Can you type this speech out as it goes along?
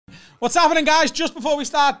What's happening, guys? Just before we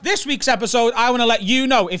start this week's episode, I want to let you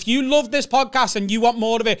know, if you love this podcast and you want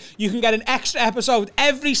more of it, you can get an extra episode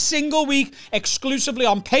every single week exclusively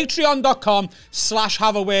on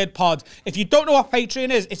patreon.com/haveaweirdpod. If you don't know what Patreon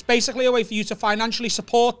is, it's basically a way for you to financially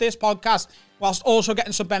support this podcast whilst also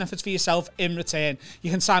getting some benefits for yourself in return. You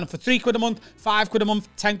can sign up for £3 a month, £5 a month,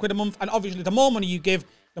 £10 a month, and obviously the more money you give,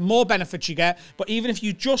 the more benefits you get. But even if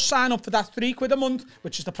you just sign up for that £3 a month,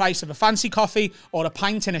 which is the price of a fancy coffee or a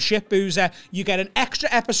pint in a shit boozer, you get an extra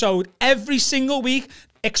episode every single week,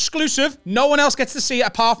 exclusive. No one else gets to see it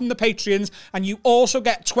apart from the Patreons. And you also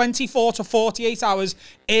get 24 to 48 hours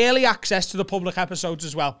early access to the public episodes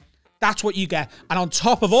as well. That's what you get. And on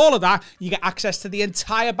top of all of that, you get access to the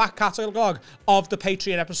entire back catalogue of the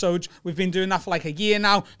Patreon episodes. We've been doing that for like a year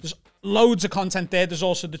now. There's loads of content there. There's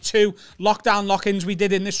also the 2 lockdown lock-ins we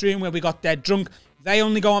did in this room where we got dead drunk. They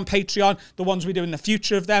only go on Patreon. The ones we do in the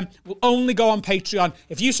future of them will only go on Patreon.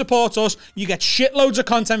 If you support us, you get shitloads of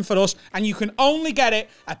content for us, and you can only get it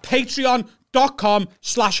at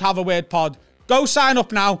patreon.com/haveaweirdpod. Go sign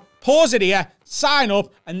up now. Pause it here. Sign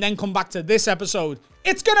up, and then come back to this episode.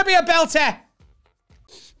 It's going to be a belter.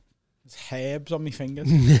 There's herbs on my fingers.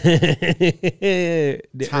 The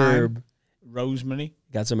herb. Rosemary.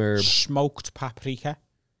 Got some herb. Smoked paprika.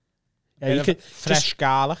 Yeah, you can, fresh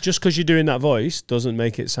garlic. Just because you're doing that voice doesn't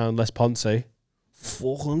make it sound less poncy.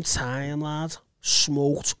 Fucking time, lad.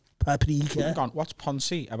 Smoked paprika. Hang on, what's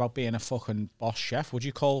poncy about being a fucking boss chef? Would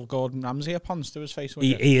you call Gordon Ramsay a ponce to his face?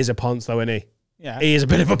 He is a ponce, though, isn't he? Yeah. He is a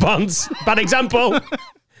bit of a ponce. Bad example.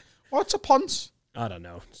 What's a ponce? I don't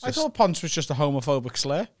know. I thought ponce was just a homophobic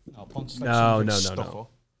slur. No, ponce is like no.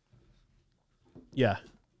 Yeah.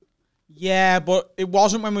 Yeah, but it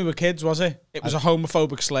wasn't when we were kids, was it? It was a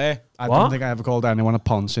homophobic slur. I don't think I ever called anyone a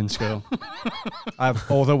ponce in school. I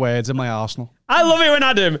have all the words in my arsenal. I love it when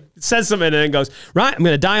Adam says something and then goes, right, I'm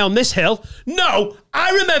going to die on this hill. No,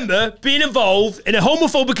 I remember being involved in a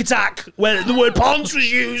homophobic attack where the word ponce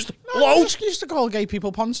was used. No, you used to call gay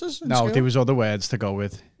people ponces in school. There was other words to go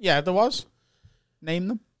with. Yeah, there was. Name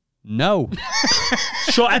them. No.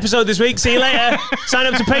 Short episode this week. See you later. Sign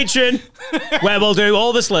up to Patreon, where we'll do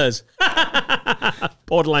all the slurs.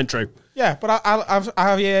 Borderline true. Yeah, but I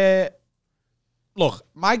have look,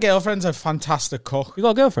 my girlfriend's a fantastic cook. You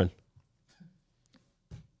got a girlfriend?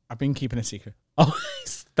 I've been keeping it secret. Oh,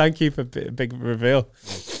 thank you for a big reveal.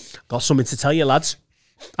 Got something to tell you, lads.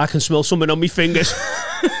 I can smell something on my fingers.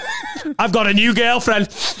 I've got a new girlfriend.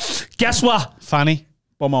 Guess what? Fanny.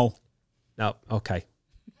 Bumhole. No, okay.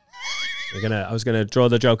 I was gonna draw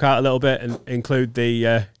the joke out a little bit and include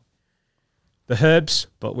the herbs,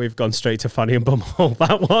 but we've gone straight to Fanny and Bumhole.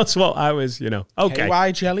 That was what I was, Okay.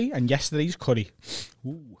 KY jelly and yesterday's curry.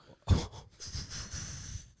 Ooh.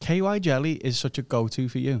 KY jelly is such a go-to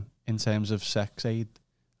for you in terms of sex aid,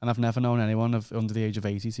 and I've never known anyone under the age of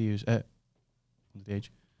 80 to use it. Under the age.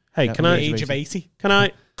 Hey, can I? Age of 80. Can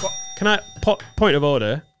I? Point of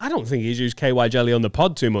order. I don't think he's used KY jelly on the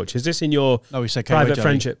pod too much. Is this in your he said KY private jelly.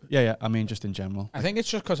 friendship? Yeah. I mean, just in general. I think it's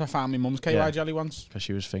just because I found my mum's KY jelly once. Because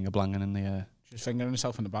she was finger blanging in the. She was fingering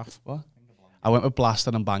herself in the bath. What? I went with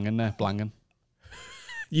blasting and banging there. Blanging.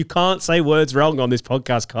 You can't say words wrong on this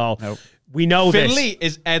podcast, Carl. Nope. We know Finley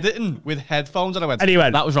this. is editing with headphones, and I went. Anyway,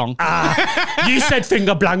 that was wrong. You said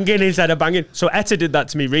finger blanging instead of banging. So Etta did that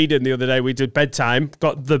to me reading the other day. We did bedtime.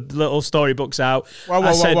 Got the little storybooks out.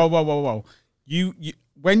 Whoa. You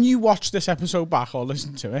when you watch this episode back or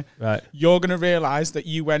listen to it, right, you're gonna realise that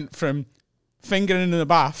you went from fingering in the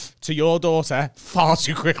bath to your daughter far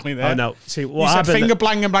too quickly there. Oh no! See what you happened? Said finger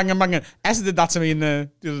blanging. Essa did that to me the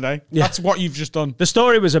other day. Yeah. That's what you've just done. The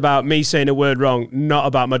story was about me saying a word wrong, not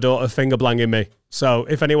about my daughter finger blanging me. So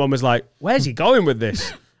if anyone was like, "Where's he going with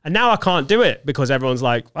this?" and now I can't do it because everyone's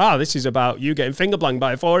like, "Wow, this is about you getting finger blanged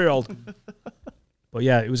by a 4-year-old." But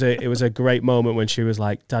yeah, it was a great moment when she was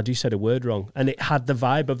like, "Dad, you said a word wrong," and it had the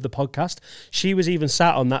vibe of the podcast. She was even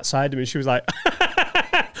sat on that side of me. She was like,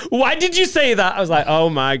 "Why did you say that?" I was like, "Oh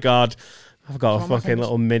my God, I've got a fucking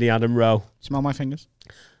little mini Adam Rowe." Smell my fingers?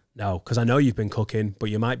 No, because I know you've been cooking, but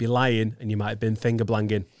you might be lying and you might have been finger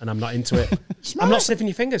blanging, and I'm not into it. I'm not sniffing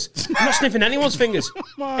your fingers. I'm not sniffing anyone's fingers.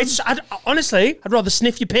 Honestly, I'd rather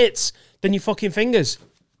sniff your pits than your fucking fingers.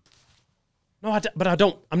 No, but I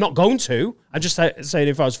don't. I'm not going to. I just saying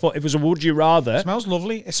if it was a would you rather. It smells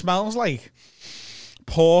lovely. It smells like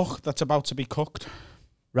pork that's about to be cooked.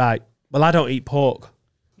 Right. Well, I don't eat pork.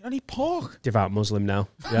 You don't eat pork? Devout Muslim now.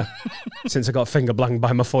 Yeah. Since I got finger blanged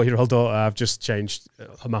by my 4-year-old daughter, I've just changed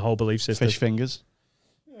my whole belief system. Fish fingers.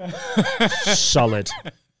 Solid.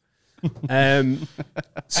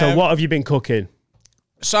 So what have you been cooking?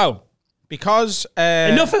 So, because...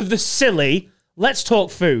 enough of the silly. Let's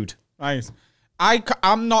talk food. Right.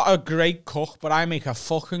 I'm not a great cook, but I make a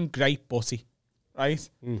fucking great butty. Right?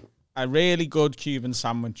 A really good Cuban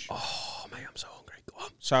sandwich. Oh, mate, I'm so hungry. Go on.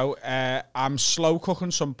 So I'm slow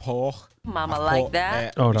cooking some pork. Mama like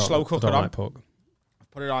that. Oh, no, slow cook I it don't on. like pork.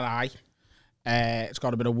 Put it on high. It's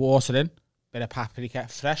got a bit of water in, bit of paprika,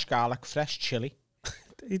 fresh garlic, fresh chili.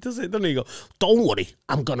 He does it, doesn't he? Go, don't worry,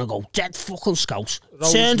 I'm going to go dead fucking scouse.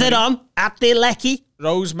 Rosemary. Turned it on at the lecky.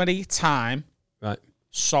 Rosemary, thyme, Right.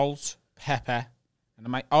 salt, pepper,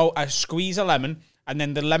 and I squeeze a lemon, and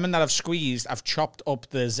then the lemon that I've squeezed, I've chopped up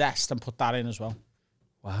the zest and put that in as well.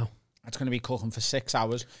 Wow. That's going to be cooking for 6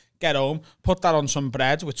 hours. Get home, put that on some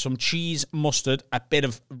bread with some cheese, mustard, a bit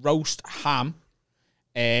of roast ham,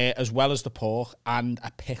 as well as the pork, and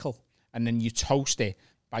a pickle. And then you toast it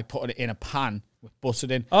by putting it in a pan with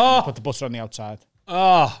butter in. Oh. Put the butter on the outside.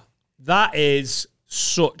 Oh, that is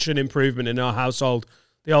such an improvement in our household.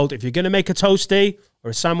 The old, if you're going to make a toasty or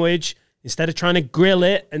a sandwich, instead of trying to grill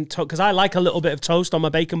it, and because I like a little bit of toast on my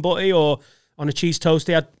bacon butty or on a cheese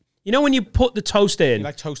toasty, you know when you put the toast in? You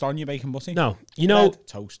like toast on your bacon butty? No. You know... Bread,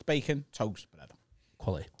 toast. Bacon, toast, bread.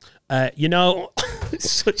 Quality. You know... it's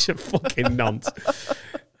such a fucking nonce.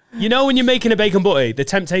 You know when you're making a bacon butty, the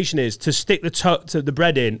temptation is to stick the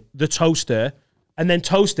bread in the toaster and then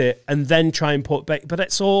toast it and then try and put bacon. But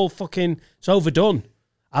it's all fucking... It's overdone.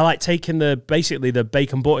 I like taking basically the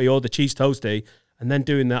bacon butty or the cheese toasty and then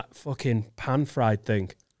doing that fucking pan-fried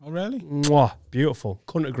thing. Oh, really? Mwah, beautiful.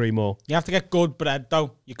 Couldn't agree more. You have to get good bread,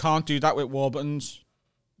 though. You can't do that with Warburton's.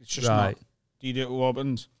 It's just not. Do you do it with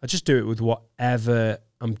Warburton's? I just do it with whatever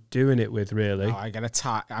I'm doing it with, really. Oh, I get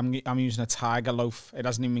I'm using a tiger loaf. It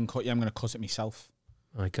hasn't even been cut yet. I'm going to cut it myself.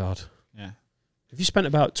 My God. Yeah. Have you spent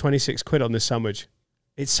about 26 quid on this sandwich?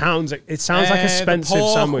 It sounds like a expensive the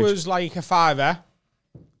pork sandwich. Was like a £5.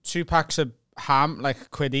 2 packs of ham, like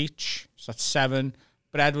 £1 each. So that's £7.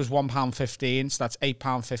 Bread was £1.15, so that's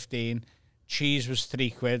 £8.15. Cheese was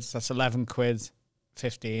 £3, so that's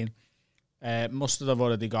 £11.15. Mustard I've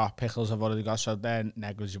already got, pickles I've already got, so they're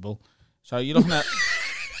negligible. So you're looking at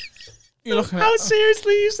How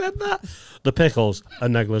seriously you said that? The pickles are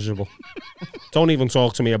negligible. Don't even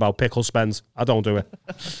talk to me about pickle spends. I don't do it.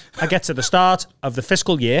 I get to the start of the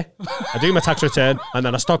fiscal year, I do my tax return, and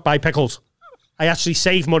then I stock buy pickles. I actually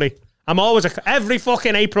save money. I'm always every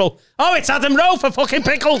fucking April. Oh, it's Adam Rowe for fucking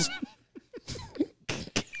pickles.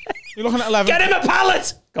 You're looking at 11. Get him a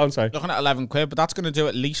pallet. Go on, sorry. Looking at £11, but that's going to do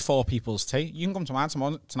at least 4 people's tea. You can come to mine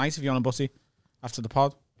tonight if you want a butty after the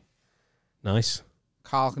pod. Nice.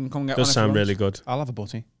 Carl can come get Does one. sound really good. I'll have a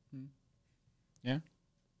butty. Yeah.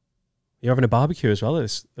 You're having a barbecue as well.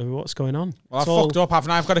 What's going on? Well, I fucked up, haven't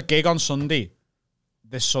I? I've got a gig on Sunday,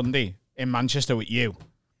 this Sunday, in Manchester with you.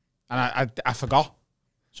 And I forgot.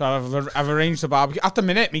 So I've arranged the barbecue. At the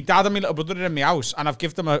minute, my dad and my little brother are in my house, and I've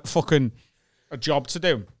given them a job to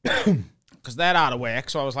do. Because they're out of work,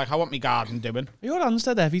 so I was like, I want my garden doing. Are your hands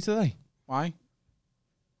dead heavy today? Why?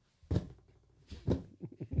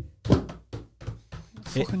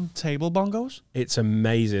 Fucking table bongos? It's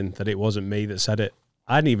amazing that it wasn't me that said it.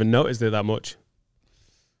 I hadn't even noticed it that much.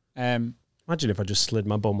 Imagine if I just slid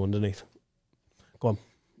my bum underneath. Go on.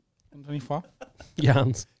 Underneath what? Your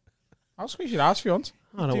hands. I'll squeeze your ass if you want.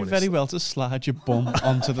 I don't Do want very well to slide your bum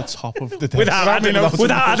onto the top of the desk. without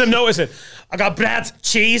Adam noticing. I got bread,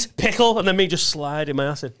 cheese, pickle, and then me just sliding my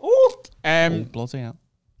ass in. Oh, bloody hell.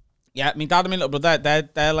 Yeah, my dad and my little brother,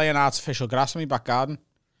 they're laying artificial grass in my back garden.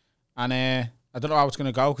 And I don't know how it's going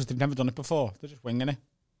to go because they've never done it before. They're just winging it.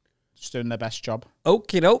 Just doing their best job.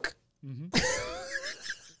 Okie doke.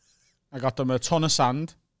 I got them a ton of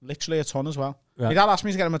sand. Literally a ton as well. Right. My dad asked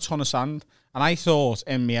me to get him a ton of sand. And I thought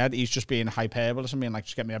in my head, he's just being hyperbole and being like,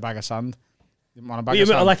 just get me a bag of sand. Didn't want a bag of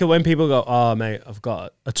sand. Like it when people go, oh, mate, I've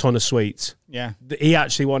got a ton of sweets. Yeah. He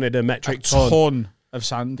actually wanted a metric ton. Ton of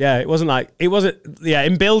sand. Yeah,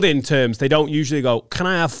 in building terms, they don't usually go, can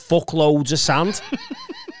I have fuckloads of sand?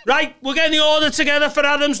 Right, we're getting the order together for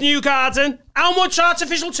Adam's new garden. How much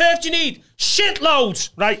artificial turf do you need? Shitloads.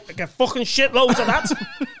 Right, I get fucking shitloads of that.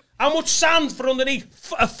 How much sand for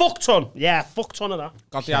underneath? A fuck ton. Yeah, fuck ton of that.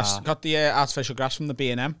 Got the artificial grass from the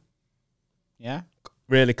B&M. Yeah.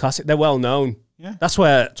 Really classic. They're well known. Yeah. That's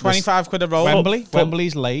where... 25 quid a roll.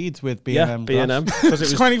 Wembley's laid with B&M. Yeah, B&M.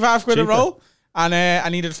 It's 25 quid cheaper. a roll. And I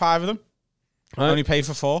needed 5 of them. Right. Only paid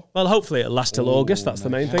for 4. Well, hopefully it'll last till August. That's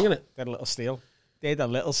the main thing, isn't it? Did a little steal.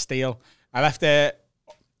 I left it.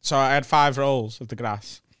 So I had 5 rolls of the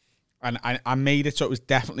grass. And I made it so it was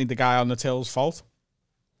definitely the guy on the till's fault.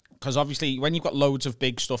 Because obviously, when you've got loads of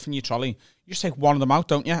big stuff in your trolley, you just take one of them out,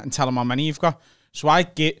 don't you? And tell them how many you've got. So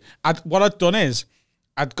what I'd done is,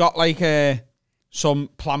 I'd got like a some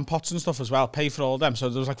plant pots and stuff as well. Pay for all of them. So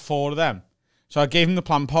there was like 4 of them. So I gave him the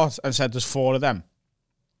plant pot and said, there's 4 of them.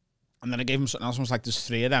 And then I gave him something else and was like, there's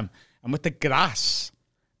 3 of them. And with the grass,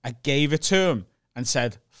 I gave it to him and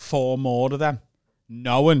said, 4 more of them,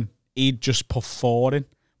 knowing he'd just put 4 in.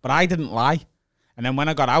 But I didn't lie. And then when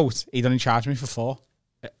I got out, he'd only charged me for 4.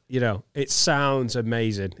 You know, it sounds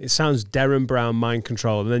amazing. It sounds Darren Brown mind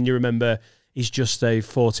control. And then you remember he's just saved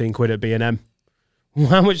 14 quid at B&M.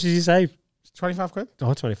 How much did he save? 25 quid.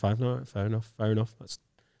 Oh, 25. No, fair enough. Fair enough. That's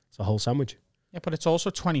a whole sandwich. Yeah, but it's also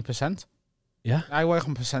 20%. Yeah. I work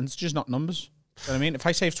on percentages, not numbers. You know what I mean? If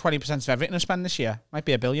I save 20% of everything I spend this year, I might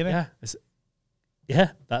be a billionaire. Yeah.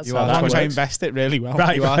 Yeah, that's You how are that As long as I works. invest it really well.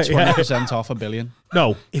 Right, You are right, yeah. 20% off $1 billion.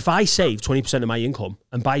 No, if I save 20% of my income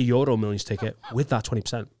and buy a Euro Millions ticket with that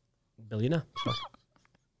 20%, billionaire. So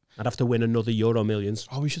I'd have to win another Euro Millions.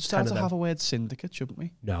 Oh, we should start 10 of to them. have a word syndicate, shouldn't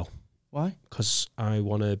we? No, Why? because I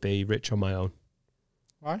want to be rich on my own.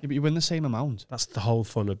 Why? Yeah, but you win the same amount. That's the whole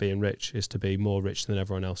fun of being rich, is to be more rich than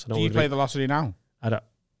everyone else. I don't Do you wanna play be, the lottery now? I don't.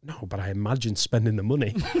 No, but I imagine spending the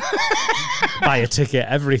money, buy a ticket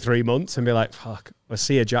every 3 months, and be like, "Fuck!" I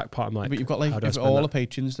see a jackpot. I'm like, But you've got like, how do I if spend all that? the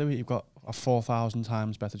patrons do it, you've got a 4,000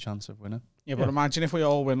 times better chance of winning. Yeah, but imagine if we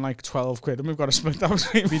all win like 12 quid and we've got to split that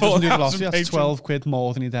between If he doesn't do the 4,000 lottery, that's patrons. 12 quid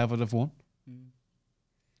more than he'd ever have won. And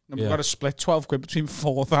we've Yeah. got to split 12 quid between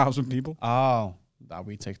 4,000 people. Oh, that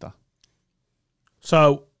we take that.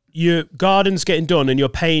 So your garden's getting done, and you're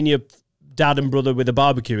paying your dad and brother with a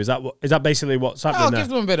barbecue. Is that basically what's happening I'll there? give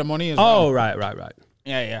them a bit of money as Oh, well. right.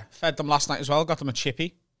 Yeah, yeah. Fed them last night as well. Got them a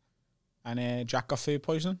chippy. And Jack got food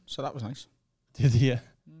poisoning, so that was nice. Did he? Is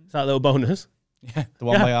that a little bonus? Yeah. The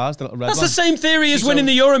one Yeah. by ours, the little red That's one. the same theory as She's winning on-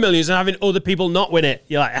 the Euro Millions and having other people not win it.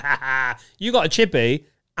 You're like, ha, ha, you got a chippy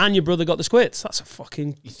and your brother got the squits. That's a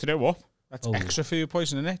fucking... He threw up. That's Oh. extra food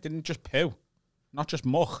poisoning, it? Didn't just poo. Not just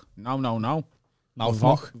muck. No. Mouth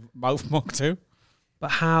muck. Mouth muck too.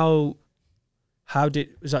 But how was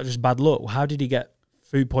that just bad luck? How did he get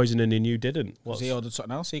food poisoning and you didn't? Because What's, he ordered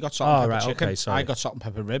something else. He got salt and Oh, pepper right, chicken. okay, sorry. I got salt and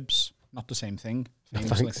pepper ribs. Not the same thing.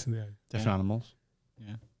 famously. thanks. Yeah. Different animals.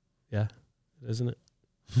 Yeah, isn't it?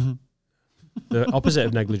 The opposite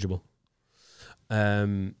of negligible.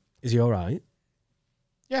 Is he all right?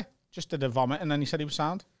 Yeah, just did a vomit and then he said he was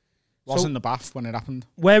sound. Was So- in the bath when it happened.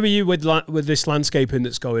 Where are you with this landscaping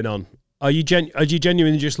that's going on? Are you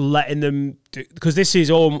genuinely just letting them do, because this is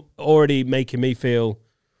all already making me feel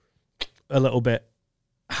a little bit.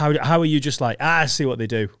 How are you just like, see what they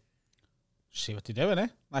do? See what they do,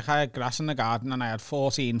 innit? Like I had grass in the garden and I had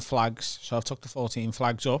 14 flags. So I took the 14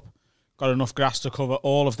 flags up. Got enough grass to cover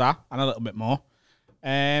all of that and a little bit more.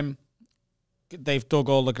 They've dug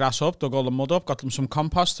all the grass up, dug all the mud up, got them some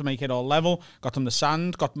compost to make it all level, got them the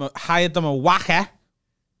sand, hired them a whacker,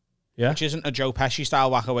 Yeah, which isn't a Joe Pesci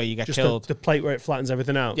style whacker where you get just killed. the plate where it flattens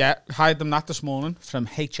everything out. Yeah, hired them that this morning from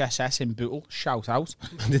HSS in Bootle. Shout out.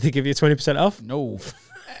 Did they give you 20% off? No.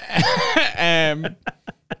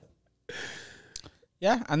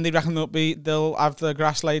 Yeah, and they reckon they'll have the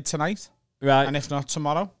grass laid tonight, Right. and if not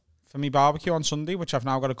tomorrow, for me barbecue on Sunday, which I've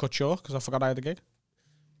now got to cut short because I forgot I had a gig.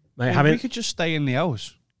 Mate, Well, having we could just stay in the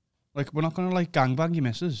house. Like, we're not going to, like, gangbang your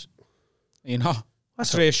missus. You know,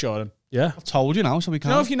 that's reassuring. yeah. I've told you now, so we You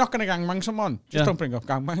can't. know, if you're not going to gangbang someone, just Yeah. don't bring up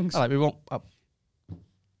gangbangs. Like, we won't...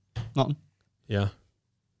 nothing. Yeah. Do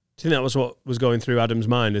you think that was what was going through Adam's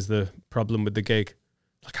mind as the problem with the gig?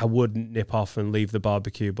 Like, I wouldn't nip off and leave the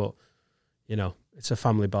barbecue, but, you know, it's a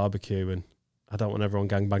family barbecue and I don't want everyone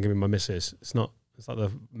gangbanging with my missus. It's not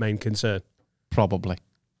the main concern. Probably.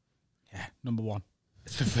 Yeah, number one.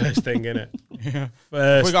 It's the first thing, innit? Yeah.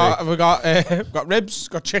 First We got ribs,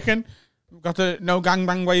 got chicken, we've got the no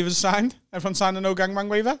gangbang waivers signed. Everyone signed a no gangbang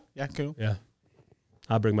waiver? Yeah, cool. thing. Yeah.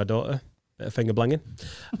 I'll bring my daughter. Bit of finger blanging.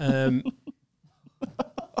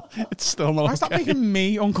 It's still not Why is that making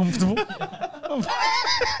me uncomfortable?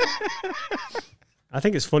 I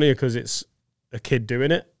think it's funnier because it's a kid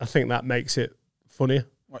doing it. I think that makes it funnier.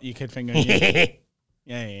 What, you kid fingering you?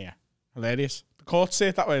 Yeah. Hilarious. The courts say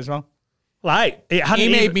it that way as well. Like, it hadn't He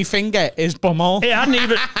even... made me finger his bumhole. It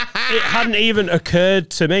hadn't even occurred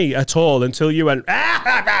to me at all until you went. What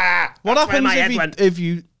That's where happens my head went.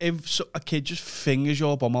 if a kid just fingers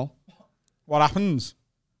your bumhole? What happens?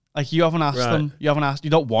 Like, you haven't asked Right. them. You haven't asked. You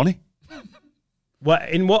don't want it.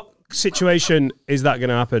 In what situation is that going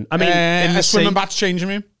to happen? I mean, in the a swimming sea. bath's changing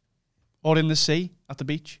room. Or in the sea, at the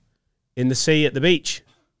beach. in the sea at the beach.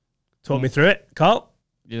 Talk me through it, Carl.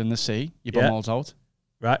 You're in the sea. Your Yeah. bumhole's out.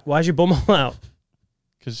 Right? Why's your bum all out?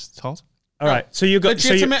 Because it's hot. All right. So you got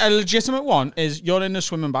A legitimate one is you're in a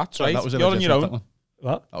swimming bath, Sorry, right? that was You're on your illegitimate, own. that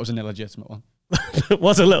one. what? That was an illegitimate one. It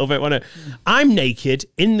was a little bit, wasn't it? I'm naked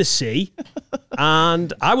in the sea,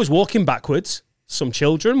 and I was walking backwards. Some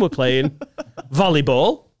children were playing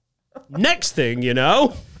volleyball. Next thing you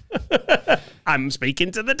know, I'm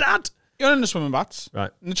speaking to the dad. You're in the swimming baths,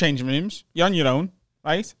 Right. in the changing rooms. You're on your own,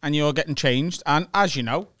 right? And you're getting changed. And as you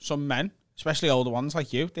know, some men, especially older ones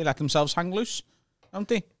like you, they let themselves hang loose, don't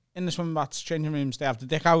they? In the swimming baths, changing rooms, they have the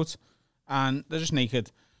dick out, and they're just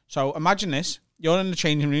naked. So imagine this. You're in the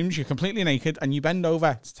changing rooms, you're completely naked, and you bend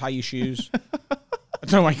over to tie your shoes. I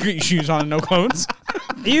don't know why you got your shoes on and no clothes.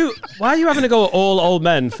 Why are you having to go at all old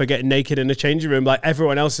men for getting naked in a changing room like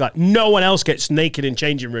everyone else is like, no one else gets naked in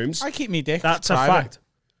changing rooms? I keep me dick. That's a private. fact.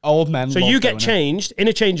 Old men. So you get changed in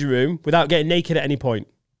a changing room without getting naked at any point?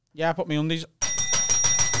 Yeah, I put me undies.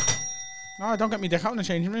 No, I don't get me dick out in the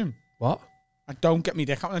changing room. What? I don't get me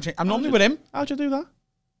dick out in the changing room. I'm normally with him. How'd you do that?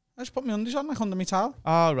 I just put my undies on, like under my towel.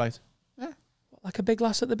 Oh, right. Yeah. Like a big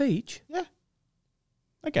lass at the beach? Yeah.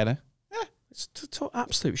 I get it. Yeah. It's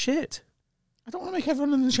absolute shit. I don't want to make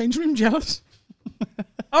everyone in the changing room jealous.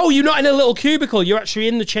 Oh, you're not in a little cubicle. You're actually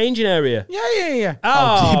in the changing area. Yeah.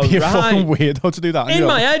 Oh, You'd be a right. fucking weirdo to do that. In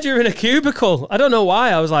my head, you're in a cubicle. I don't know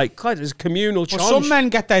why. I was like, God, there's communal Well, chonge. some men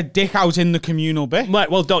get their dick out in the communal bit. Right,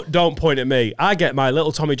 well, don't point at me. I get my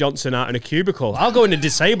little Tommy Johnson out in a cubicle. I'll go into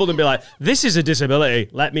disabled and be like, this is a disability.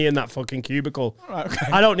 Let me in that fucking cubicle. Right,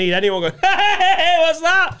 okay. I don't need anyone going, hey, what's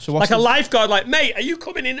that? So what's like a the- lifeguard, like, mate, are you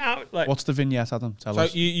coming in out? Like, What's the vignette, Adam? Tell So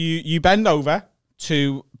us. you bend over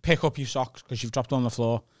to pick up your socks because you've dropped them on the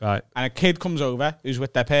floor. right. And a kid comes over who's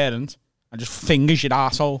with their parent and just fingers your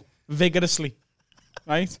arsehole vigorously.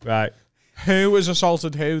 Right? Right. Who has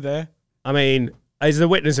assaulted who there? I mean, as the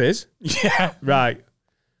witnesses, Yeah. right.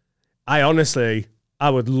 I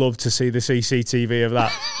would love to see the CCTV of that.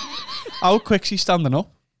 How quick's he standing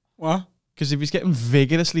up? What? Because if he's getting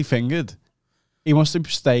vigorously fingered, he wants to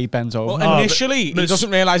stay bent over. Well, initially, but he doesn't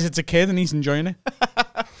realise it's a kid and he's enjoying it.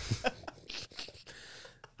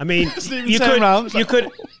 I mean, even you turn could, around,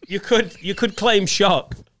 it's you could claim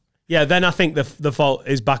shock. Yeah, then I think the fault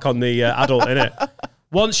is back on the adult, innit?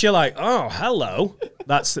 Once you're like, oh, hello,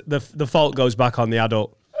 that's the fault goes back on the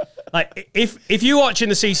adult. Like if you're watching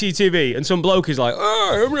the CCTV and some bloke is like,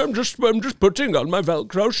 oh, I'm just putting on my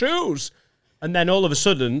Velcro shoes, and then all of a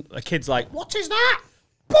sudden a kid's like, what is that?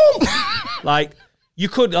 Boom! Like. You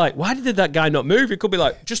could, like, why did that guy not move? It could be,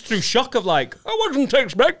 like, just through shock of, like, I wasn't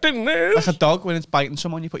expecting this. Like a dog when it's biting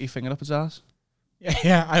someone, you put your finger up its ass.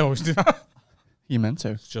 Yeah, I always do that. You meant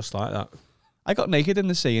to. It's just like that. I got naked in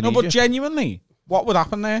the sea in No, but Egypt. genuinely, what would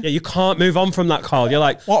happen there? Yeah, you can't move on from that, Carl. You're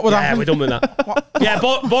like, What would yeah, happen? we're done with that. Yeah,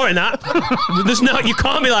 boring that. There's no, you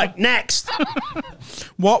can't be like, next.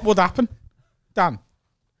 What would happen? Dan?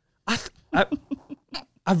 I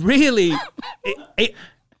really,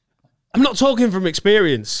 I'm not talking from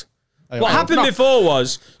experience. What happened before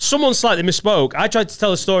was someone slightly misspoke. I tried to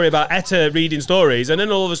tell a story about Etta reading stories, and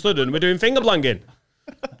then all of a sudden we're doing finger blanging.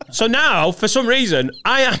 So now, for some reason,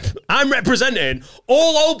 I'm representing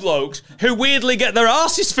all old blokes who weirdly get their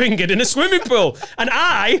arses fingered in a swimming pool, and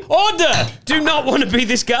do not want to be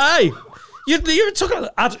this guy. You're talking.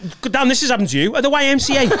 Dan, this has happened to you at the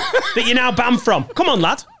YMCA that you're now banned from. Come on,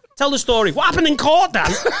 lad, tell the story. What happened in court,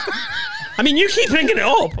 Dan? I mean, you keep bringing it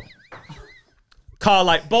up. Carl,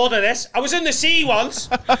 like, bored of this. I was in the sea once,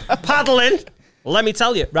 paddling. Let me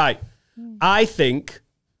tell you. Right. I think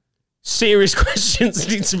serious questions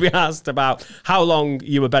need to be asked about how long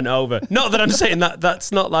you were bent over. Not that I'm saying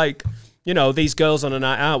that's not like, you know, these girls on a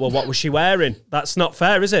night out, well, what was she wearing? That's not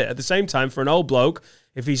fair, is it? At the same time, for an old bloke,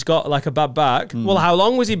 if he's got like a bad back, well, how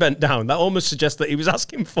long was he bent down? That almost suggests that he was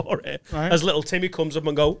asking for it. Right. As little Timmy comes up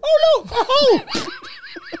and go, oh, look, oh.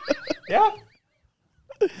 Yeah.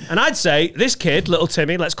 And I'd say, this kid, little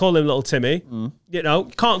Timmy, let's call him little Timmy, you know,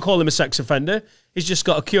 can't call him a sex offender. He's just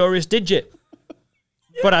got a curious digit.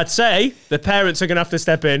 But I'd say the parents are going to have to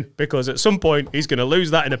step in because at some point he's going to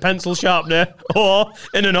lose that in a pencil sharpener or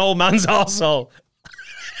in an old man's arsehole.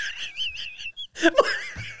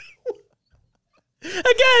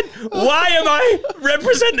 Again, why am I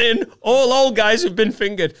representing all old guys who've been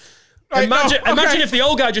fingered? Right, Imagine if the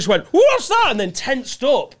old guy just went, what's that? And then tensed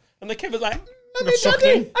up. And the kid was like,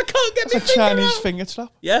 Daddy, I can't get It's my a finger Chinese out. finger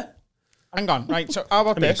trap. Yeah. Hang on, right, so how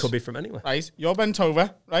about I mean, this? it could be from anywhere. Right, you're bent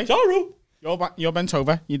over, right? Sorry. You're bent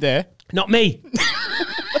over, you're there. Not me.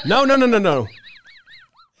 No.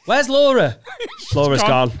 Where's Laura? Laura's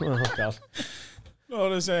gone. Oh, God.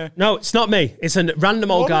 Laura's, No, it's not me. It's a random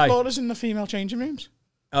old guy. Laura's in the female changing rooms.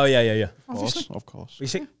 Oh, yeah. Of course. You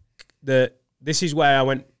see, this is where I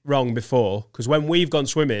went wrong before, because when we've gone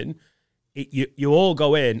swimming, you all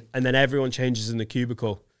go in and then everyone changes in the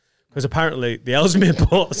cubicle. Because apparently the Ellesmere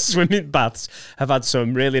Port swimming baths have had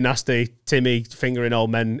some really nasty Timmy fingering old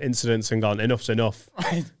men incidents and gone, enough's enough.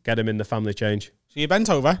 Right. Get him in the family change. So you bent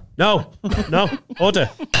over? No. Order.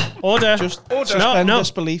 Just suspend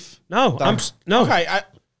disbelief. No. Dan. Okay,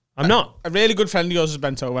 I'm not. a really good friend of yours is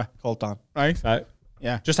bent over, Called Dan. right? Right.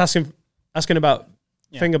 Yeah. Just asking about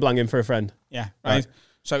finger blanging for a friend. Yeah, right.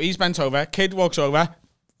 So he's bent over, kid walks over,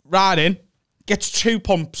 riding, gets 2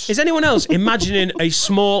 pumps. Is anyone else imagining a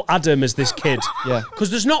small Adam as this kid? Yeah.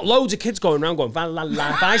 Because there's not loads of kids going around going, la, la,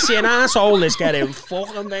 if I see an arsehole, let's get him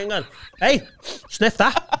fucking banging. Hey, sniff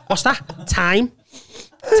that. What's that? Time.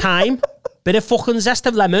 Bit of fucking zest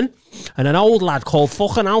of lemon. And an old lad called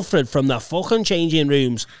fucking Alfred from the fucking changing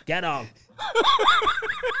rooms. Get on.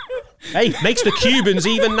 Hey, makes the Cubans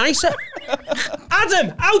even nicer.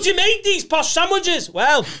 Adam, how'd you make these posh sandwiches?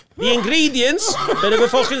 Well, the ingredients, bit of a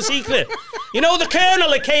fucking secret. You know the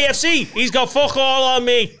Colonel at KFC? He's got fuck all on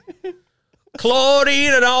me.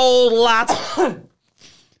 Chlorine and old lad.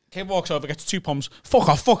 Kid walks over, gets 2 pumps. Fuck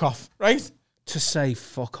off, right? To say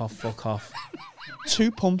fuck off.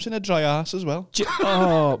 2 pumps in a dry ass as well.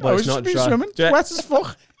 Oh, well, it's he's not been dry. swimming. It's wet as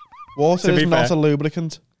fuck. Water To is be not fair. a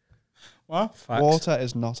lubricant. What? Facts. Water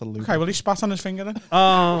is not a lubricant. Okay, well, he spat on his finger then.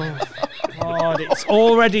 Oh, God, it's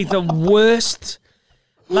already the worst.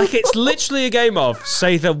 Like, it's literally a game of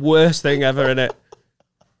say the worst thing ever in it.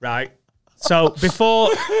 Right. So before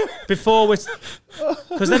we,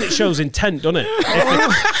 because then it shows intent, doesn't it?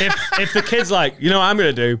 If the kid's like, you know what I'm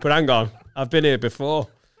going to do, but hang on, I've been here before.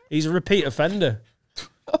 He's a repeat offender.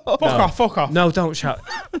 Fuck off. No, don't shout.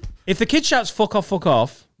 If the kid shouts fuck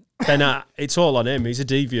off, then it's all on him. He's a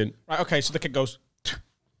deviant. Right, okay, so the kid goes,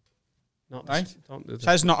 Not right? Don't do this.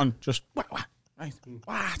 Says nothing, just, what? Right,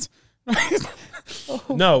 what?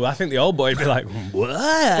 No, I think the old boy would be like, what?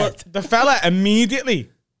 But the fella immediately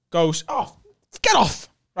goes, oh, get off,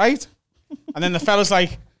 right? And then the fella's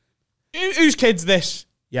like, whose kid's this?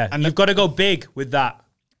 Yeah, and you've got to go big with that,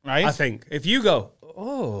 Right? I think. If you go,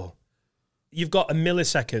 oh, you've got a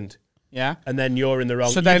millisecond, Yeah. and then you're in the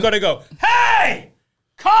wrong. So then- you've got to go, hey,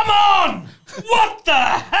 come on! What the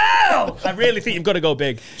hell? I really think you've got to go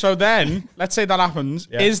big. So then, let's say that happens.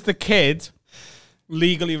 Yeah. Is the kid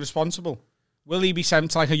legally responsible? Will he be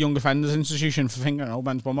sent to like a young offenders institution for fingering old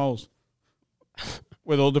men's bumholes?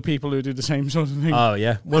 With other people who do the same sort of thing? Oh,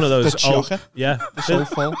 yeah. One of those. The chocker. Yeah. So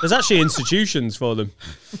full. There's actually institutions for them.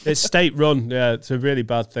 It's state run. Yeah, it's a really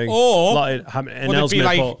bad thing. Or a lot in would it be Ellesmere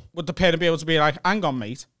like, Port. would the parent be able to be like, hang on,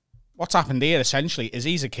 mate, what's happened here essentially is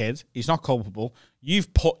he's a kid, he's not culpable,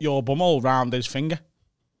 you've put your bumhole round his finger.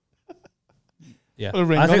 Yeah, a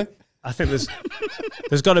ring on I think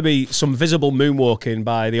there's got to be some visible moonwalking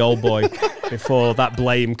by the old boy before that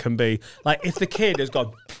blame can be like if the kid has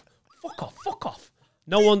gone fuck off.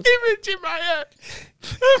 No one Image in my head.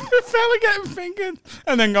 The fella getting fingered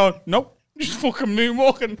and then going, nope, just fucking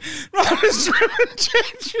moonwalking round his swimming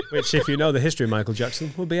change. which, if you know the history of Michael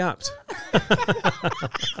Jackson, will be apt.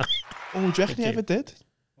 Oh, do you reckon he ever did?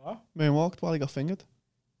 What? Moonwalked while he got fingered?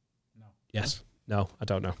 Yes. No, I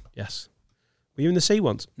don't know. Yes. Were you in the sea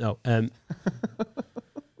once? No.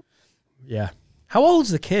 Yeah. How old's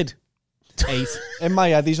the kid? 8. In my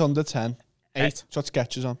head, he's under 10. 8. He's got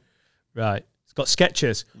sketches on. Right. He's got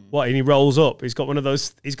sketches. What? And he rolls up. He's got one of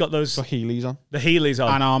those. He's got those. Got Heelys on. The Heelys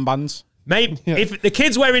on. And armbands. Maybe Yeah. if the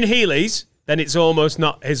kid's wearing Heelys, then it's almost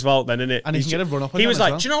not his fault, then, isn't it? And he can get a run up on He them was as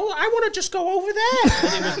like, well. do you know what? I want to just go over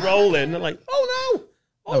there. And he was rolling. And like, oh no.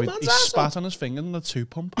 No, Oh, he man's spat on his finger and the 2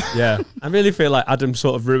 pump. Yeah. I really feel like Adam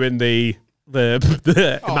sort of ruined the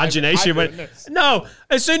imagination. I When, ruined this. no,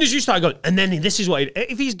 as soon as you start going, and then this is what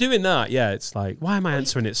if he's doing that, yeah, it's like, why am I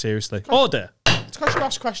answering it seriously? Order. It's because you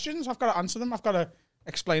ask questions, I've got to answer them. I've got to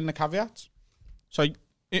explain the caveats. So,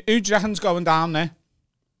 who do you reckon's going down there?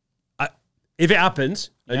 If it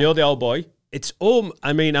happens, and you're the old boy, it's all,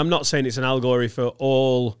 I mean, I'm not saying it's an allegory for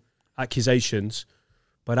all accusations,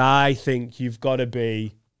 but I think you've got to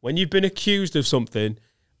be, when you've been accused of something,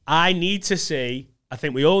 I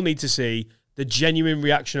think we all need to see the genuine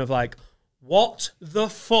reaction of like, what the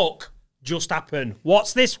fuck just happened?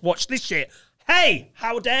 What's this? Watch this shit. Hey,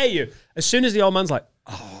 how dare you? As soon as the old man's like,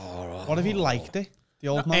 What if he liked it? The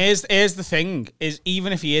old man? Here's the thing, is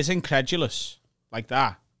even if he is incredulous like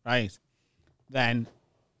that, right, then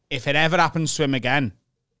if it ever happens to him again,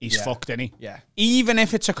 he's fucked, isn't he? Yeah. Even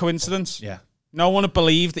if it's a coincidence. Yeah. No one would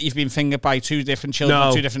believe that you've been fingered by 2 different children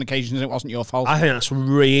on 2 different occasions and it wasn't your fault. I think that's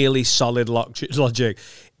really solid logic.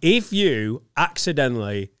 If you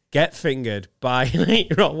accidentally get fingered by an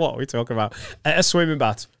 8-year-old, what are we talking about, at a swimming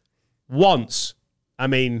bath once, I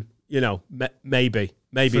mean, you know, maybe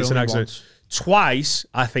it's an Only accident. once. Twice,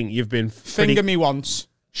 I think you've been Finger me once.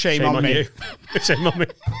 Shame on me. you. Shame on me.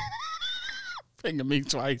 Finger me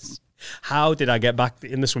twice. How did I get back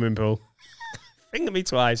in the swimming pool? Finger me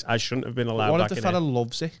twice. I shouldn't have been allowed What back if in the fella it.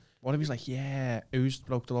 loves it? What if he's like, yeah, who's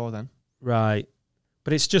broke the law then? Right.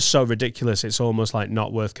 But it's just so ridiculous. It's almost like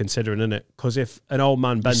not worth considering, isn't it? Because if an old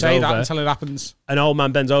man bends Say over, that until it happens. an old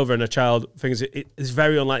man bends over and a child thinks it's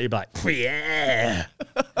very unlikely to be like, oh, yeah.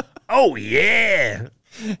 Oh, yeah.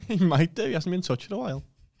 He might do. He hasn't been in touch in a while.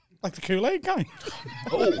 Like the Kool-Aid guy.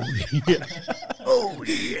 Oh, yeah. Oh,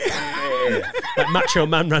 yeah. That macho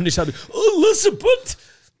man Randy Savage. Oh, Elizabeth.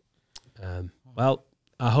 Well,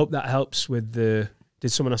 I hope that helps with the... Did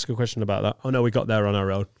someone ask a question about that? Oh, no, we got there on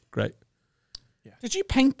our own. Great. Yeah. Did you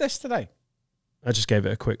paint this today? I just gave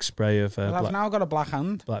it a quick spray of Well, I've now got a black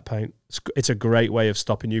hand. black paint. It's a great way of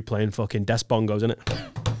stopping you playing fucking desk bongos, isn't it?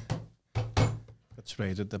 Got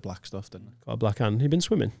sprayed with the black stuff, didn't it? Got a black hand. You've been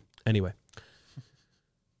swimming. Anyway.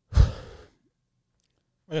 What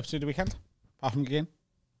are you up to the weekend? Apart from again?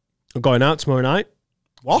 I'm going out tomorrow night.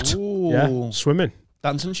 What? Ooh. Yeah, swimming.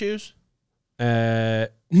 Dancing shoes? No,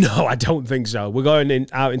 I don't think so. We're going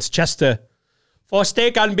out into Chester for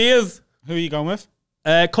steak and beers. Who are you going with?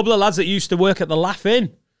 A couple of lads that used to work at the Laugh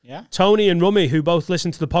Inn. Yeah. Tony and Rummy, who both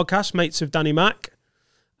listen to the podcast, mates of Danny Mac.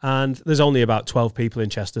 And there's only about 12 people in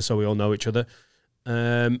Chester, so we all know each other.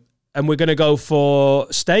 And we're going to go for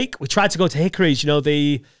steak. We tried to go to Hickory's, you know,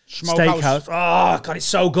 the steakhouse. Oh, God, it's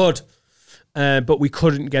so good. But we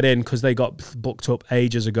couldn't get in because they got booked up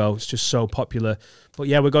ages ago. It's just so popular. But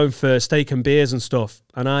yeah, we're going for steak and beers and stuff.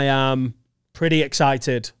 And I am pretty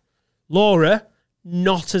excited. Laura,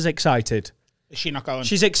 not as excited. Is she not going?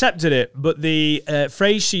 She's accepted it, but the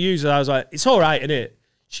phrase she used, I was like, it's all right, isn't it?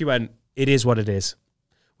 She went, it is what it is.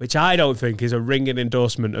 Which I don't think is a ringing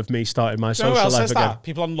endorsement of me starting my social life again. That?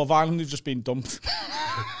 People on Love Island who've just been dumped.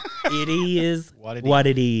 It is what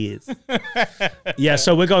it is. Yeah,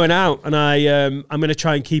 so we're going out, and I'm going to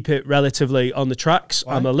try and keep it relatively on the tracks.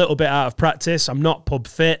 Why? I'm a little bit out of practice. I'm not pub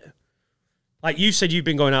fit. Like you said, you've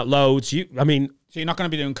been going out loads. So you're not going to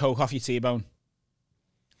be doing coke off your T-bone?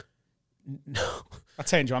 No. I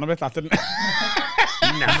turned you on a bit, that didn't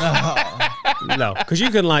No, because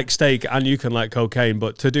you can like steak and you can like cocaine,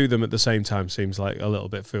 but to do them at the same time seems like a little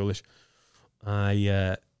bit foolish.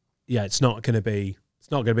 Yeah, it's not going to be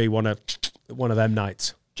one of them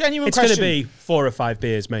nights. Genuine it's question. It's going to be 4 or 5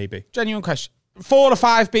 beers, maybe. Genuine question. 4 or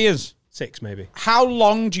 5 beers? 6, maybe. How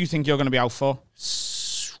long do you think you're going to be out for?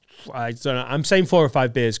 I don't know. I'm saying 4 or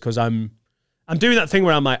 5 beers because I'm doing that thing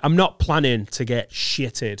where I'm like, I'm not planning to get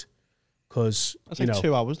shitted. Because, that's like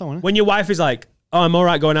 2 hours, though, isn't it? When your wife is like, oh, I'm all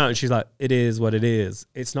right going out, and she's like, it is what it is.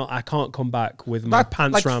 It's not, I can't come back with my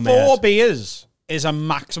pants around my head. 4 beers is a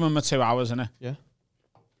maximum of 2 hours, isn't it? Yeah.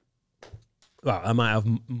 Well, I might have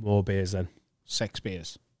more beers then. 6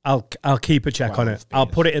 beers. I'll keep a check on it. Beers. I'll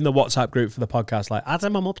put it in the WhatsApp group for the podcast. Like,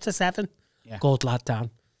 Adam, I'm up to 7. Yeah. Good lad, Dan.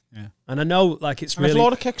 Yeah. And I know, like, it's and really... if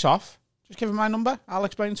Laura kicks off, just give her my number. I'll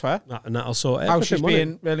explain to her. And that'll sort it. How she's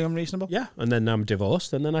being really unreasonable. Yeah. And then I'm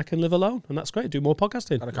divorced, and then I can live alone. And that's great. Do more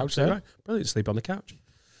podcasting. Got a couch there. Right. Brilliant. Sleep on the couch.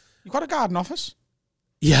 You've got a garden office?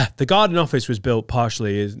 Yeah. The garden office was built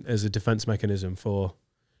partially as a defense mechanism for...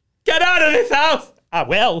 Get out of this house! I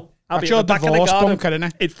will. I'll That's be your at the back of the divorce garden. bunker, isn't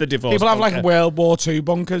it? It's the divorce People have bunker. like World War II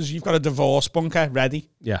bunkers. You've got a divorce bunker ready.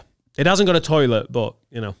 Yeah. It hasn't got a toilet, but,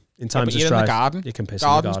 you know, in times of strife, in the garden. you can piss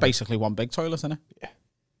Garden's in the garden. basically one big toilet, isn't it? Yeah.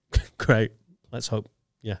 Great. Let's hope.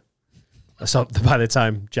 Yeah. Let's hope that by the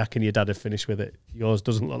time Jack and your dad have finished with it, yours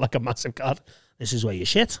doesn't look like a massive garden. This is where you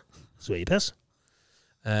shit. This is where you piss.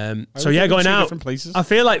 So yeah, going out. I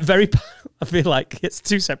feel like it's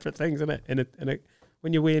 2 separate things, isn't it? In a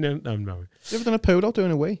when you're weeing. No. You ever done a poo without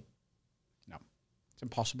doing a wee? No, it's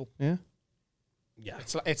impossible. Yeah. Yeah.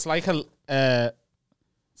 It's like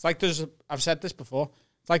there's. I've said this before.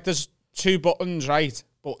 It's like there's 2 buttons, right?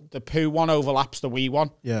 But the poo one overlaps the wee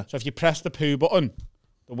one. Yeah. So if you press the poo button,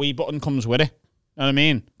 the wee button comes with it. You know what I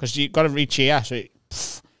mean? Because you've got to reach here, so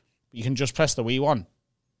you can just press the wee one.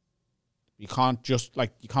 You can't do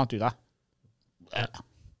that.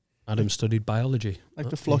 Adam studied biology.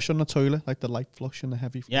 Like the flush on the toilet, like the light flush and the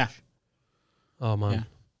heavy flush. Yeah. Oh man. Yeah.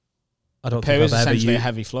 I don't Poo think is I've ever essentially used. a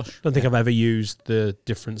heavy flush. I don't think I've ever used the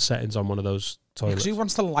different settings on one of those toilets. Because who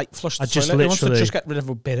wants to light flush the I just toilet? Who wants to literally just get rid of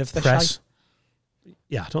a bit of the press. shite?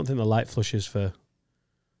 Yeah, I don't think the light flush is for,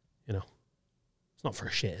 you know, it's not for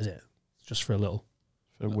a shit, is it? It's just for a little.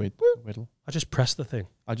 For a whittle. I just press the thing.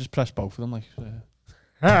 I just press both of them, like.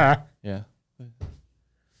 Yeah.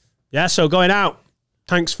 Yeah. So going out.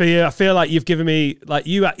 Thanks for you. I feel like you've given me, like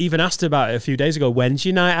you even asked about it a few days ago. When's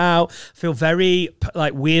your night out? I feel very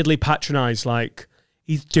like weirdly patronised. Like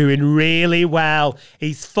He's doing really well.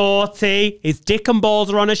 He's 40. His dick and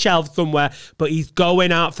balls are on a shelf somewhere, but he's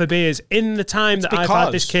going out for beers. In the time that I've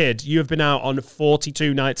had this kid, you have been out on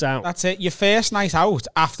 42 nights out. That's it. Your first night out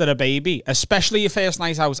after a baby, especially your first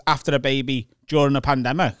night out after a baby during a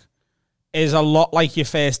pandemic, is a lot like your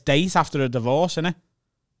first date after a divorce, isn't it?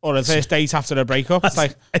 Or a first date after a breakup. It's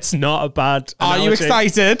like, it's not a bad analogy. Are you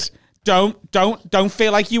excited? Don't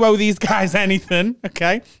feel like you owe these guys anything,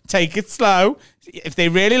 okay? Take it slow. If they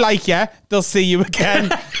really like you, they'll see you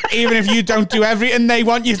again. Even if you don't do everything they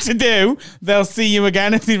want you to do, they'll see you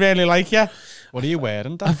again if they really like you. What are you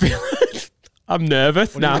wearing, Dan? I'm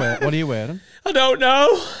nervous now. What are you wearing? I don't know.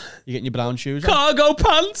 You getting your brown shoes on? Cargo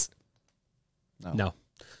pants? No.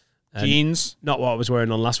 Jeans? Not what I was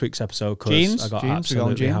wearing on last week's episode. Jeans? I got jeans?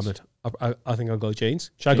 absolutely hammered. I think I'll go jeans.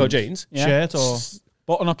 Should I go jeans? Yeah. Shirt or...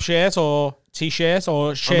 Button-up shirt or T-shirt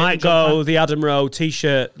or shirt? I might go the Adam Rowe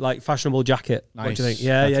T-shirt, like fashionable jacket. Nice. What do you think?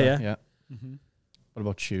 Yeah. Mm-hmm. What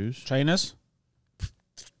about shoes? Trainers?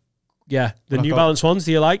 Yeah. The New Balance ones,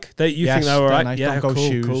 do you like? You think they're all right? Nice. Yeah, don't go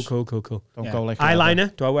shoes. Cool. Don't go like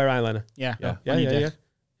eyeliner? Do I wear eyeliner? Yeah.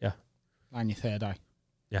 Yeah. Line your third eye.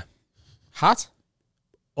 Yeah. Hat?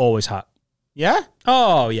 Always hat. Yeah?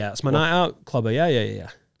 Oh, yeah. It's my night out clubber. Yeah.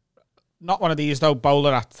 Not one of these, though,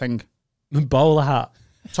 bowler hat thing. Bowler hat.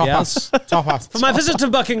 Top hat. Top hat. For my visit to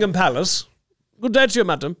Buckingham Palace. Good day to you,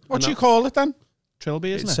 madam. What do you call it then?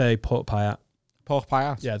 Trilby, isn't It's it? a pork pie hat. Pork pie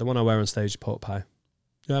hat. Yeah, the one I wear on stage is pork pie.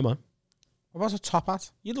 Yeah, man. What about a top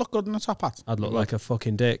hat? You'd look good in a top hat. I'd look like a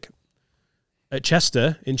fucking dick. In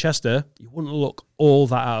Chester, you wouldn't look all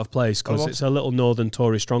that out of place because it's a little northern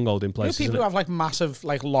Tory stronghold in place. People who have like massive,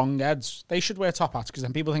 like long heads, they should wear top hats because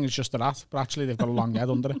then people think it's just a hat, but actually they've got a long head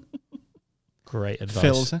under it. Great advice.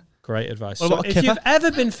 Fills it. Great advice. What So about a if kipper? you've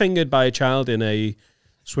ever been fingered by a child in a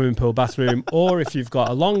swimming pool bathroom, or if you've got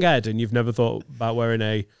a long head and you've never thought about wearing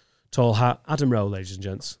a tall hat, Adam Rowe, ladies and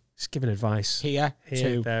gents, he's giving advice Here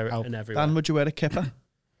to there, help. and everywhere. Dan, would you wear a kipper?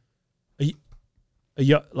 You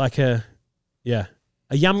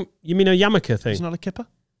mean a yarmulke thing? It's not a kipper.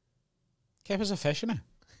 Kipper's a fish, isn't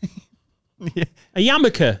it? Yeah. A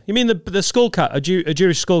yarmulke? You mean the skull cat? A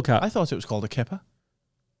Jewish skull cat? I thought it was called a kipper.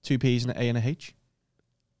 2 P's and an A and a H.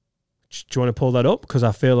 Do you want to pull that up? Because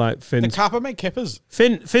I feel like The Kappa make kippers.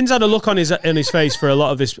 Finn's had a look on his face for a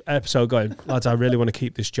lot of this episode going, lads, I really want to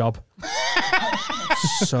keep this job.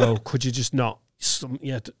 So could you just not?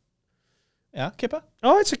 Yeah, kipper.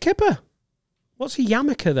 Oh, it's a kipper. What's a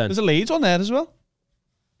yarmulke then? There's a Leeds on there as well.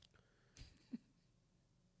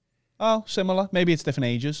 Oh, similar. Maybe it's different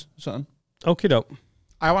ages or something. Okie doke.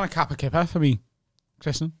 I want a Kappa kipper for me,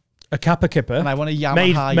 Kristen. A Kappa kipper. And I want a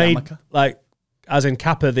Yamaha made yarmulke. like, as in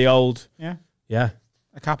Kappa, the old. Yeah. Yeah.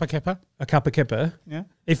 A Kappa kipper. A Kappa kipper. Yeah.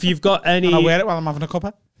 If you've got any. And I wear it while I'm having a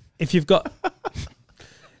cuppa. If you've got.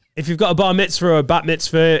 If you've got a bar mitzvah or a bat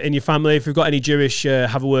mitzvah in your family, if you've got any Jewish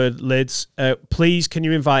have a word lids, please can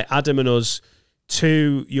you invite Adam and us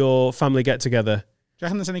to your family get together? Do you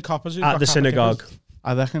reckon there's any coppers who've at got the Kappa synagogue? kippers?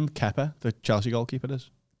 I reckon Kepa, the Chelsea goalkeeper, is.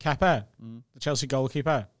 Kappa, the Chelsea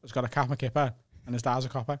goalkeeper, has got a Kappa kipper, and his dad's a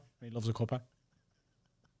copper, and he loves a cuppa.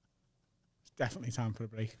 It's definitely time for a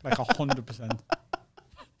break, like 100%.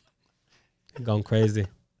 You're going crazy.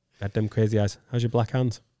 Got them crazy eyes. How's your black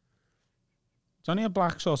hand? It's only a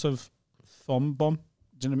black sort of thumb bum.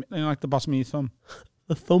 Do you know, like the bottom of your thumb?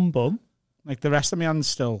 The thumb bum? Like the rest of my hand's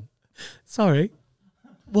still. Sorry.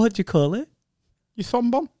 What do you call it? Your thumb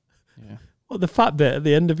bum? Yeah. What, the fat bit at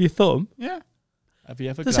the end of your thumb? Yeah. Have you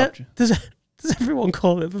ever Does grabbed... does everyone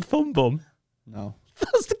call it the thumb bum? No.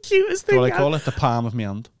 That's the cutest thing. Do I call it the palm of my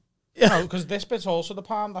hand? No, because this bit's also the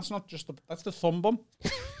palm. That's not just the... That's the thumb bum.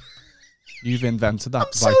 You've invented that.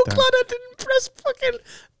 I'm so glad I didn't press fucking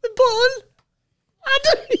the button.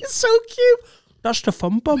 Adam, he's so cute. That's the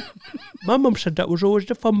thumb bum. My mum said that was always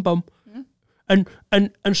the thumb bum. Yeah.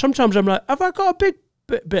 And sometimes I'm like, have I got a big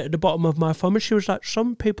bit at the bottom of my thumb? And she was like,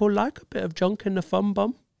 some people like a bit of junk in the thumb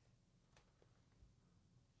bum.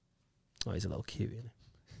 Oh, he's a little cute, isn't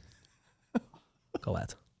he? Go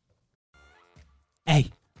ahead.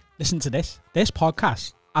 Hey, listen to this. This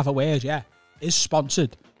podcast, Have a Word, yeah, is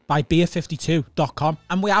sponsored by beer52.com.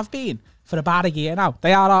 And we have been for about a year now.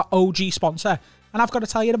 They are our OG sponsor. And I've got to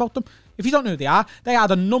tell you about them. If you don't know who they are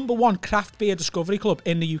the #1 craft beer discovery club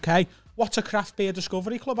in the UK. What's a craft beer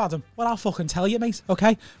discovery club, Adam? Well, I'll fucking tell you, mate,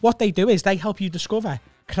 okay? What they do is they help you discover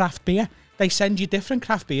craft beer. they send you different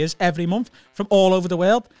craft beers every month from all over the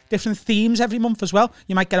world. Different themes every month as well.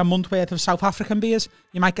 You might get a month worth of South African beers.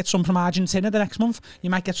 You might get some from Argentina the next month. You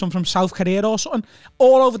might get some from South Korea or something.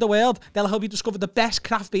 All over the world, they'll help you discover the best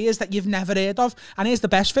craft beers that you've never heard of. And here's the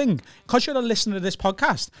best thing. Because you're a listener to this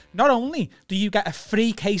podcast, not only do you get a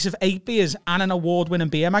free case of 8 beers and an award-winning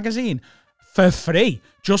beer magazine for free,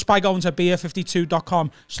 just by going to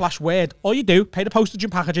beer52.com/word. All you do, pay the postage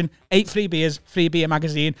and packaging, 8 free beers, free beer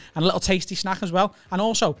magazine, and a little tasty snack as well. And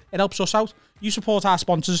also, it helps us out. You support our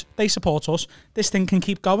sponsors, they support us. This thing can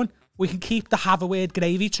keep going. We can keep the Have a Word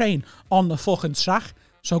gravy train on the fucking track.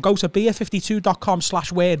 So go to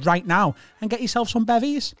beer52.com/word right now and get yourself some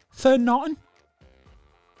bevies for nothing.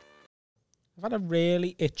 I've had a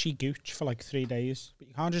really itchy gooch for like 3 days, but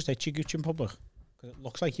you can't just itchy gooch in public. It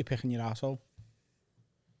looks like you're picking your asshole.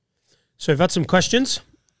 So we've had some questions.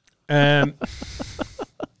 But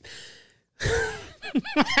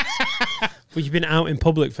you've been out in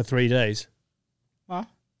public for 3 days. What?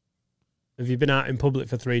 Have you been out in public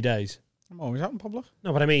for 3 days? I'm always out in public.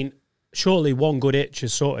 No, but I mean, surely one good itch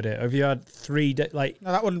has sorted it. Have you had 3 days? Like,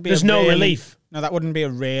 No, that wouldn't be. there's no relief. No, that wouldn't be a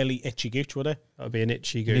really itchy gooch, would it? That would be an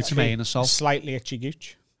itchy You gooch. need to remain A assault. slightly itchy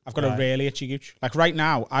gooch. I've got a Right. really itchy gooch. Like right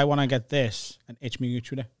now, I want to get this and itch me gooch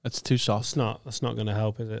with it. It's too soft. That's not going to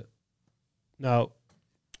help, is it? No.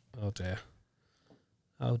 Oh dear.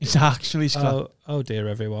 Oh It's dear. actually Oh dear,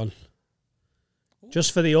 everyone.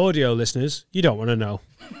 Just for the audio listeners, you don't want to know.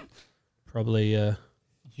 Probably.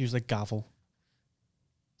 Use the gavel.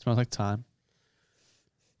 Smells like time.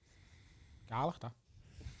 Garlic, that.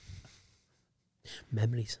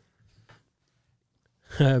 Memories.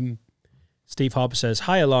 Steve Harper says,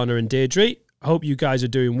 "Hi Alana and Deirdre. Hope you guys are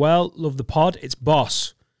doing well. Love the pod. It's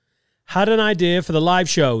Boss. Had an idea for the live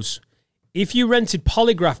shows. If you rented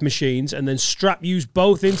polygraph machines and then strap used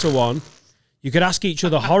both into one, you could ask each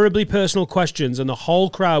other horribly personal questions and the whole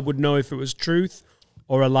crowd would know if it was truth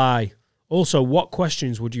or a lie. Also, what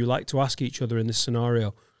questions would you like to ask each other in this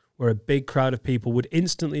scenario where a big crowd of people would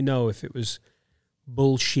instantly know if it was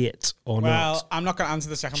bullshit or not?" Well, I'm not going to answer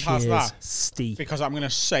the second part of Cheers, that Steve. because I'm going to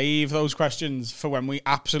save those questions for when we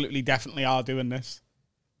absolutely definitely are doing this.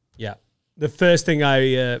 Yeah. The first thing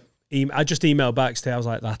I just emailed back today, I was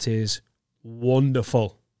like, that is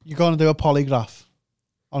wonderful. You're going to do a polygraph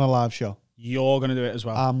on a live show. You're going to do it as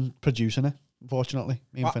well. I'm producing it, unfortunately.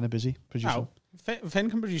 Me and What? Finn are busy producing. No, Finn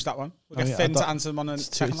can produce that one. We'll Oh, get yeah, Finn I to don't- answer them on a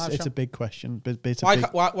It's, second live it's show. a big question. But it's a Why, big,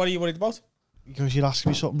 what are you worried about? because you're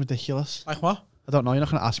asking me something ridiculous. Like what? I don't know. You're not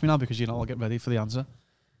going to ask me now because you know I'll get ready for the answer.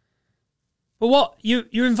 But what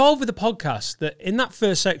you're involved with the podcast that in that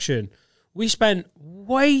first section, we spent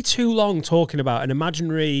way too long talking about an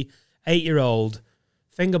imaginary 8-year-old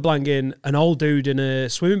finger blanging an old dude in a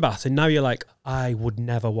swimming bath, and now you're like, I would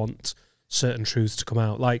never want certain truths to come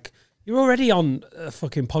out. Like, you're already on a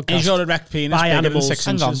fucking podcast. Is your erect penis by bigger animals. than 6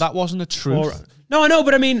 Hang inches? on, that wasn't a truth. No, I know,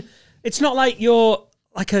 but I mean, it's not like you're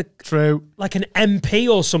like a True. like an MP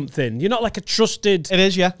or something. You're not like a trusted It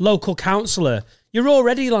is, yeah. local councillor. You're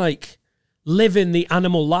already like living the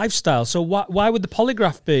animal lifestyle. So why would the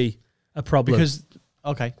polygraph be a problem? Because,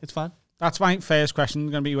 okay, it's fine. That's my first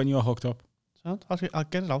question going to be when you're hooked up. So I'll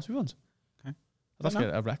get it out if you want. Okay. Let's No.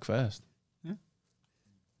 get a wreck first.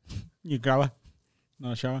 You grower,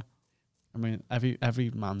 not a shower. I mean,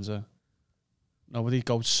 every man's a... Nobody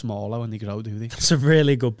goes smaller when they grow, do they? That's a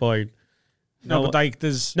really good point. No, but like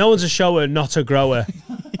there's... No one's a shower, not a grower.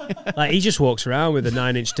 Like, he just walks around with a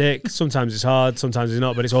 9-inch dick. Sometimes it's hard, sometimes it's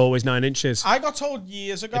not, but it's always 9 inches. I got told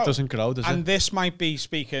years ago. It doesn't grow, does and it? this might be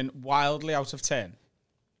speaking wildly out of turn.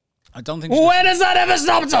 I don't think... Where does that ever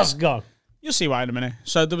stop us? Gone. You'll see why in a minute.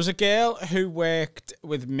 So there was a girl who worked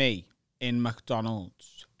with me in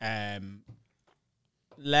McDonald's.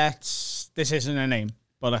 This isn't her name,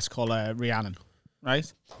 but let's call her Rhiannon,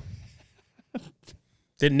 right?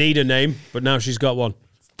 Didn't need a name, but now she's got one.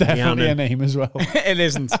 Definitely Rihanna. a name as well. It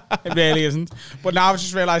isn't. It really isn't. But now I've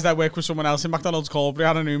just realised I work with someone else in McDonald's called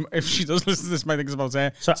Rhiannon, who, if she does listen to this, might think it's about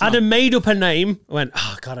her. So Adam made up a name, went,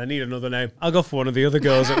 oh, God, I need another name. I'll go for one of the other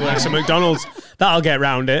girls that works at McDonald's. That'll get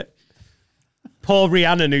round it. Poor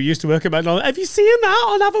Rhiannon, who used to work at McDonald's. Have you seen that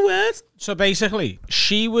on Have a Word? So basically,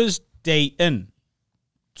 she was dating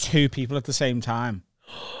 2 people at the same time.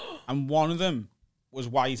 And one of them was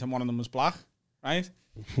white and one of them was black, right?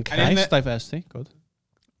 Okay. And Nice diversity. Good.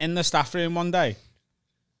 in the staff room one day.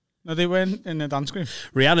 No, they weren't in the dance room.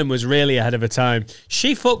 Rhiannon was really ahead of her time.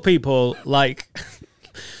 She fucked people like...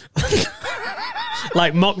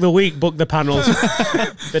 like Mock the Week, book the panels.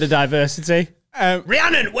 Bit of diversity.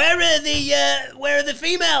 Rhiannon, where are the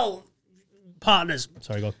female partners?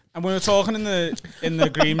 Sorry, go on. And we were talking in the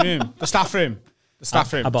green room, the staff room, The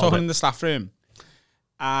staff room. I bottled Talking it. in the staff room.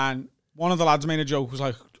 And one of the lads made a joke, was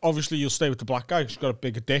like, obviously you'll stay with the black guy, 'cause he's got a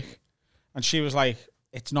bigger dick. And she was like,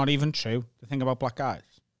 it's not even true. The thing about black guys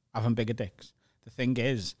having bigger dicks. The thing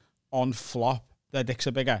is, on flop, their dicks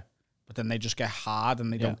are bigger. But then they just get hard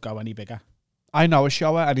and they don't go any bigger. I know a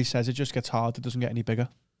shower, and he says it just gets hard. It doesn't get any bigger.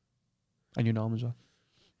 And you know him as well.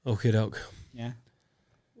 Okay, doke. Yeah.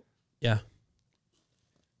 Yeah.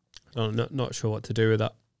 I'm not sure what to do with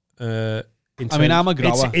that. I mean, I'm a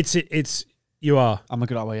grower. It's you are. I'm a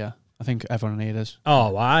grower, yeah. I think everyone here is.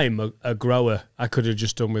 Oh, I'm a grower. I could have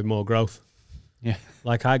just done with more growth. Yeah.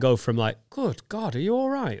 Like, I go from like, good God, are you all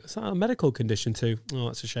right? Is that a medical condition to, oh,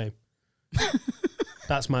 that's a shame.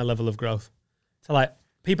 That's my level of growth. To like,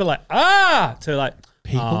 people like, ah! To like,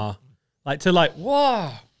 people? Ah. Like, to like,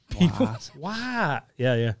 whoa. People? What?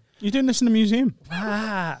 Yeah, yeah. You're doing this in a museum?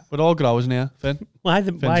 What? We're all growers in here, Finn. Why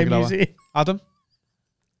a grower. museum? Adam?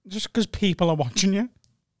 Just because people are watching you.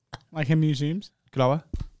 Like in museums. Grower?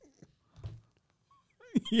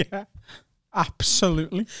 Yeah.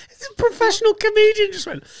 Absolutely. It's a professional comedian just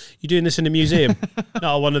went, you're doing this in a museum?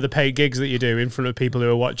 Not one of the paid gigs that you do in front of people who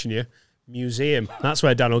are watching you. Museum. That's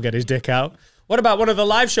where Dan will get his dick out. What about one of the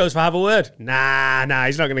live shows for Have a Word? Nah,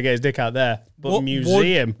 he's not going to get his dick out there. But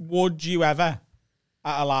museum. Would you ever,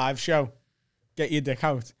 at a live show, get your dick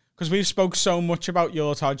out? Because we've spoke so much about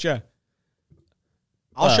your Todger.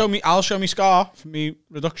 I'll show me scar for me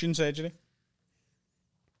reduction surgery.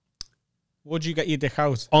 Would you get your dick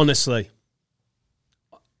out? Honestly,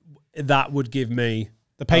 that would give me...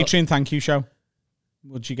 The Patreon thank you show.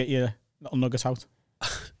 Would you get your little nugget out?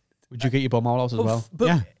 Would you get your bum all out as well? But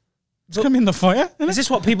yeah. It's going to be in the fire, isn't is this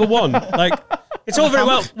what people want? Like, it's all very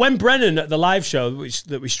well. When Brennan at the live show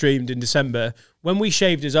that we streamed in December, when we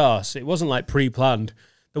shaved his arse, it wasn't like pre-planned.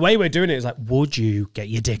 The way we're doing it is like, would you get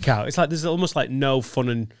your dick out? It's like there's almost like no fun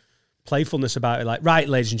and playfulness about it. Like, right,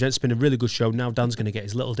 ladies and gents, it's been a really good show. Now Dan's going to get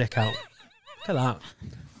his little dick out. Look at that.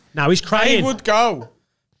 Now he's crying. They would go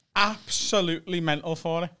absolutely mental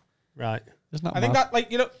for it. Right. Isn't that I think mad? that,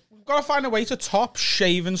 like, you know, we've got to find a way to top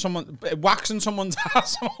shaving someone, waxing someone's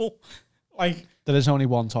asshole. Like, there is only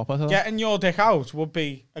one topper. Though. Getting your dick out would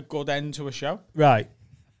be a good end to a show. Right.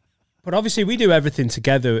 But obviously we do everything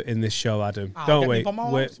together in this show, Adam, don't we?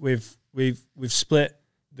 We've split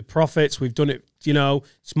the profits. We've done it, you know,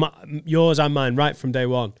 it's yours and mine right from day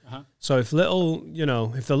one. So if the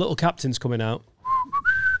little captain's coming out,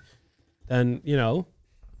 then, you know.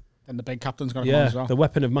 Then the big captain's got to come out as well. The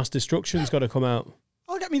weapon of mass destruction's got to come out.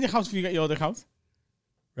 I'll get me dick out if you get your dick out.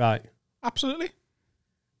 Right. Absolutely.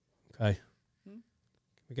 Okay. Can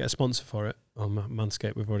we get a sponsor for it? Oh,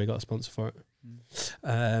 Manscaped, we've already got a sponsor for it.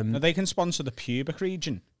 Now they can sponsor the pubic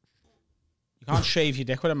region. You can't shave your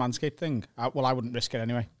dick with a Manscaped thing. I wouldn't risk it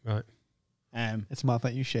anyway. Right. It's mad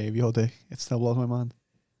that you shave your dick. It still blows my mind.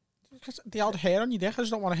 The odd hair on your dick. I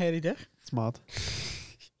just don't want a hairy dick. It's mad.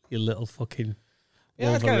 You little fucking...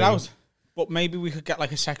 Yeah, let's get it out. But maybe we could get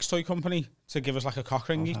like a sex toy company to give us like a cock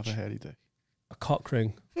ring each. Have a hairy dick. A cock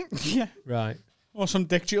ring? Yeah. Right. Or some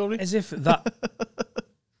dick jewellery. As if that...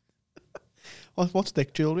 What's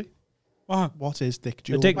dick jewellery? What is dick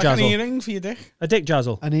jewellery? A dick jazzle. Like an earring for your dick. A dick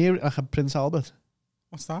jazzle. An earring, like a Prince Albert.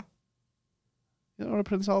 What's that? You know what a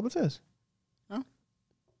Prince Albert is? No.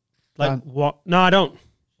 Like what? No, I don't.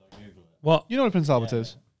 What? You know what a Prince Albert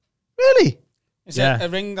is? Really? Is it a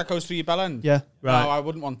ring that goes through your bell end? Yeah. Right. No, I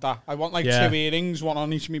wouldn't want that. I want like 2 earrings, one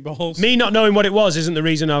on each of my balls. Me not knowing what it was isn't the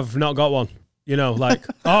reason I've not got one. You know, like,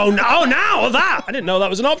 oh, no, now that. I didn't know that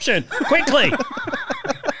was an option. Quickly.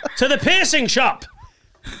 To the piercing shop.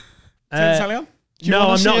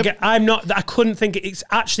 No, I'm not. I couldn't think it's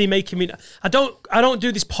actually making me. I don't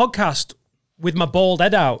do this podcast with my bald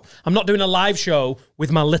head out. I'm not doing a live show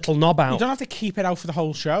with my little knob out. You don't have to keep it out for the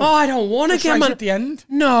whole show. Oh, I don't want to get right at the end.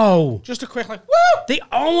 No. Just a quick like, woo! The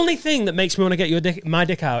only thing that makes me want to get my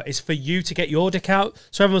dick out is for you to get your dick out.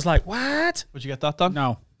 So everyone's like, what? Would you get that done?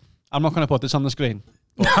 No. I'm not going to put this on the screen.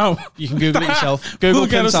 No. You can Google it yourself. Google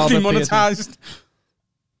Prince Albert. Demonetized.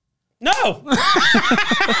 No.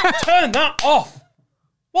 Turn that off.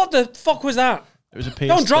 What the fuck was that? It was a PS.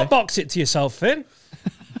 Don't Dropbox it to yourself, Finn.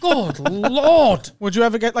 Good Lord. Would you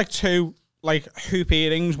ever get like 2 like hoop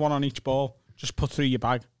earrings, one on each ball, just put through your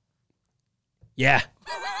bag? Yeah.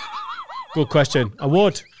 Good question. I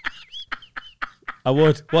would.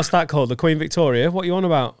 What's that called? The Queen Victoria? What are you on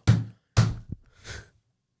about?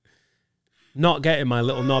 Not getting my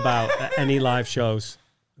little knob out at any live shows.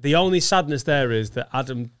 The only sadness there is that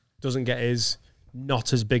Adam doesn't get his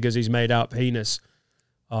not as big as he's made out penis.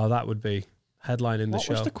 Oh, that would be headlining the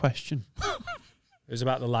show. What was the question? It was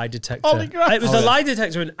about the lie detector. Holy crap. It was the lie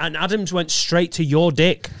detector, and Adams went straight to your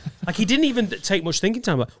dick. Like, he didn't even take much thinking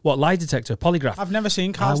time. What, lie detector, polygraph? I've never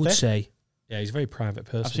seen I Carl's would dick. say, yeah, he's a very private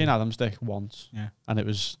person. I've seen Adam's dick once. Yeah. And it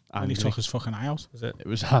was And angry. he took his fucking eye out. Was it? It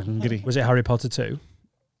was angry. Was it Harry Potter 2?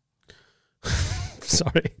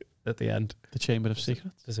 Sorry, at the end. The Chamber of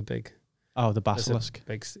Secrets. There's a big... Oh, the basilisk.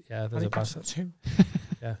 There's a Harry Potter basilisk. 2.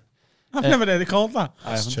 Yeah. I've never heard it called that.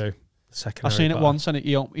 That's true. The second I've Harry seen it Potter. once and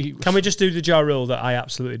he Can we just do the Ja Rule that I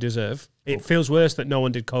absolutely deserve? It feels worse that no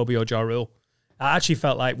one did Kobe or Ja Rule. I actually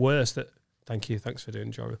felt like worse that... Thank you. Thanks for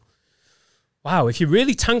doing Ja Rule. Wow, if you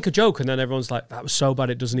really tank a joke and then everyone's like, that was so bad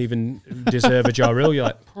it doesn't even deserve a Ja Rule, you're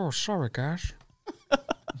like, oh, sorry, guys.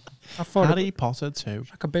 I thought Harry Potter 2.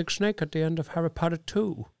 like a big snake at the end of Harry Potter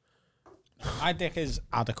 2. My dick is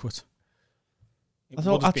adequate. That's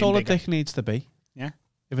all a dick needs to be. Yeah.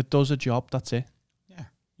 If it does a job, that's it. Yeah.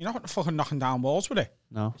 You're not fucking knocking down walls with it.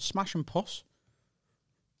 No. Smashing puss.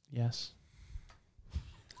 Yes.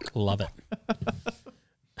 Love it.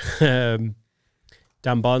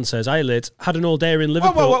 Dan Bond says, I had an all day in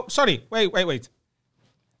Liverpool. Whoa. Sorry. Wait.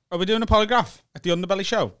 Are we doing a polygraph at the Underbelly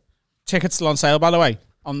show? Tickets still on sale, by the way,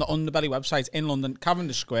 on the Underbelly website in London,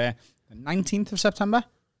 Cavendish Square, the 19th of September.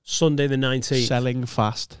 Sunday the 19th. Selling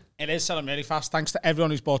fast. It is selling really fast. Thanks to everyone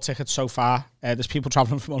who's bought tickets so far. There's people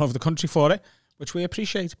travelling from all over the country for it, which we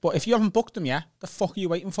appreciate. But if you haven't booked them yet, the fuck are you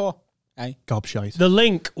waiting for? Hey, Gobshite. The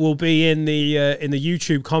link will be in the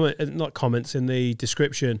YouTube comments in the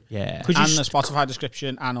description. Yeah. Could you and the Spotify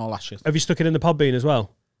description and all that shit. have you stuck it in the Podbean as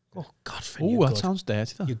well? Oh God, Finn, Oh, you're that good. sounds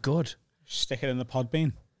dirty though. You're good. Stick it in the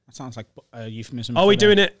Podbean. That sounds like a euphemism. Are we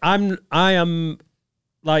doing it? I am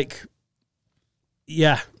like,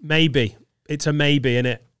 yeah, maybe. It's a maybe,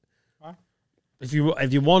 innit? What? If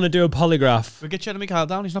you want to do a polygraph. We get Jeremy Kyle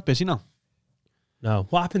down. He's not busy now. No.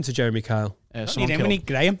 What happened to Jeremy Kyle? Someone We need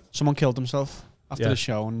Graham. Someone killed himself after Yeah. the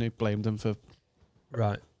show and they blamed him for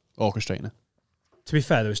Right. orchestrating it. To be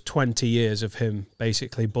fair, there was 20 years of him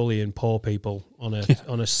basically bullying poor people on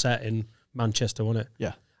a set in Manchester, wasn't it?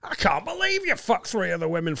 Yeah. I can't believe you fucked 3 other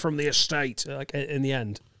women from the estate. Like in the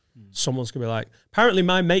end, someone's gonna be like. Apparently,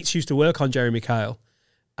 my mates used to work on Jeremy Kyle,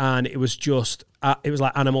 and it was just it was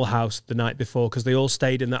like Animal House the night before because they all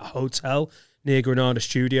stayed in that hotel near Granada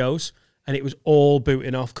Studios, and it was all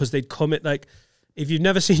booting off because they'd come at like. If you've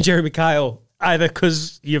never seen Jeremy Kyle, either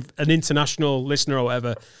because you're an international listener or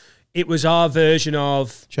whatever, it was our version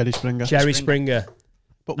of Jerry Springer. Jerry Springer.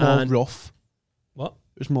 But more And- rough. What?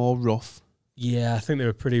 It was more rough. Yeah, I think they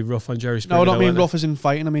were pretty rough on Jerry Springer. No, I don't though, mean weren't rough as in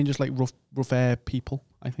fighting. I mean just like rough people,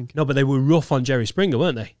 I think. No, but they were rough on Jerry Springer,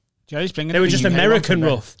 weren't they? Jerry Springer. They were just American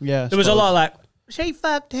rough. Yeah. There was a lot of like, She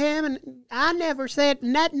fucked him, and I never said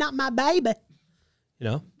that's not my baby. you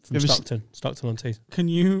know, from It was- Stockton on Tees. Can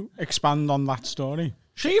you expand on that story?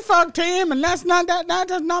 She fucked him, and that's not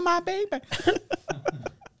my baby.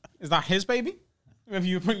 Is that his baby? Have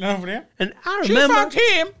you putting it over there? And I She remember, fucked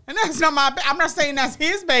him, and that's not my baby. I'm not saying that's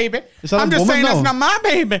his baby. Is that I'm a just woman, saying that's though? not my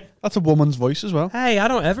baby. That's a woman's voice as well. hey, I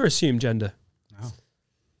don't ever assume gender.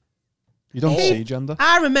 You don't see gender.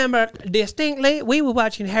 I remember distinctly, we were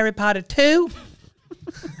watching Harry Potter 2.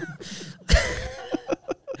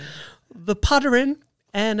 The Pottering,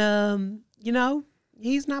 and, you know,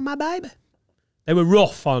 he's not my baby. They were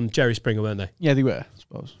rough on Jerry Springer, weren't they? Yeah, they were, I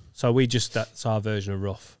suppose. So that's our version of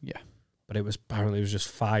rough. Yeah. But apparently it was just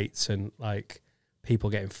fights and like people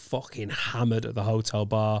getting fucking hammered at the hotel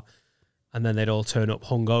bar, and then they'd all turn up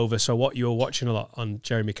hungover. So what you were watching a lot on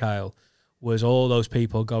Jeremy Kyle was all those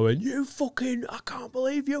people going, "You fucking, I can't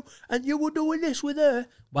believe you, and you were doing this with her,"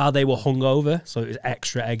 while they were hungover. So it was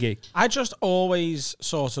extra eggy. I just always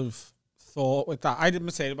sort of thought with that. I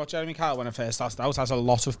didn't say about Jeremy Kyle when I first started out, as a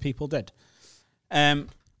lot of people did. I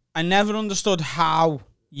never understood how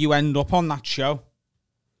you end up on that show.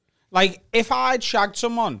 Like, if I'd shagged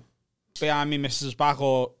someone behind me missus back,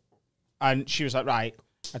 and she was like, right,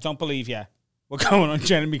 I don't believe you, we're going on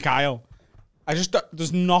Jeremy Kyle.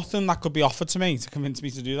 There's nothing that could be offered to me to convince me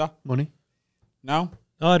to do that. Money. No?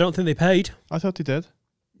 Oh, I don't think they paid. I thought they did.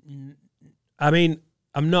 I mean,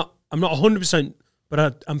 I'm not 100%,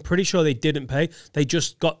 but I'm pretty sure they didn't pay. They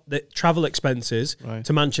just got the travel expenses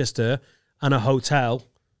to Manchester and a hotel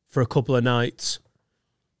for a couple of nights.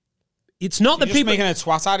 It's not the You're just people making a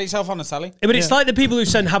twat out of yourself on the telly. Yeah, but it's like the people who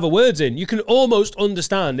send have a words in. You can almost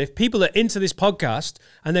understand if people are into this podcast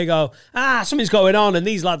and they go, something's going on and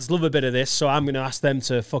these lads love a bit of this, so I'm going to ask them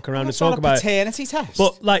to fuck around and talk about it. Paternity test.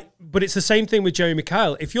 But it's the same thing with Jeremy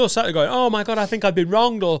Kyle. If you're sat there going, oh my God, I think I've been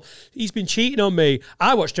wronged or he's been cheating on me.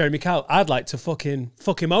 I watch Jeremy Kyle. I'd like to fucking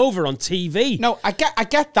fuck him over on TV. No, I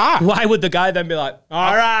get that. Why would the guy then be like,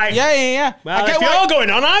 all right. Yeah. Well, I get if you're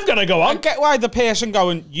going on, I've got to go I on. get why the person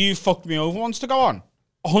going, you fucked me over, wants to go on.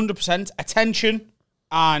 100% attention.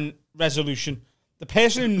 and resolution. The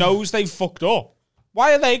person who knows they've fucked up,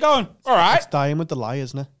 why are they going, all right? It's dying with the lie,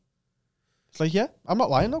 isn't it? It's like, yeah, I'm not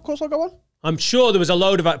lying. Of course I'll go on. I'm sure there was a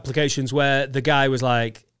load of applications where the guy was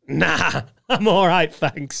like, nah, I'm all right,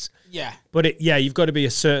 thanks. Yeah. But you've got to be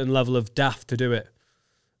a certain level of daft to do it.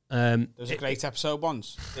 There's a great episode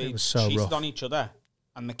once. They was so cheated rough. on each other,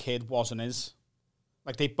 and the kid wasn't his.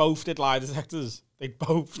 Like, they both did lie detectors. They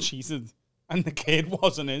both cheated, and the kid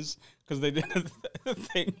wasn't his because they did a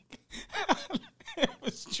thing. It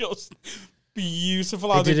was just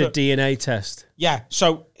beautiful. They did a DNA test. Yeah,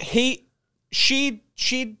 so she'd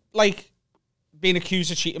like been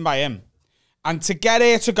accused of cheating by him, and to get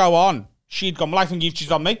her to go on, she'd gone, well, I think you've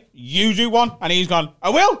cheated on me. You do one, and he's gone, I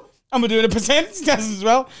will. And we're doing a paternity test as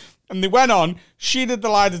well. And they went on. She did the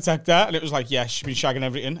lie detector, and it was like, yeah, she's been shagging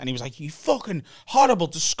everything. And he was like, you fucking horrible,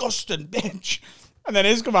 disgusting bitch. And then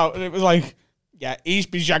his come out, and it was like, yeah, he's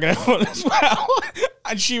been shagging everyone as well.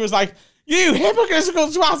 And she was like, you hypocritical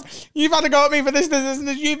twat. You've had to go at me for this.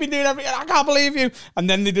 You've been doing everything. I can't believe you. And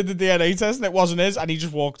then they did the DNA test, and it wasn't his, and he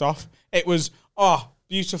just walked off. It was,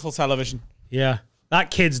 beautiful television. Yeah. That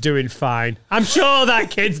kid's doing fine. I'm sure that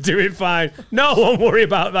kid's doing fine. No one worry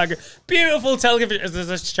about that. Beautiful television. There's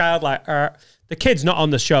this child like, the kid's not on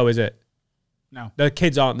the show, is it? No. The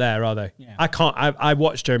kids aren't there, are they? Yeah. I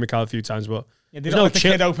watched Jeremy Kyle a few times, but Yeah, they don't let the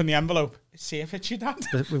kid open the envelope. See if it's your dad.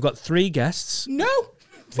 We've got 3 guests. No.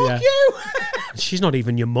 Fuck you. She's not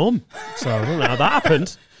even your mum. So I don't know how that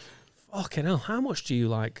happened. Fucking hell. How much do you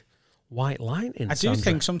like white lightning, I do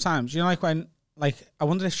think sometimes, like when, like, I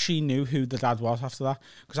wonder if she knew who the dad was after that.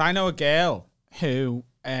 Because I know a girl who,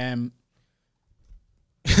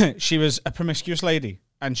 she was a promiscuous lady,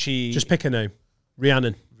 and she... Just pick a name.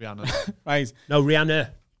 Rihanna. Right. No, Rihanna.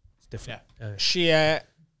 It's different. Yeah.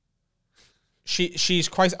 She's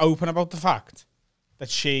quite open about the fact that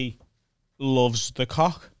she loves the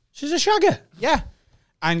cock. She's a shagger. Yeah.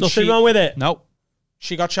 And Nothing wrong with it. Nope.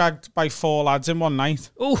 She got shagged by 4 lads in one night.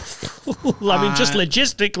 Oh, I mean, just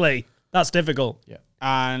logistically, that's difficult. Yeah.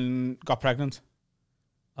 And got pregnant.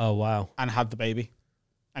 Oh, wow. And had the baby.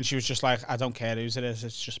 And she was just like, I don't care whose it is,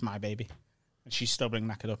 it's just my baby. And she's still bringing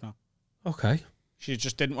that kid up now. Okay. She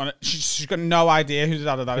just didn't want to, she's got no idea who the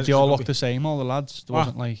dad of that is. They all look the same, all the lads. There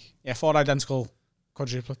wasn't like... Yeah, 4 identical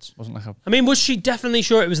quadruplets. Wasn't like a... I mean, was she definitely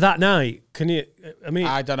sure it was that night? Can you... I mean...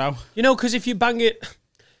 I don't know. You know, because if you bang it...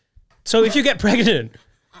 So if you get pregnant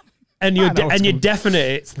and you're definite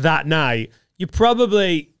it's that night, you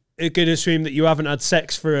probably are going to assume that you haven't had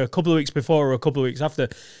sex for a couple of weeks before or a couple of weeks after.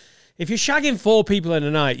 If you're shagging 4 people in a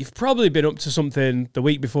night, you've probably been up to something the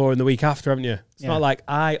week before and the week after, haven't you? It's not like,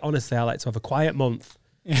 I like to have a quiet month.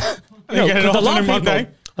 Yeah. You know, a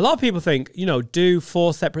lot of people think, do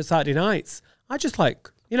 4 separate Saturday nights. I just like,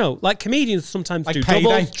 like comedians sometimes like do payday.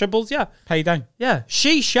 doubles, triples, yeah. Payday. Yeah.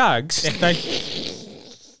 She shags.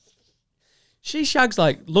 She shags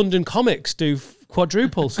like London comics do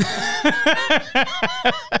quadruples.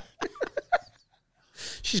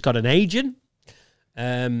 She's got an agent. Do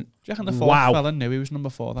you reckon the 4th fella knew he was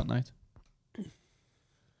number 4 that night?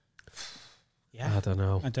 Yeah. I don't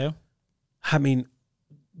know. I do. I mean,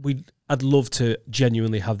 I'd love to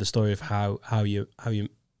genuinely have the story of how you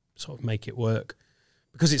sort of make it work.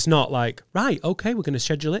 Because it's not like, right, okay, we're going to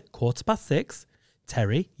schedule it 6:15.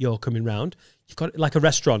 Terry, you're coming round. You've got like a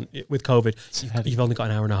restaurant with COVID. You've only got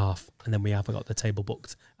an hour and a half, and then we have got the table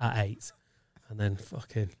booked at 8, and then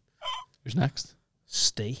fucking who's next?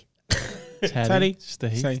 Steve, Terry,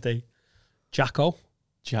 Steve, Jacko,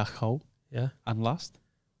 yeah, and last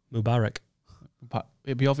Mubarak.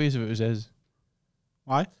 It'd be obvious if it was his.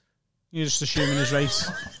 Why? You're just assuming his race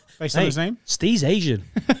based on his name. Steve's Asian.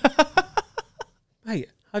 Mate,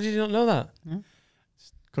 how did you not know that? Yeah.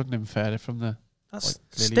 Couldn't infer it from the. That's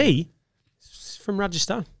Steve from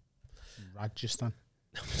Rajasthan. Rajasthan.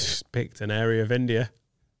 Just picked an area of India.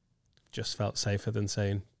 Just felt safer than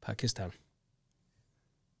saying Pakistan.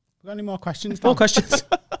 Got any more questions? More questions.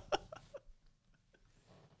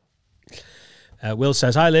 Will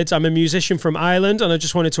says, hi, Lids. I'm a musician from Ireland, and I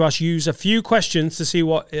just wanted to ask you a few questions to see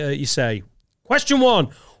what you say. Question 1.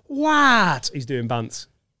 What? He's doing bants.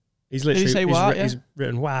 He's literally he's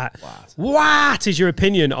written what? What is your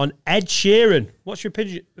opinion on Ed Sheeran? What's your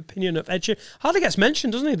opinion of Ed Sheeran? Hardly gets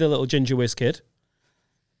mentioned, doesn't he, the little ginger whiz kid?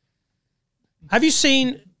 Have you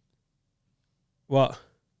seen what?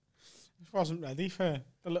 I just wasn't ready for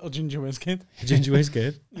the little ginger whiz kid. Ginger whiz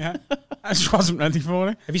kid? Yeah. I just wasn't ready for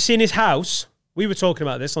it. Have you seen his house? We were talking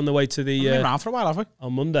about this on the way to the... We've been around for a while, have we?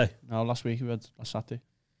 On Monday. No, last week we had a Saturday.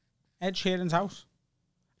 Ed Sheeran's house.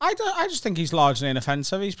 I just think he's largely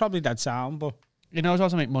inoffensive. He's probably dead sound, but... He knows how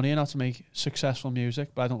to make money and how to make successful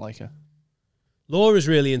music, but I don't like it. Laura's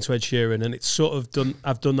really into Ed Sheeran, and it's sort of done.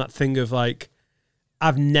 I've done that thing of like,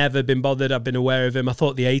 I've never been bothered. I've been aware of him. I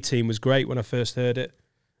thought the A-Team was great when I first heard it.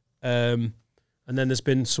 And then there's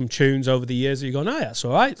been some tunes over the years that you're going, oh, yeah, that's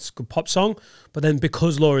all right. It's a good pop song. But then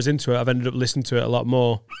because Laura's into it, I've ended up listening to it a lot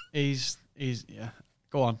more. He's yeah.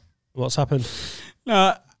 Go on. What's happened?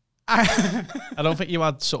 No, I don't think you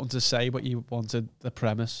had something to say, but you wanted the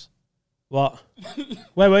premise. What?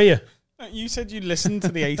 Where were you? you said you listened to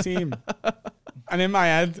the A-Team. And in my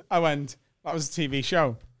head, I went, that was a TV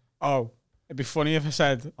show. Oh, it'd be funny if I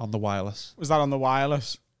said... On the wireless. Was that on the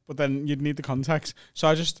wireless? But then you'd need the context. So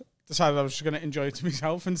I just decided I was just going to enjoy it to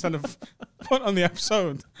myself instead of put on the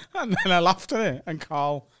episode. And then I laughed at it. And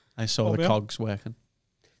Carl... I saw the cogs working.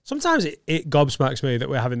 Sometimes it gobsmacks me that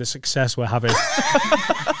we're having the success we're having.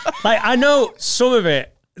 Like, I know some of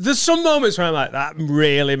it. There's some moments where I'm like, that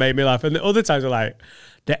really made me laugh. And the other times are like,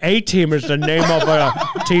 the A-Team is the name of a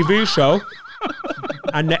TV show.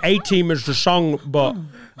 And the A-Team is the song, but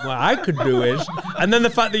what I could do is... And then the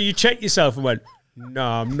fact that you checked yourself and went, no,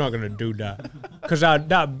 I'm not going to do that. Because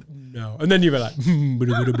no. And then you were like,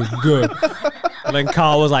 good. And then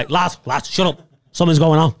Carl was like, lads, shut up. Something's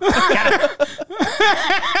going on. Get it.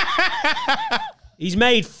 He's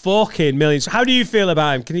made fucking millions. How do you feel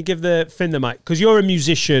about him? Can you give Finn the mic? Because you're a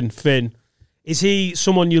musician, Finn. Is he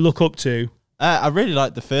someone you look up to? I really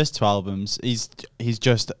like the first 2 albums. He's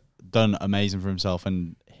just done amazing for himself,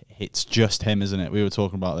 and it's just him, isn't it? We were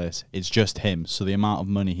talking about this. It's just him. So the amount of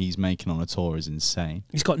money he's making on a tour is insane.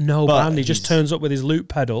 He's got no band. He just turns up with his loop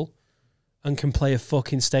pedal and can play a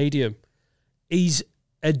fucking stadium.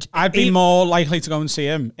 I'd be more likely to go and see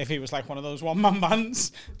him if he was like one of those one-man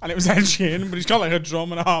bands and it was Ed Sheeran, but he's got like a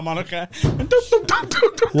drum and a harmonica.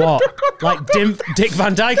 What? Like Dick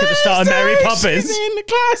Van Dyke at the start of Mary Poppins? In the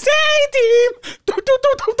class A-Team.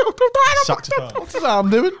 Saxophone. What's his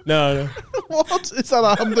arm doing? No. What is that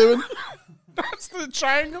arm doing? That's the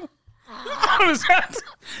triangle. What is that?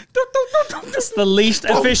 It's the least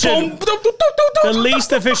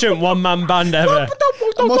efficient, one-man band ever.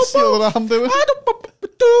 And what's the other arm doing?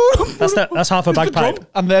 That's half a bagpipe.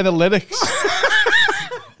 And they're the lyrics.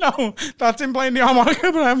 No, that's him playing the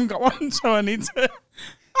harmonica, but I haven't got one, so I need to...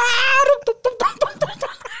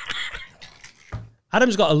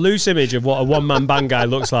 Adam's got a loose image of what a one-man band guy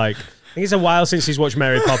looks like. I think it's a while since he's watched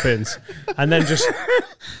Mary Poppins. And then just...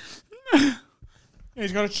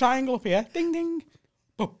 He's got a triangle up here. Ding, ding.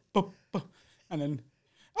 And then...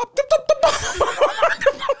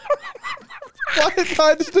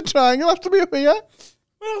 Why does the triangle have to be up here?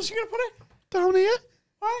 Where else are you going to put it? Down here?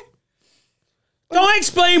 Why? Don't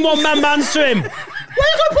explain one-man bands to him. Where are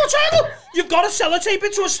you going to put a triangle? You've got to sellotape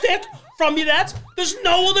it to a stick from your head. There's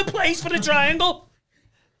no other place for the triangle.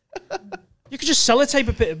 You could just sellotape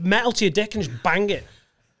a bit of metal to your dick and just bang it.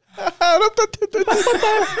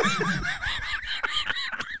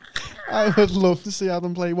 I would love to see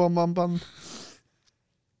Adam play one-man band.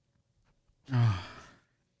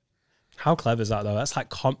 How clever is that, though? That's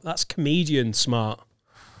like that's comedian smart.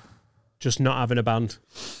 Just not having a band.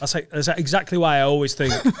 That's exactly why I always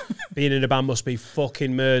think being in a band must be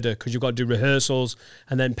fucking murder, because you've got to do rehearsals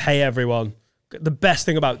and then pay everyone. The best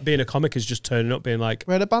thing about being a comic is just turning up being like...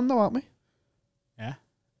 We're a band though, aren't we? Yeah.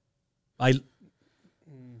 I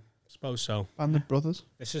suppose so. Band of brothers.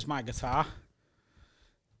 This is my guitar.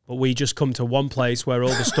 But we just come to one place where all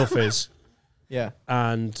the stuff is. Yeah.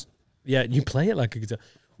 And yeah, you play it like a guitar.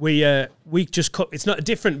 We just it's not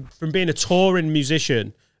different from being a touring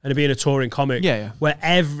musician and being a touring comic. Yeah. Where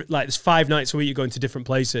there's 5 nights a week you're going to different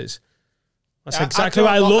places. That's exactly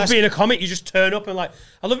why I love being a comic. You just turn up and I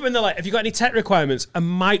love it when they're like, have you got any tech requirements? A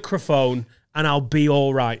microphone and I'll be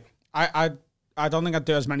all right. I don't think I'd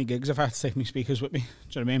do as many gigs if I had to take my speakers with me.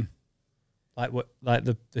 Do you know what I mean? Like what? Like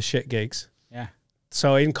the shit gigs. Yeah.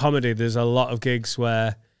 So in comedy, there's a lot of gigs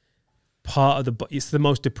where it's the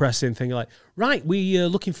most depressing thing. You're like, right, we're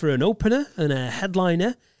looking for an opener and a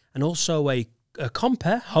headliner and also a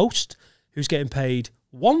compere host who's getting paid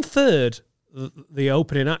 1/3 the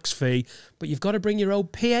opening act's fee, but you've got to bring your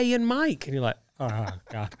old PA and mic. And you're like, oh,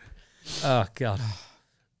 God. Oh, God.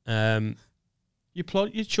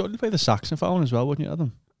 You'd surely play the saxophone as well, wouldn't you,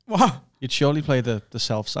 Adam? What? You'd surely play the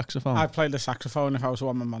self-saxophone. I'd play the saxophone if I was a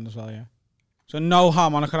one-man band as well, yeah. So no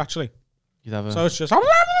harmonica, actually. You'd have So it's just...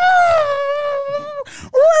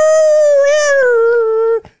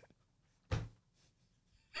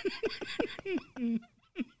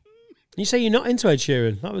 You say you're not into Ed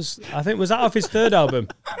Sheeran? Was that off his 3rd album?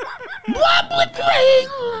 What's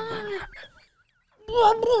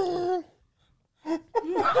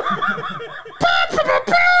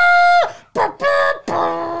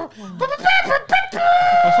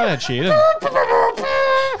that, Ed Sheeran?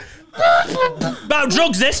 About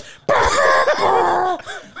drugs, this.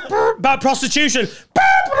 About prostitution.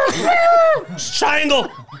 Triangle.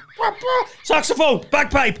 Saxophone.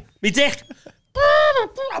 Bagpipe. Me dick.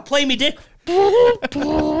 I'll play me dick.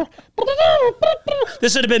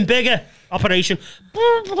 This would have been bigger. Operation.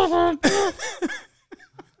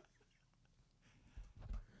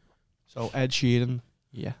 So Ed Sheeran,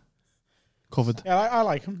 yeah, covered. Yeah, I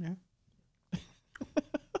like him, yeah.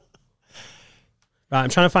 Right, I'm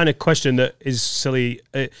trying to find a question that is silly,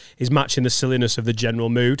 is matching the silliness of the general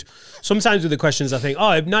mood. Sometimes with the questions, I think,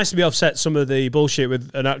 oh, it's nice to be offset some of the bullshit with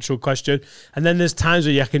an actual question. And then there's times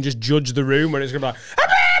where you can just judge the room when it's going to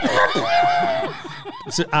be like,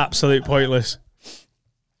 it's absolute pointless.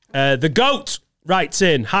 The GOAT writes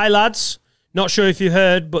in, hi lads, not sure if you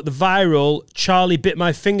heard, but the viral Charlie Bit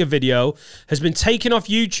My Finger video has been taken off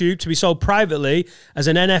YouTube to be sold privately as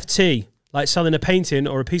an NFT. Like selling a painting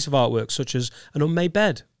or a piece of artwork, such as an unmade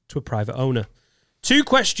bed, to a private owner. 2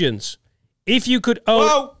 questions. If you could own...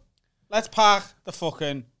 Whoa! Let's park the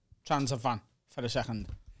fucking transit van for a second.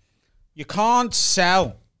 You can't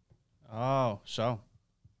sell. Oh, so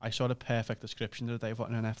I saw the perfect description the other day of what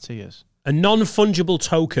an NFT is. a non-fungible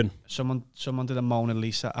token. Someone did a Mona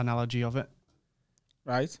Lisa analogy of it.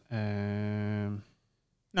 Right. Um,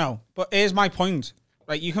 No, but here's my point.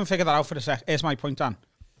 Right, you can figure that out for a sec. Here's my point, Dan.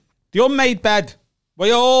 The unmade bed.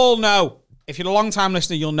 We all know. If you're a long-time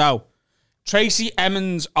listener, you'll know. Tracy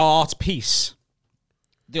Emin's art piece.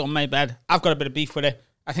 The unmade bed. I've got a bit of beef with it.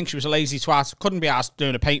 I think she was a lazy twat. Couldn't be asked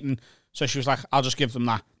doing a painting. So she was like, I'll just give them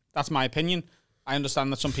that. That's my opinion. I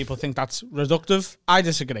understand that some people think that's reductive. I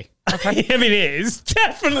disagree. Okay. I mean, it is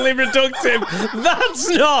definitely reductive. That's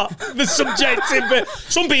not the subjective bit.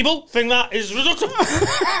 Some people think that is reductive.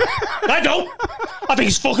 I don't. I think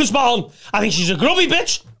it's fucking spot on. I think she's a grubby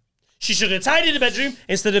bitch. She should have tidied the bedroom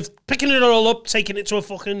instead of picking it all up, taking it to a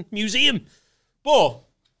fucking museum. But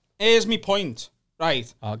here's my point.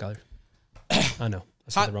 Right. Art gallery. I know. I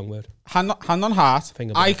said the wrong word. Hand on heart.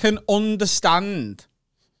 I can understand,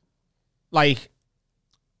 like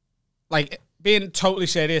being totally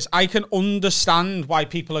serious, I can understand why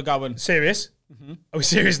people are going. Serious? Mm-hmm. Are we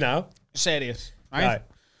serious now? Serious. Right?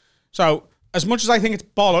 So, as much as I think it's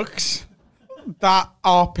bollocks, that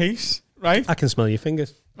art piece, right? I can smell your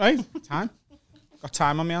fingers. Right? Time. Got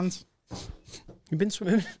time on my hands. You've been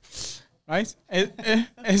swimming. Right?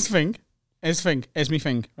 His thing. Here's me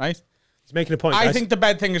thing, right? He's making a point, I guys. think the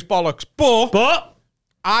bed thing is bollocks, but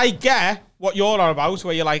I get what you're on about,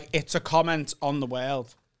 where you're like, it's a comment on the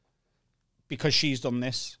world because she's done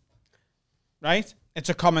this, right? It's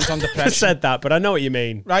a comment on depression. I said that, but I know what you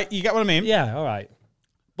mean. Right? You get what I mean? Yeah, all right.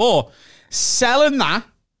 But selling that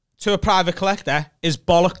to a private collector is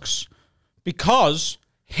bollocks because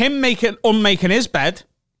him unmaking his bed,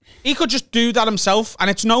 he could just do that himself and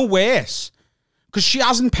it's no worse because she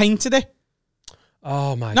hasn't painted it.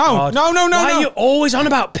 Oh my God. No. Why are you always on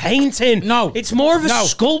about painting? No. It's more of a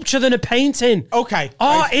sculpture than a painting. Okay.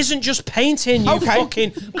 Art isn't just painting, you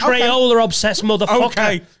fucking Crayola-obsessed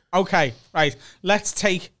motherfucker. Okay. Right. Let's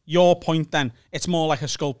take your point then. It's more like a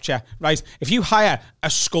sculpture, right? If you hire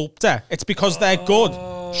a sculptor, it's because they're good.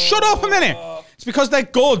 Shut up a minute. It's because they're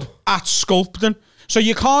good at sculpting. So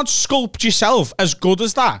you can't sculpt yourself as good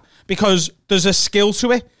as that because there's a skill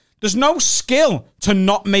to it. There's no skill to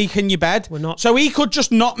not making your bed. We're not. So he could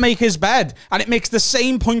just not make his bed, and it makes the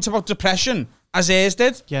same point about depression as his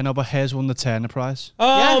did. yeah, no, but Hares won the Turner Prize.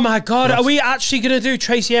 Oh Yeah. my God. Are we actually going to do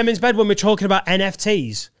Tracy Emin's bed when we're talking about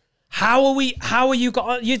NFTs? How are you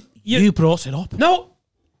got... You brought it up. No.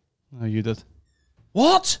 No, you did.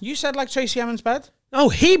 What? You said like Tracy Emin's bed. No,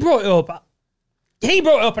 he brought it up. He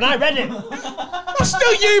brought it up and I read it. That's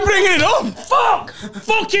still you bringing it up. Fuck!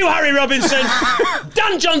 Fuck you, Harry Robinson.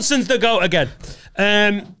 Dan Johnson's the GOAT again.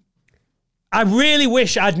 I really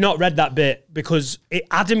wish I'd not read that bit because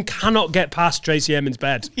Adam cannot get past Tracy Emin's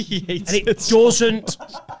bed. He hates And it doesn't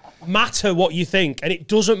matter what you think. And it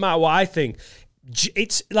doesn't matter what I think.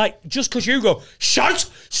 It's like, just because you go, shite,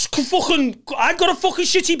 fucking, I've got a fucking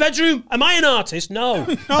shitty bedroom. Am I an artist? No.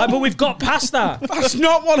 Like, but we've got past that. That's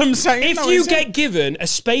not what I'm saying. If you get given a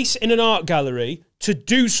space in an art gallery to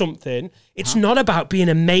do something, it's not about being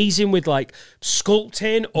amazing with like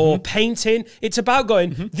sculpting or painting. It's about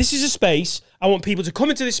going, this is a space. I want people to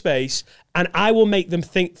come into this space and I will make them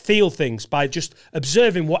feel things by just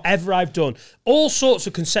observing whatever I've done. All sorts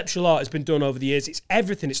of conceptual art has been done over the years. It's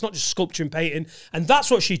everything. It's not just sculpture and painting. And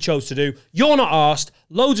that's what she chose to do. You're not asked.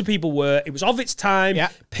 Loads of people were. It was of its time. Yeah.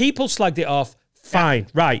 People slagged it off. Fine.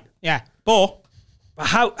 Right. Yeah, but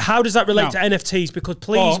How does that relate to NFTs? Because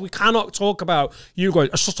please, we cannot talk about you going,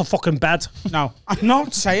 it's just a fucking bed. no, I'm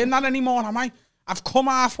not saying that anymore, am I? I've come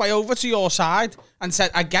halfway over to your side and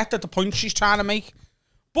said, I get that the point she's trying to make.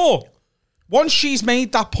 But once she's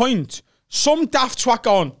made that point, some daft twat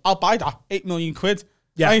going, I'll buy that, 8 million quid.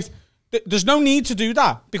 Yeah. Right? There's no need to do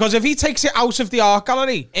that. Because if he takes it out of the art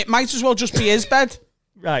gallery, it might as well just be his bed.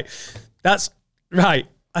 Right. That's right.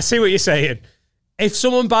 I see what you're saying. If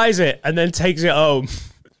someone buys it and then takes it home,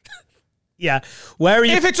 yeah. Where are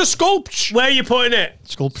you? If it's a sculpture. Where are you putting it?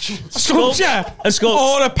 Sculpture. A sculpture. A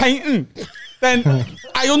sculpture. Or a painting. Then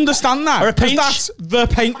I understand that. Or a because pinch. that's the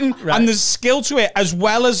painting. Right. And there's skill to it as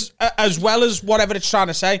well as whatever it's trying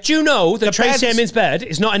to say. Do you know that The Tracy bed's- Emin's bed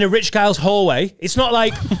is not in a rich guy's hallway? It's not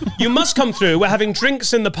like, you must come through, we're having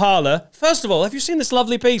drinks in the parlour. First of all, have you seen this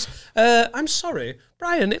lovely piece? I'm sorry,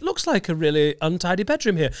 Brian, it looks like a really untidy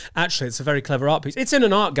bedroom here. Actually, it's a very clever art piece. It's in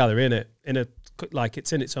an art gallery, isn't it?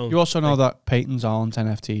 It's in its own. You also know that paintings aren't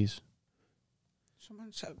NFTs.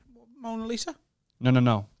 Someone said Mona Lisa?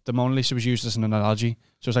 No. The Mona Lisa was used as an analogy.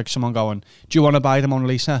 So it's like someone going, do you want to buy the Mona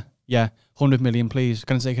Lisa? Yeah. 100 million, please.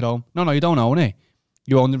 Can I take it home? No, you don't own it.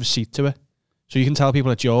 You own the receipt to it. So you can tell people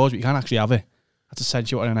it's yours, but you can't actually have it. That's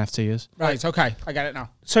essentially what an NFT is. Right, okay. I get it now.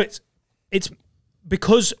 So it's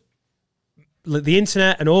because the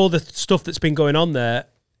internet and all the stuff that's been going on there,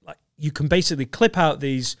 like you can basically clip out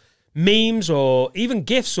these memes or even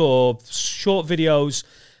GIFs or short videos,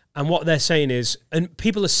 and what they're saying is, and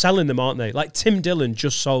people are selling them, aren't they? Like Tim Dillon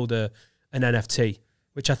just sold an NFT,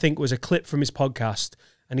 which I think was a clip from his podcast,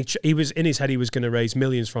 and he was in his head he was going to raise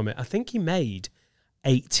millions from it. I think he made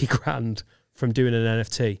 80 grand from doing an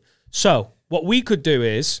NFT. So what we could do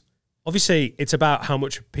is, obviously it's about how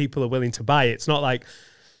much people are willing to buy it. It's not like,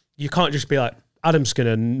 you can't just be like, Adam's going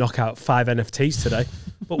to knock out 5 NFTs today.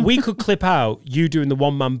 But we could clip out you doing the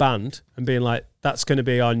one-man band and being like, that's going to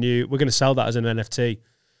be our new, we're going to sell that as an NFT.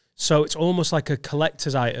 So it's almost like a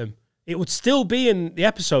collector's item. It would still be in the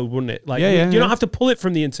episode, wouldn't it? Like, you don't have to pull it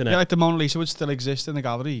from the internet. Yeah, like the Mona Lisa would still exist in the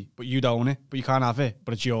gallery, but you'd own it, but you can't have it,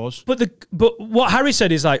 but it's yours. But what Harry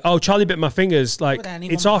said is like, oh, Charlie bit my fingers. Like,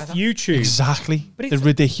 it's off YouTube. Exactly. But They're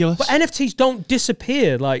ridiculous. But NFTs don't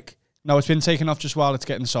disappear. Like, no, it's been taken off just while it's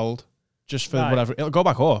getting sold. Just for Right. whatever. It'll go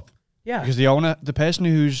back up. yeah. Because the owner, the person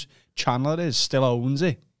whose channel it is, still owns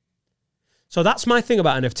it. So that's my thing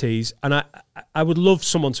about NFTs, and I would love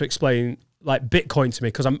someone to explain like Bitcoin to me,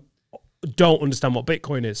 because I don't understand what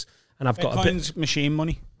Bitcoin is, and I've got a bit. Bitcoin's machine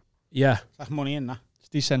money. Yeah, That's money in that. It's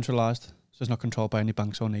decentralized, so it's not controlled by any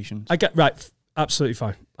banks or nations. I get right. Absolutely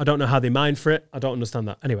fine. I don't know how they mine for it. I don't understand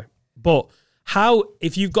that. Anyway, but how,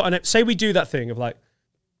 if you've got say we do that thing of like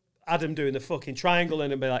Adam doing the fucking triangle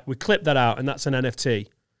and be like, we clip that out and that's an NFT.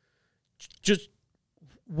 Just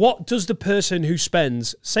what does the person who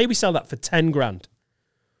spends, say we sell that for 10 grand,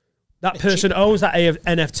 that person owns that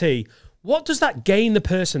NFT. What does that gain the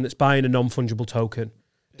person that's buying a non-fungible token?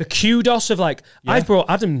 The kudos of like, I've brought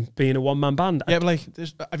Adam being a one-man band. Yeah, but like,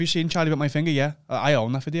 have you seen Charlie Bit My Finger? Yeah, I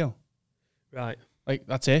own that video. Right. Like,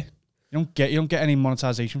 that's it. You don't get any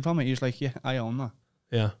monetization from it. You're just like, yeah, I own that.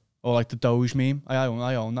 Yeah. Or like the Doge meme, I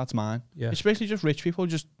own, that's mine. Yeah. It's basically just rich people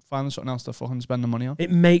just finding something else to fucking spend the money on.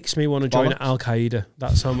 It makes me want to join Bollocks. Al Qaeda.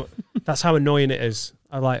 That's how annoying it is.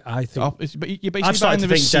 I think But you're I've basically buying started the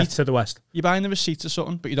to think death receipt. to the West. You're buying the receipts or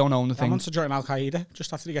something, but you don't own the I thing. want to join Al Qaeda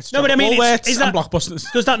just after he gets No, but I mean, is that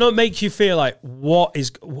blockbusters. Does that not make you feel like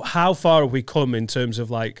how far have we come in terms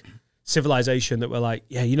of like civilization, that we're like,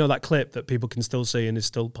 yeah, you know that clip that people can still see and is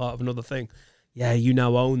still part of another thing? Yeah, you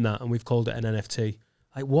now own that, and we've called it an NFT.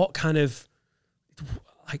 Like, what kind of,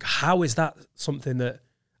 like, how is that something that,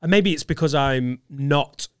 and maybe it's because I'm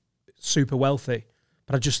not super wealthy,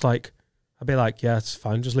 but I just like, I'd be like, yeah, it's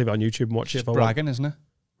fine, just leave it on YouTube and watch Just it. bragging, isn't it?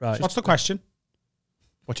 Right. What's the question?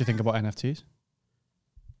 What do you think about NFTs?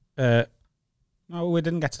 No, we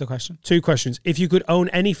didn't get to the question. 2 questions. If you could own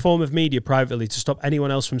any form of media privately to stop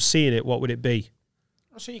anyone else from seeing it, what would it be?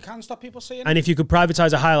 So you can stop people seeing And if you could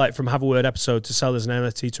privatize a highlight from Have a Word episode to sell as an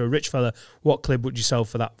NFT to a rich fella, what clip would you sell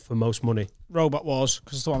for that for most money? Robot Wars,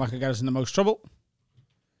 because it's the one that could get us in the most trouble.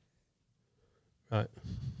 Right.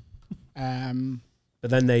 But But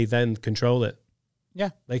then they then control it. Yeah.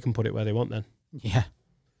 They can put it where they want then. Yeah.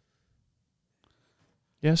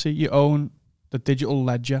 Yeah, so you own the digital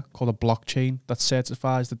ledger called a blockchain that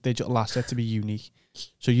certifies the digital asset to be unique.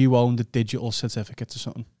 So you own the digital certificate or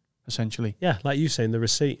something, essentially. Yeah, like you saying, the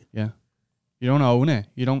receipt. Yeah. You don't own it.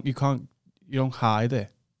 You don't hide it.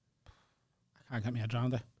 I can't get my head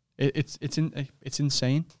around it. It's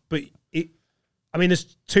insane. But I mean,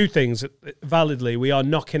 there's 2 things. Validly, we are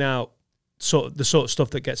knocking out the sort of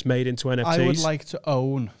stuff that gets made into NFTs. I would like to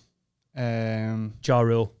own Ja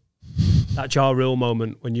Rule. That Ja Rule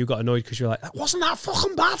moment when you got annoyed because you're like, wasn't that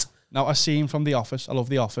fucking bad? Now, a scene from The Office. I love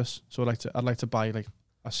The Office, so I'd like to buy like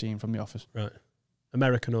a scene from The Office. Right.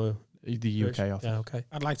 American or the UK Office. Yeah, okay.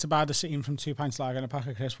 I'd like to buy the scene from 2 Pints Lager and a Pack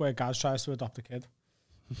of Crisps where Gaz tries to adopt a kid.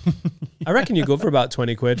 I reckon you go for about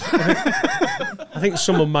 20 quid. I think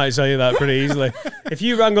someone might sell you that pretty easily. If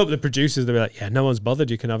you rang up the producers, they'd be like, yeah, no one's bothered.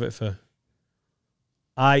 You can have it for...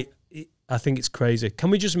 I think it's crazy. Can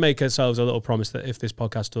we just make ourselves a little promise that if this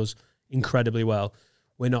podcast does incredibly well,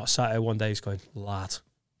 we're not sat here one day just going, lad,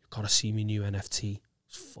 you've got to see me new NFT.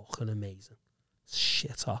 It's fucking amazing. It's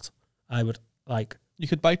shit hot. I would like... You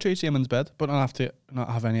could buy Tracy Emin's bed, but not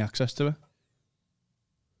have any access to it.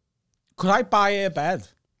 Could I buy a bed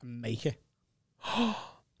and make it?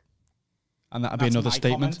 And that'd be That's another my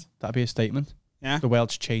statement. comment. That'd be a statement. Yeah. The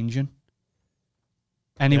world's changing.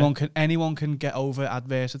 Anyone can get over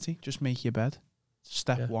adversity. Just make your bed.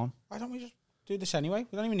 Step one. Why don't we just do this anyway?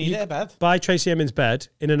 We don't even need a bed. Buy Tracy Emin's bed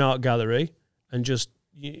in an art gallery and just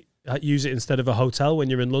use it instead of a hotel when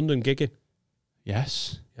you're in London gigging.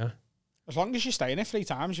 Yes. Yeah. As long as you stay in it 3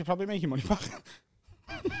 times, you'll probably make your money back.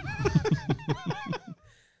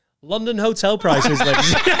 London hotel prices,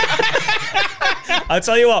 ladies. I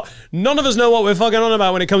tell you what, none of us know what we're fucking on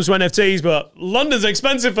about when it comes to NFTs, but London's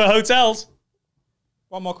expensive for hotels.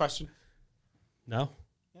 One more question. No.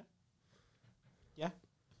 Yeah.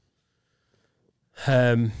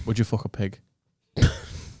 Would you fuck a pig?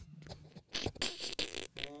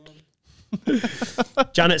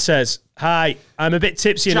 Janet says, hi, I'm a bit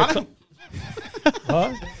tipsy. Janet?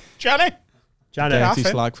 What? Janet? Janet. Dirty Nothing.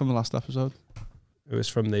 slag from the last episode. It was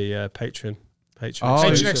from the Patreon. Oh,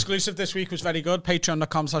 Patreon exclusive this week was very good.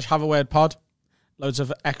 Patreon.com/haveawordpod. Loads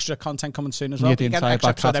of extra content coming soon as well. You get the entire extra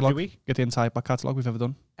back episode every catalogue. week. Get the entire back catalogue we've ever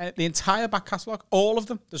done. The entire back catalogue, all of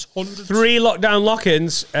them. There's hundreds. 3 lockdown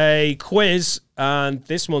lock-ins, a quiz, and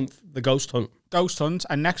this month, the ghost hunt. Ghost hunt,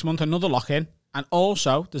 and next month another lock-in. And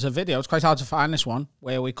also, there's a video, it's quite hard to find this one,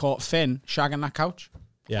 where we caught Finn shagging that couch.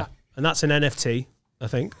 Yeah. And that's an NFT, I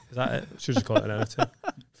think. Is that it? Should just call it an NFT.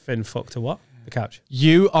 Finn fucked a what? The couch.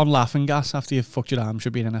 You on laughing gas after you've fucked your arm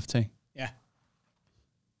should be an NFT. Yeah.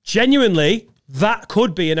 Genuinely, that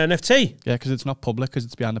could be an NFT. Yeah, because it's not public, because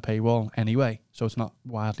it's behind a paywall anyway, so it's not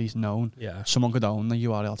widely known. Yeah. Someone could own the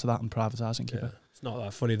URL to that and privatise and keep it. It's not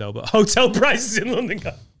that funny, though, but hotel prices in London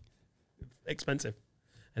are expensive.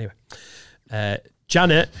 Anyway.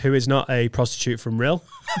 Janet, who is not a prostitute from Real.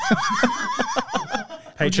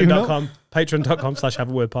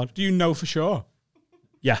 Patreon.com/haveawordpod. Do you know for sure?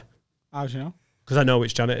 Yeah. How do you know? Because I know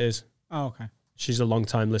which Janet is. Oh, okay. She's a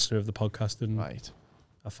long-time listener of the podcast, and Right.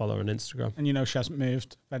 I follow her on Instagram. And you know she hasn't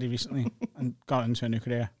moved very recently and got into a new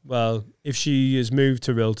career. Well, if she has moved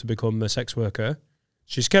to Real to become a sex worker,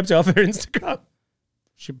 she's kept it off her Instagram.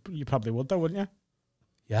 You probably would, though, wouldn't you?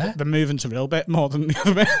 Yeah. The moving to Real bit more than the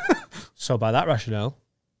other bit. So by that rationale,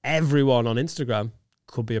 everyone on Instagram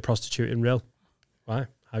could be a prostitute in Real. Why?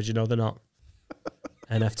 How do you know they're not?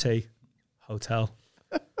 NFT, hotel,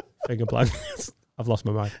 finger blank. I've lost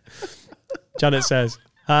my mind. Janet says,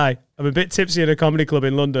 hi, I'm a bit tipsy in a comedy club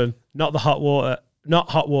in London. Not hot water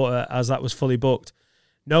as that was fully booked.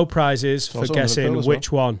 No prizes for guessing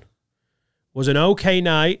which one. Was an okay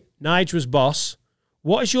night. Nige was boss.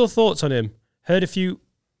 What is your thoughts on him? Heard a few...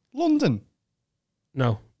 London.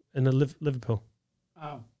 No, in the Liverpool.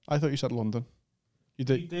 Oh. I thought you said London. You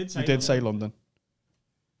did. You did say You did London. say London.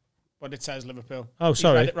 But it says Liverpool. Oh, You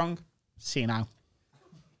sorry. read it wrong. See now.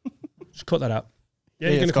 Just cut that out. Yeah,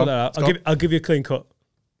 Yeah, you're it's going to cut gone. that It's out. I'll give you a clean cut.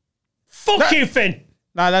 Fuck you, Finn!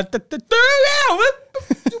 I'm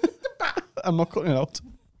not cutting it out.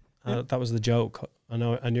 That was the joke.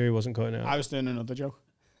 I knew he wasn't cutting it out. I was doing another joke.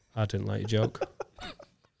 I didn't like your joke.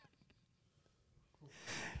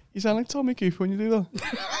 You sound like Tommy Cooper when you do that.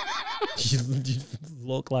 you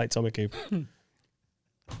look like Tommy Cooper.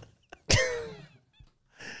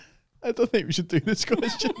 I don't think we should do this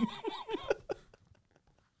question.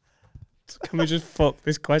 Can we just fuck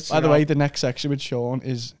this question By the up? way, the next section with Sean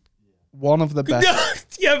is one of the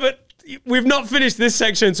best. Yeah, but we've not finished this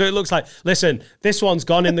section, so it looks like, listen, this one's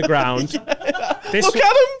gone in the ground. Look at him.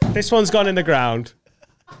 This one's gone in the ground.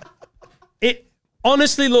 It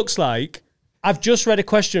honestly looks like I've just read a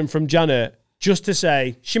question from Janet just to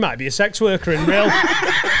say she might be a sex worker in Real.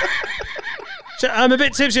 So I'm a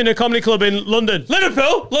bit tipsy in a comedy club in London.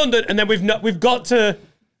 Liverpool, London. And then we've got to...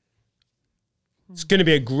 It's going to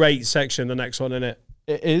be a great section, the next one, isn't it?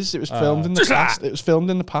 It is. It was filmed in the past. It was filmed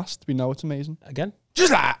in the past. We know it's amazing. Again?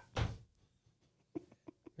 Just that.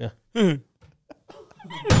 Yeah.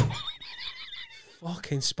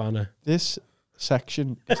 Fucking spanner. This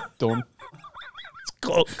section is done. It's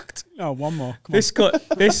cooked. No, one more. Come This cut.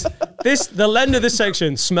 This. The end of this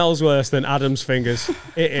section smells worse than Adam's fingers.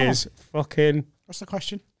 It is fucking. on. What's the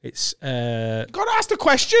question? It's. Gotta ask the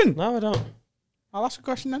question. No, I don't. I'll ask a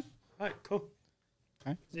question then. Right, cool.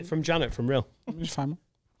 Okay. Is it from Janet from Real? Let me just find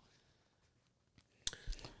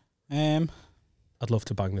one. I'd love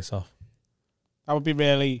to bang this off. That would be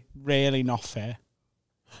really, really not fair.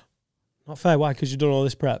 Not fair. Why? Because you've done all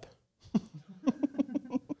this prep.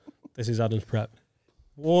 This is Adam's prep.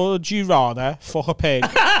 Would you rather fuck a pig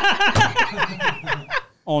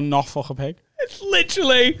or not fuck a pig? It's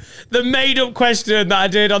literally the made-up question that I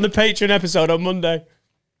did on the Patreon episode on Monday.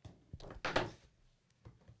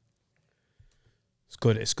 It's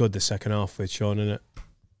good. It's good. The second half with Sean in it.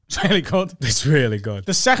 It's really good. It's really good.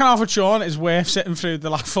 The second half of Sean is worth sitting through the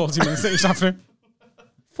last 40 minutes that he's sat through.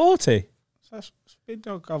 40. So that's been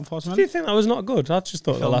gone 40 Do you minutes. think that was not good? I just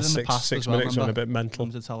thought the Filmed last in the past six as well, minutes went a remember? bit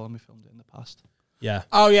mental. To tell them we filmed it in the past. Yeah.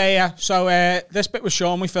 Oh, yeah. So this bit with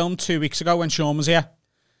Sean we filmed 2 weeks ago when Sean was here.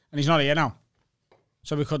 And he's not here now.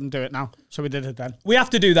 So we couldn't do it now. So we did it then. We have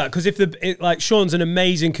to do that because like Sean's an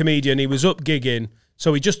amazing comedian. He was up gigging.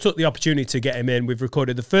 So we just took the opportunity to get him in. We've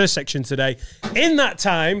recorded the first section today. In that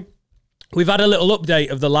time, we've had a little update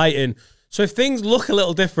of the lighting. So if things look a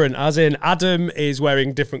little different, as in Adam is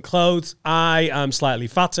wearing different clothes, I am slightly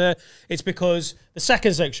fatter, it's because the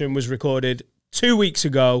second section was recorded 2 weeks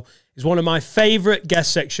ago. It's one of my favourite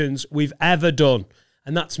guest sections we've ever done.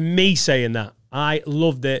 And that's me saying that. I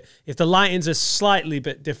loved it. If the lighting's a slightly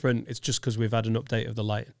bit different, it's just because we've had an update of the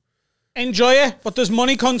lighting. Enjoy it, but there's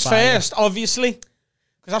money comes first, obviously.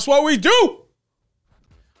 Because that's what we do.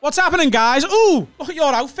 What's happening, guys? Ooh, look at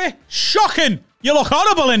your outfit. Shocking. You look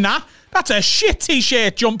horrible in that. That's a shit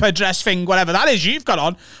t-shirt, jumper, dress thing, whatever that is you've got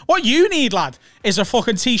on. What you need, lad, is a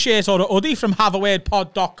fucking t-shirt or a hoodie from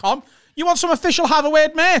haveawordpod.com. You want some official Have a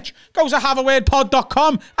Word merch? Go to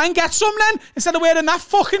haveawordpod.com and get some then, instead of wearing that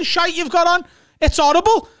fucking shite you've got on. It's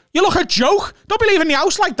horrible. You look a joke. Don't be leaving the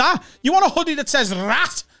house like that. You want a hoodie that says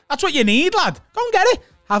rat? That's what you need, lad. Go and get it.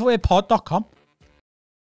 Haveawordpod.com.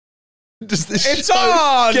 Does this It's show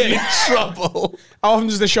on! get in trouble? How often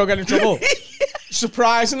does this show get in trouble?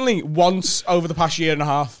 Surprisingly, once over the past year and a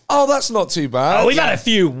half. Oh, that's not too bad. Oh, we've had a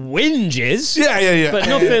few whinges. Yeah. But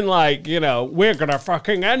nothing like, you know, we're going to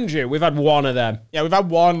fucking end you. We've had one of them. Yeah, we've had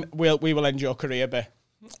one. We will end your career bit.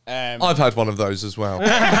 I've had one of those as well.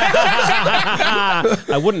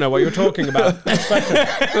 I wouldn't know what you're talking about.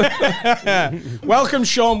 Welcome,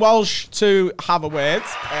 Seann Walsh, to Have a Word.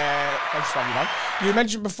 Thanks for having me on. You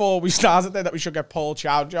mentioned before we started there that we should get Paul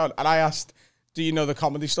Chowdhury on, and I asked, do you know the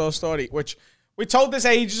Comedy Store story? Which we told this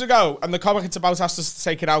ages ago, and the comic it's about asked us to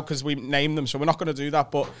take it out because we named them, so we're not going to do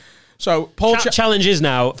that. But so Paul Challenge is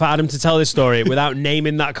now for Adam to tell this story without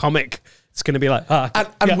naming that comic. It's going to be like,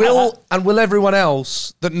 will everyone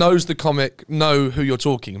else that knows the comic know who you're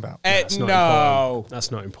talking about? that's not no. important.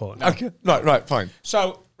 That's not important. Okay, right, fine.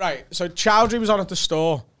 So Chowdhury was on at the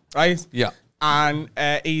store, right? Yeah. And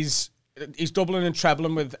he's doubling and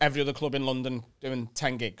trebling with every other club in London doing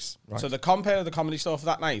 10 gigs. Right. So the compere of the Comedy Store for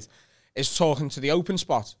that night is talking to the open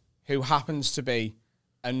spot, who happens to be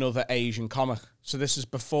another Asian comic. So this is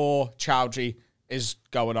before Chowdhury is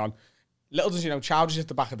going on. Little does you know, Chowdhury's at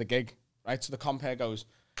the back of the gig, right? So the compere goes,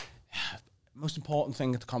 most important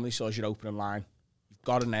thing at the Comedy Store is your opening line. You've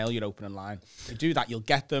got to nail your opening line. If you do that, you'll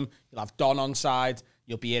get them. You'll have Don on side.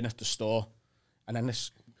 You'll be in at the store. And then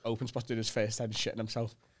this open spot did his first head shitting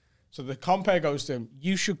himself. So the compere goes to him,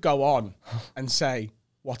 you should go on and say,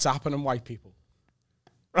 what's happening, white people?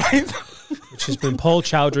 Right? Which has been Paul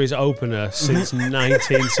Chowdhury's opener since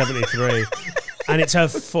 1973. And it's a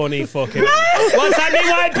funny fucking, what's happening,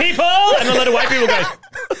 white people? And a lot of white people go,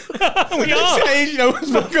 we are. Stage, you know,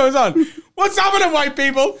 what goes on? What's happening, white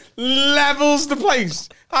people? Levels the place.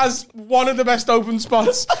 Has one of the best open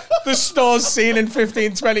spots the store's seen in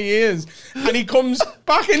 15, 20 years. And he comes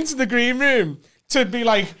back into the green room to be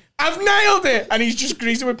like, I've nailed it. And he's just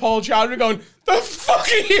greeted with Paul Chowdhury going, the fuck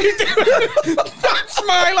are you doing? That's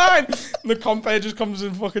my line. And the compere just comes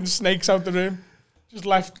and fucking snakes out the room. Just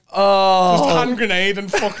left. Just hand grenade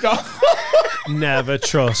and fucked off. Never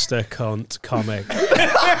trust a cunt comic.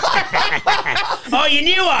 Oh, you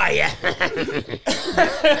knew, are you?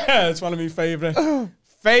 It's one of my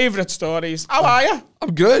favourite stories. How are you?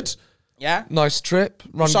 I'm good. Yeah. Nice trip.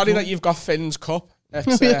 Sorry that you've got Finn's cup.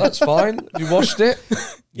 It's, That's fine. You washed it?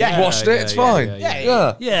 Yeah. You washed it? It's fine.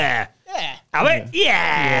 Yeah. Yeah. Have it?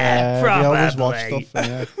 Yeah. we always watch Probably.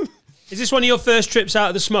 stuff. Yeah. Is this one of your first trips out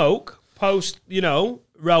of the smoke? Post,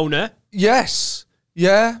 Rona? Yes.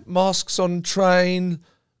 Yeah. Masks on train.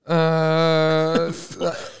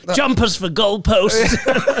 Jumpers for goalposts.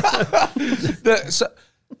 So,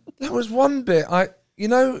 there was one bit in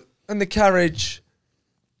the carriage,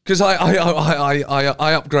 because I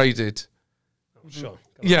upgraded. Sure.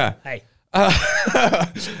 Yeah. Hey.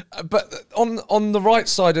 But on the right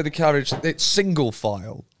side of the carriage, it's single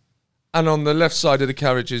file, and on the left side of the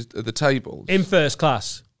carriage is the tables. In first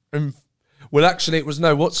class. Well, actually, it was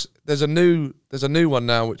there's a new one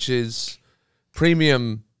now, which is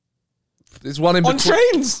premium. There's one in on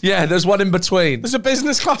between. trains. Yeah, there's one in between, There's a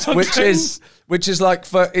business class on trains. which is like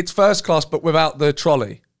it's first class but without the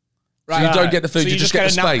trolley. So you don't get the food, So you just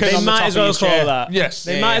get the a napkin space. They on the might top as of well your call chair. that. Yes.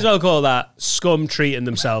 They might as well call that scum treating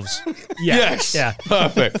themselves. Yeah. Yes. Yeah.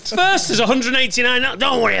 Perfect. First is 189. No,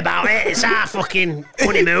 don't worry about it. It's our fucking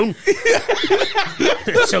honeymoon.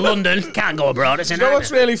 To London. Can't go abroad. It's an You know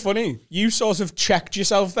what's really funny? You sort of checked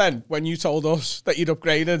yourself then when you told us that you'd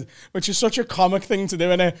upgraded, which is such a comic thing to do,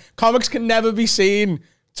 innit? Comics can never be seen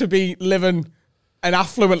to be living an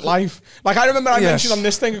affluent life. Like, I remember I mentioned on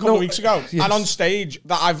this thing a couple of weeks ago, and on stage,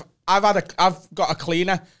 that I've got a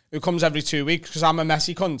cleaner who comes every 2 weeks because I'm a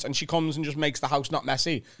messy cunt, and she comes and just makes the house not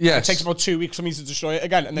messy. Yes. It takes about 2 weeks for me to destroy it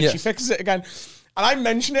again, and then she fixes it again. And I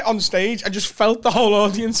mentioned it on stage, and just felt the whole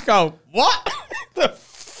audience go, "What the?"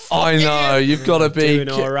 I know, you've got to be Doing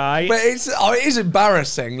all right. but it is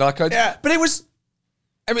embarrassing. Like, but it was.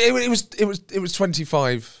 I mean, it was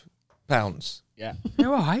 £25. Yeah.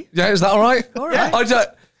 You're all right. Yeah, is that all right? All right.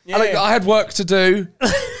 I had work to do.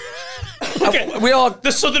 We are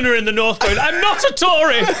the southerner in the north going, I'm not a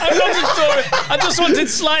Tory. I'm not a Tory. I just wanted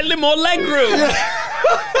slightly more leg room.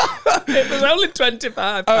 It was only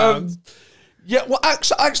 £25. Yeah, well,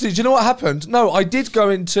 actually, do you know what happened? No, I did go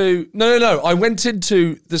into... No. I went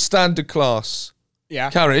into the standard class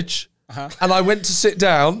carriage, and I went to sit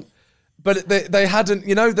down, but they hadn't...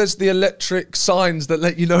 there's the electric signs that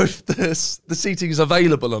let you know if the seating is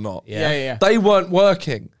available or not. Yeah. They weren't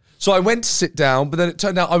working. So I went to sit down, but then it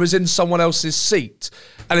turned out I was in someone else's seat.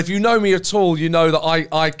 And if you know me at all, you know that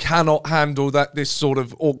I cannot handle this sort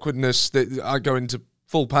of awkwardness, that I go into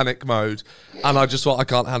full panic mode, and I just thought, I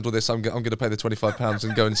can't handle this. I'm going to pay the £25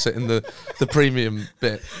 and go and sit in the premium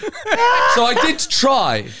bit. So I did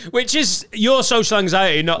try. Which is your social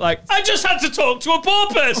anxiety, not like, I just had to talk to a poor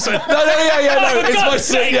person. No, it's my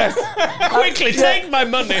sake. Quickly, take my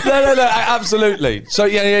money. No, absolutely. So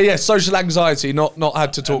yeah. Social anxiety, not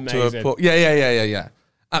had to talk to a poor. Yeah.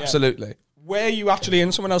 Absolutely. Were you actually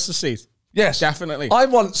in someone else's seat? Yes, definitely. I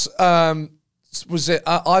once I've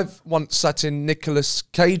once sat in Nicolas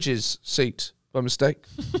Cage's seat by mistake.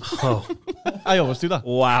 Oh, I always do that.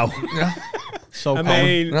 wow. Yeah. So I common.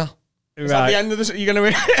 mean, Yeah. Is that the end of this? Are you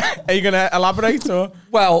gonna elaborate or?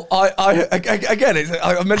 Well, again,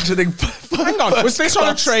 I'm mentioning. Hang on, was this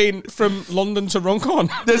on a train from London to Runcorn?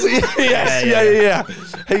 Yeah.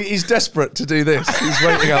 He's desperate to do this. He's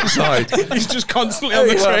waiting outside. He's just constantly on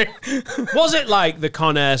the train. was it like the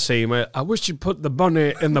Con Air scene where I wish you'd put the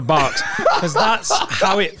bunny in the box? Because that's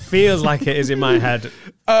how it feels like it is in my head.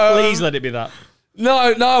 Please let it be that. No,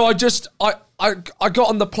 I got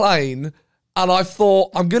on the plane and I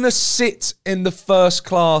thought, I'm going to sit in the first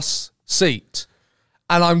class seat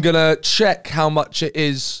and I'm going to check how much it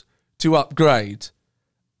is to upgrade.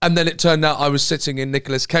 And then it turned out I was sitting in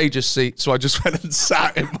Nicolas Cage's seat, so I just went and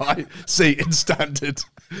sat in my seat in standard.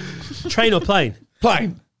 Train or plane?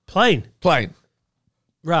 Plane.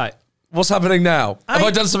 Right. What's happening now? Have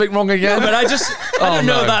I done something wrong again? No, but I don't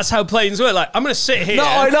know that's how planes work. Like, I'm going to sit here. No,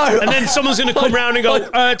 I know. And then someone's going to come round and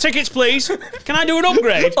go, tickets, please. Can I do an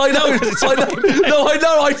upgrade? I know.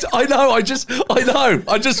 I know. I just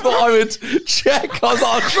thought I would check. I was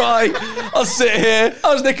like, I'll try. I'll sit here.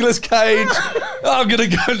 I was Nicolas Cage. I'm going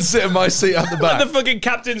to go and sit in my seat at the back. The fucking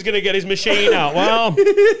captain's going to get his machine out. Well,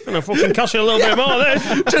 going to fucking cost you a little bit more then.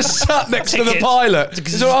 Just sat next to the pilot.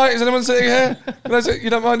 Is it all right? Is anyone sitting here? Can I sit? You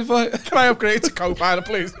don't mind if I... Can I upgrade to co-pilot,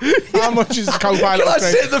 please? How much is the co-pilot Can I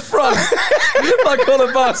upgrade? sit in the front like on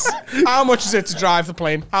a bus? How much is it to drive the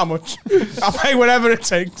plane? How much? I'll pay whatever it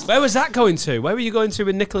takes. Where was that going to? Where were you going to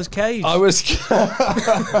with Nicolas Cage? I was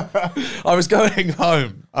going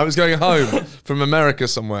home. I was going home from America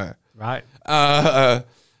somewhere. Right.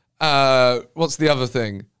 What's the other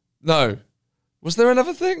thing? No. Was there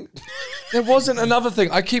another thing? There wasn't another thing.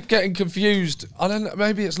 I keep getting confused. I don't know.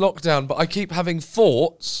 Maybe it's lockdown, but I keep having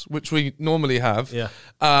thoughts, which we normally have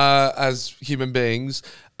as human beings,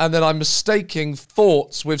 and then I'm mistaking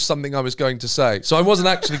thoughts with something I was going to say. So I wasn't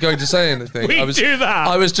actually going to say anything. We do that.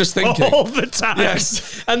 I was just thinking. All the time.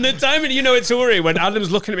 Yes. And the time, you know, it's Uri when Adam's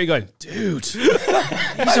looking at me going, dude,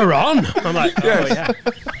 these are on. I'm like, oh, yeah.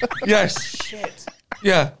 Yes. Shit.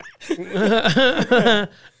 Yeah.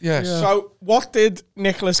 Yes. So, what did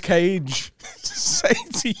Nicolas Cage say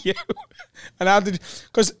to you? And how did?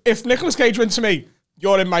 Because if Nicolas Cage went to me,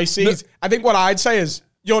 you're in my seat. I think what I'd say is,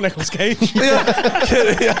 you're Nicolas Cage.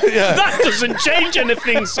 That doesn't change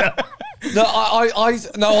anything, sir. No,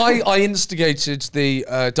 I instigated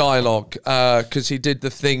the dialogue because he did the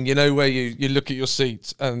thing, you know, where you look at your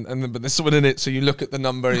seat and but there's someone in it, so you look at the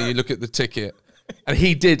number and you look at the ticket, and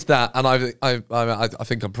he did that, and I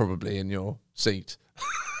think I'm probably in your seat.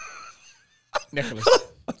 Nicholas.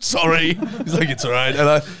 Sorry, he's like, it's all right, and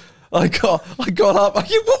I got up.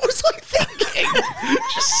 What was I thinking?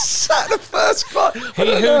 Just sat in the first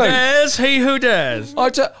class. He who dares.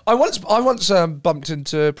 I once bumped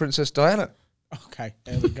into Princess Diana. Okay,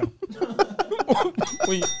 there we go.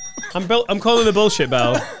 I'm calling the bullshit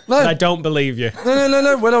bell. No. I don't believe you.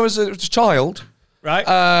 No. When I was a child. Right?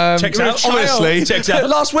 Checks out. Obviously. Checks out.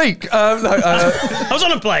 Last week. I was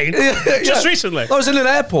on a plane just recently. I was in an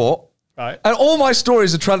airport. Right. And all my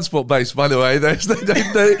stories are transport based, by the way. They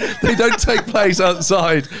don't take place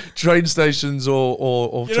outside train stations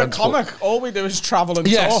or You're transport. a comic. All we do is travel and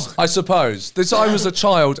Yes, talk. I suppose. I was a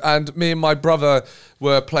child, and me and my brother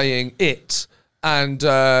were playing It. And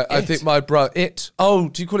I think my brother... It? Oh,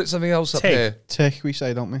 do you call it something else up Tig. here? Tick, we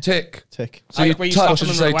say, don't we? Tick. Tick. So you Like where you touch stop and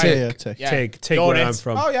them say and tick. run Yeah, tick. Yeah. Tig, You're where it. I'm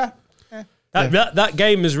from. Oh, yeah. That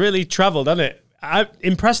game has really travelled, hasn't it?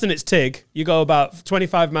 In Preston, it's Tig. You go about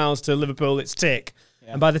 25 miles to Liverpool, it's Tick.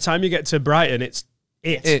 Yeah. And by the time you get to Brighton, it's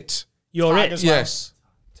It. It. You're Tag it. as well. Yes.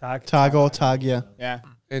 Tag. Tag or tag, yeah. Yeah.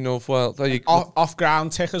 In North Wales. There you go. Off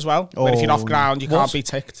ground tick as well. Where if you're off ground, you What? can't be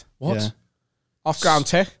ticked. What? Yeah. Off ground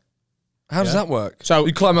tick. How does that work? So-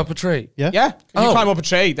 you climb up a tree. Yeah. Yeah. If you Oh. climb up a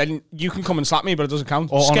tree, then you can come and slap me, but it doesn't count.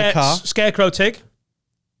 Or on a car. Scarecrow Tig.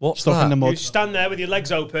 What's Stuck that? in the You mud. stand there with your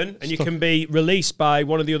legs open, and you can be released by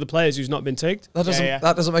one of the other players who's not been tigged. That doesn't. Yeah.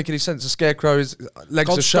 That doesn't make any sense. A scarecrow is legs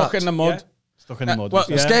Got are stuck shut. in the mud. Yeah. Stuck in the mud. well,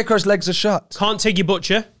 A scarecrow's legs are shut. Can't tig your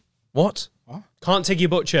butcher. What? Can't tig your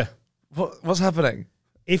butcher. What's happening?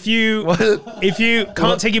 If you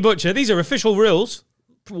can't tig your butcher, these are official rules,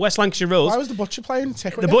 West Lancashire rules. Why was the butcher playing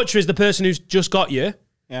tick? The butcher is the person who's just got you.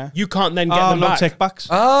 Yeah. You can't then get Oh, them no back. tick backs.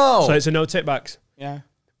 Oh. So it's a no tip backs. Yeah.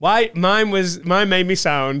 Why? Mine made me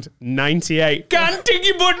sound 98. Can't tig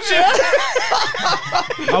your butcher.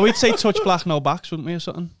 Oh, we'd say touch black, no backs, wouldn't we, or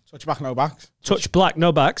something? Touch back, no backs. Touch black,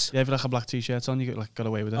 no backs. Yeah, if you like a black t-shirt on, you got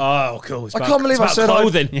away with it. Oh, cool. It's I about- can't believe I it's said about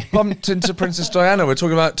clothing. I bumped into Princess Diana. We're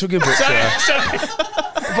talking about Tuggy Butcher.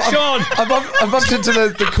 Sean. I bumped into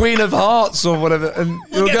the Queen of Hearts or whatever, and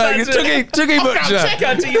you're get going, back to it. Tuggy Butcher.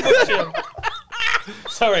 Can't tig your butcher.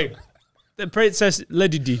 Sorry. The Princess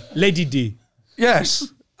Lady D. Yes.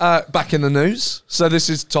 Back in the news. So this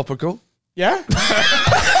is topical. Yeah.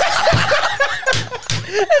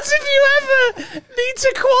 As if you ever need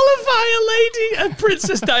to qualify a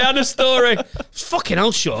Princess Diana story. Fucking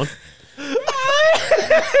hell, Sean.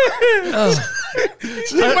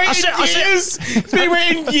 He's been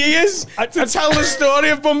waiting years to tell the story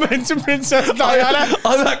of bumping into Princess Diana.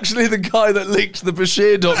 I'm actually the guy that leaked the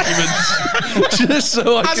Bashir documents just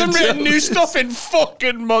so I Hasn't can written tell. new stuff in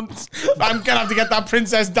fucking months. I'm gonna have to get that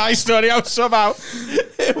Princess Di story out somehow.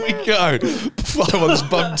 Here we go. I once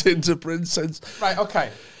bumped into Princess. Right, okay.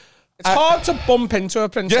 It's hard to bump into a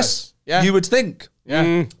princess. Yes, Yeah. you would think.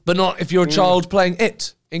 Yeah. But not if you're a child playing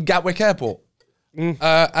It in Gatwick Airport. And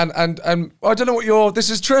I don't know what this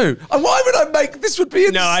is true. And why would I make this? Would be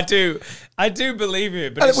No, I do believe you,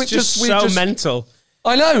 but And it's we just just- we so just- mental.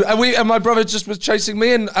 I know, and my brother just was chasing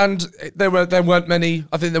me, and there weren't many.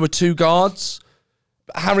 I think there were 2 guards.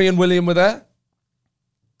 Harry and William were there,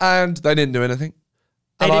 and they didn't do anything.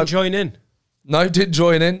 They And didn't join in. No, didn't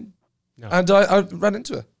join in, No. and I ran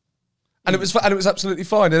into her, and it was absolutely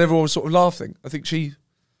fine, and everyone was sort of laughing. I think she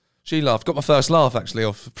laughed. Got my first laugh actually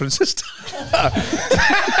off Princess Diana.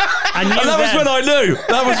 I knew And that was when I knew.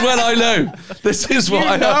 That was when I knew. This is what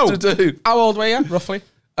I have to do. How old were you, roughly?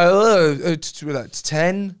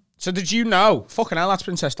 10. So did you know? Fucking hell, that's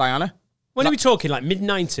Princess Diana. When are we talking? Like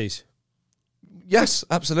mid-90s? Yes,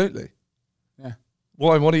 absolutely. Yeah.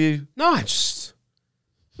 Why? What are you? No, I just...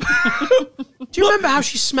 Do you remember how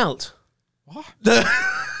she smelt?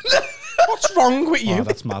 What's wrong with you? Oh,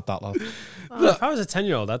 that's mad, that lad. Oh, if I was a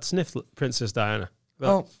 10-year-old, I'd sniff Princess Diana. But,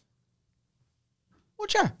 Oh,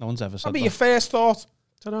 Would you? No one's ever said That'd be that. your first thought.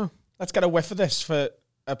 don't know. Let's get a whiff of this for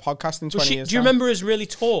a podcast in 20 years. Do you time. remember her as really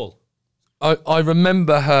tall? I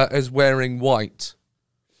remember her as wearing white.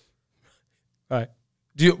 Right.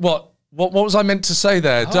 Do you what was I meant to say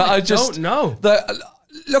there? I don't know.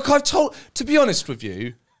 Look, to be honest with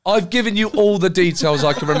you, I've given you all the details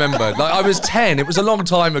I can remember. Like, I was 10. It was a long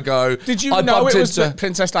time ago. Did you I know bumped it was into-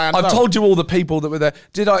 Princess Diana? I've though? told you all the people that were there.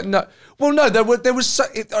 Did I? No. Well, no. There was.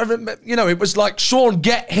 I remember, it was like Sean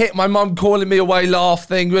get hit. My mum calling me away, laugh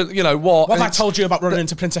thing. You know what? What have I told you about running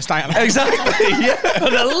into Princess Diana? Exactly. Yeah. For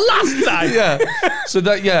the last time. Yeah. So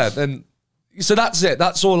that. Yeah. Then. So that's it.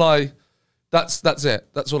 That's all I. That's it.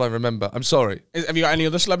 That's all I remember. I'm sorry. Have you got any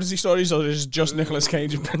other celebrity stories, or is it just Nicolas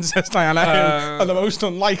Cage and Princess Diana who are the most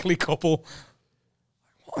unlikely couple?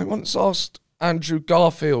 I once asked Andrew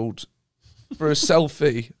Garfield for a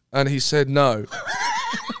selfie, and he said no.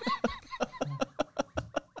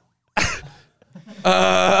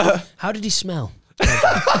 How did he smell?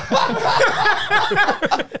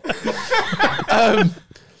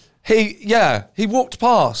 He walked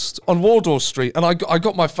past on Wardour Street, and I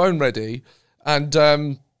got my phone ready, and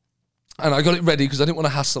I got it ready because I didn't want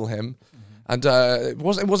to hassle him, and it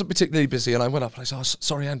wasn't particularly busy, and I went up and I said, "Oh,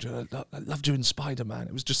 sorry, Andrew, I loved you in Spider-Man."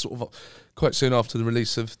 It was just sort of quite soon after the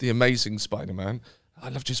release of The Amazing Spider-Man. I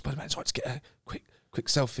loved you in Spider-Man, so I had to get a quick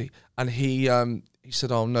selfie, and he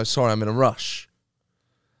said, "Oh no, sorry, I'm in a rush,"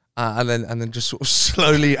 and then just sort of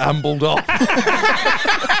slowly ambled off.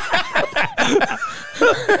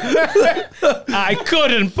 I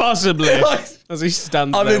couldn't possibly. As he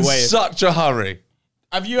stands I'm there in waiting. such a hurry.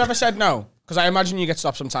 Have you ever said no? Because I imagine you get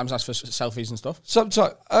stopped sometimes, asked for selfies and stuff.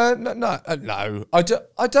 Sometimes, no.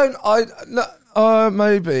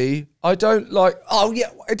 Maybe I don't like. Oh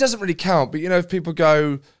yeah, it doesn't really count. But if people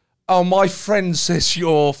go, "Oh, my friend says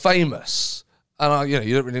you're famous," and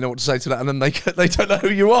you don't really know what to say to that, and then they don't know who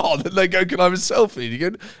you are. Then they go, "Can I have a selfie?" And you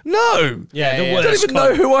go, "No, Yeah, the I worst don't even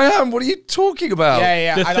know who I am. What are you talking about?"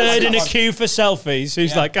 Yeah. The I don't third like in a that one. queue for selfies,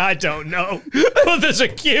 who's like, I don't know, but there's a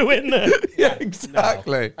queue in there. Yeah,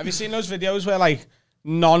 exactly. Have you seen those videos where like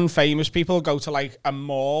non-famous people go to like a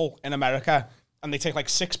mall in America and they take like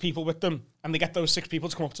 6 people with them and they get those 6 people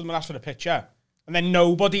to come up to them and ask for a picture, and then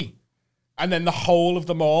nobody, and then the whole of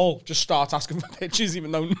the mall just start asking for pictures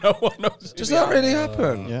even though no one knows. Does that really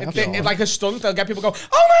happen? Yeah. It's like a stunt. They'll get people go,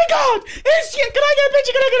 "Oh my God, it's you! Can I get a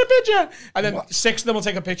picture? Can I get a picture?" And then 6 of them will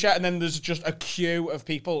take a picture, and then there's just a queue of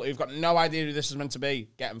people who've got no idea who this is meant to be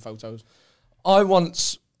getting photos. I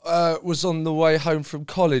once was on the way home from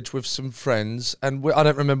college with some friends, and I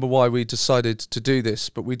don't remember why we decided to do this,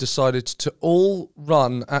 but we decided to all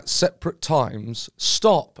run at separate times,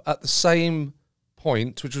 stop at the same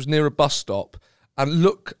point, which was near a bus stop, and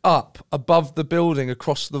look up above the building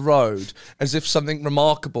across the road as if something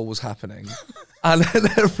remarkable was happening. And then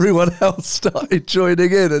everyone else started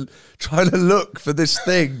joining in and trying to look for this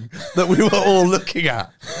thing that we were all looking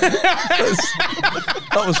at.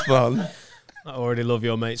 That was fun. I already love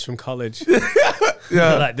your mates from college. Yeah.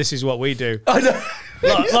 They're like, this is what we do. I know.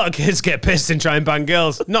 A lot of kids get pissed and try and bang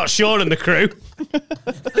girls. Not Sean and the crew.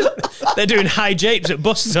 They're doing high japes at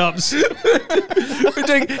bus stops. We're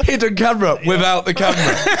doing hidden camera without the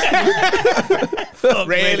camera.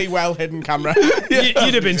 Really well hidden camera.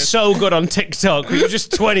 You'd have been so good on TikTok. We were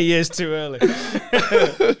just 20 years too early.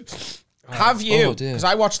 Have you? Oh, dear. Because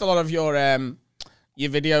I watched a lot of your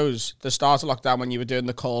videos the start of lockdown when you were doing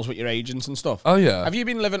the calls with your agents and stuff. Oh, yeah. Have you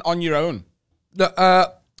been living on your own? No,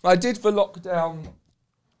 I did for lockdown.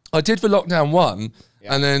 I did for lockdown 1,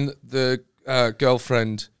 and then the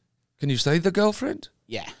girlfriend. Can you say the girlfriend?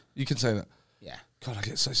 Yeah. You can say that. Yeah. God, I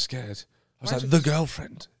get so scared. I was like, the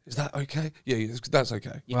girlfriend. Is that okay? Yeah, that's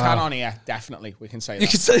okay. You can on here, definitely. We can say that. You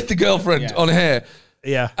can say the girlfriend Yeah. on here.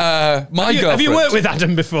 Yeah. My girlfriend. Have you worked with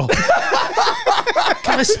Adam before?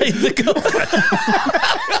 Can I say the girlfriend?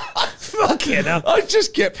 Fucking hell. I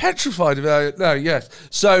just get petrified about it. No, yes.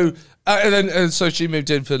 So, so she moved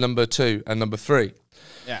in for number 2 and number 3.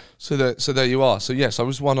 Yeah. So there you are. So yes, I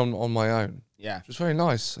was one on my own. Yeah. It was very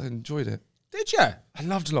nice. I enjoyed it. Did you? I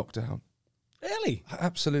loved lockdown. Really? I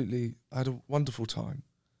had a wonderful time.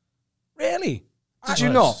 Really? Did you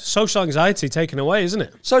not? Social anxiety taken away, isn't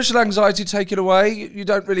it? Social anxiety taken away. You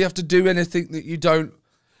don't really have to do anything that you don't.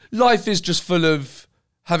 Life is just full of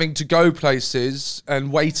having to go places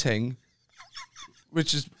and waiting,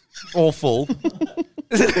 which is awful.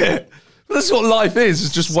 Isn't it? That's what life is.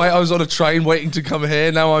 It's just wait. I was on a train waiting to come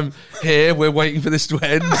here. Now I'm here. We're waiting for this to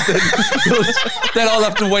end. Then I'll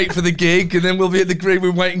have to wait for the gig, and then we'll be at the gig.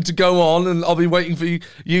 We're waiting to go on, and I'll be waiting for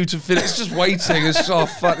you to finish. It's just waiting. It's oh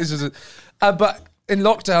fuck. This is. But in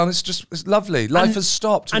lockdown, it's lovely. Life has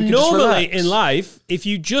stopped. And We can just normally relax. in life, if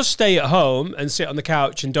you just stay at home and sit on the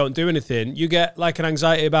couch and don't do anything, you get like an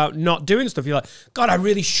anxiety about not doing stuff. You're like, God, I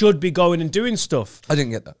really should be going and doing stuff. I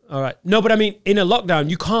didn't get that. All right. No, but I mean, in a lockdown,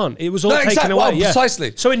 you can't. It was all taken away. Well, yeah.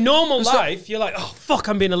 precisely. So in normal life, you're like, oh, fuck,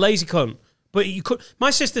 I'm being a lazy cunt. But you could.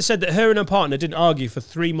 My sister said that her and her partner didn't argue for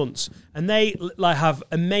 3 months, and they like have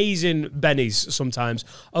amazing bennies sometimes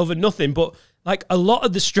over nothing. But like a lot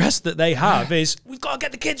of the stress that they have is we've got to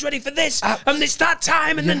get the kids ready for this, and it's that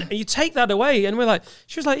time, and then you take that away, and we're like,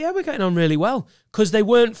 she was like, yeah, we're getting on really well because they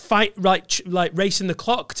weren't like racing the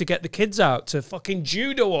clock to get the kids out to fucking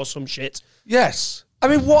judo or some shit. Yes. I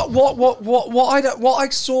mean, what I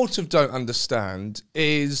sort of don't understand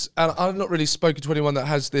is, and I've not really spoken to anyone that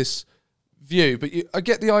has this view, but I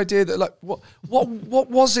get the idea that like, what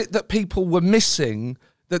was it that people were missing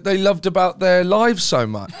that they loved about their lives so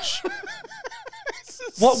much?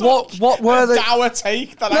 What were they? Dour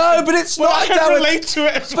take. That But it's not. I can relate to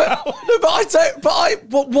it as well. No, but I don't.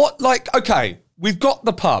 But what? Like, okay, we've got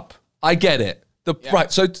the pub. I get it.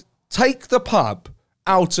 Right. So take the pub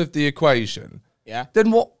out of the equation. Yeah.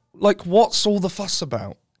 Then what? Like, what's all the fuss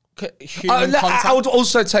about? Human contact. I would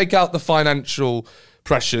also take out the financial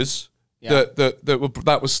pressures. Yeah.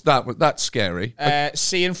 That's scary.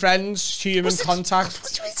 Seeing friends, human contact.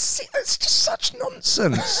 What do you mean, it's just such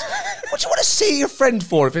nonsense. What do you want to see your friend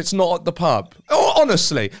for if it's not at the pub? Oh,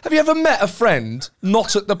 honestly, have you ever met a friend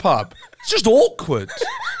not at the pub? It's just awkward.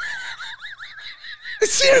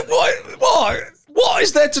 What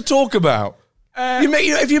is there to talk about?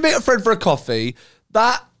 If you meet a friend for a coffee,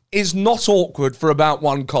 that is not awkward for about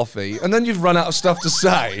one coffee, and then you've run out of stuff to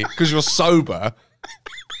say because you're sober.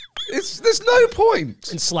 There's no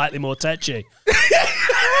point. And slightly more touchy.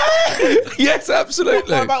 Yes,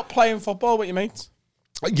 absolutely. What about playing football with your mates?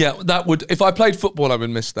 Yeah, that would. If I played football, I would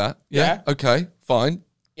miss that. Yeah. Okay. Fine.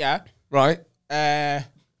 Yeah. Right. I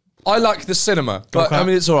like the cinema, but I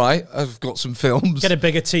mean, it's all right. I've got some films. Get a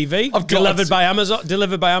bigger TV. I've delivered by Amazon.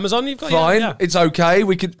 Delivered by Amazon. You've got fine. It's okay.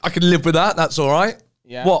 I can live with that. That's all right.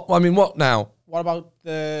 Yeah. What? I mean, what now? What about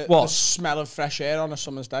the smell of fresh air on a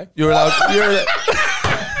summer's day? You're allowed.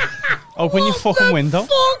 Open your fucking window.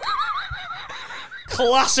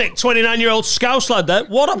 Classic 29-year-old Scouse lad there.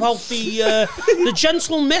 What about the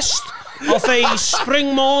gentle mist of a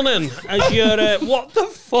spring morning as you're... what the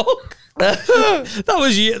fuck? That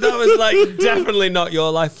was like definitely not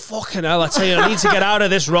your life. Fucking hell, I tell you, I need to get out of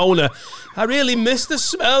this Rona. I really miss the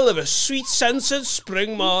smell of a sweet-scented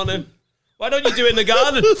spring morning. Why don't you do it in the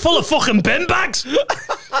garden? Full of fucking bin bags.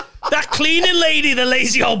 That cleaning lady, the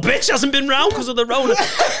lazy old bitch, hasn't been round because of the Rona.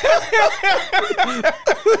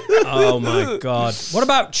 Oh my God. What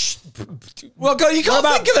about... Well, you can't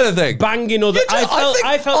think of anything. Banging other...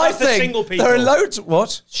 I felt like the single people. There are loads...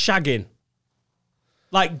 What? Shagging.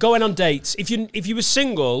 Like going on dates. If you were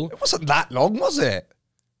single... It wasn't that long, was it?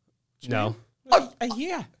 No. A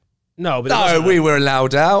year. No, but no, we were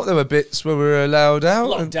allowed out. There were bits where we were allowed out.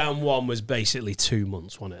 Lockdown 1 was basically 2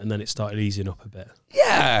 months, wasn't it? And then it started easing up a bit.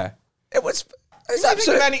 Yeah. It was... It's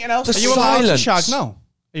absolutely... anything else? Are you allowed to shag now?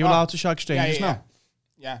 Are you allowed to shag strangers now?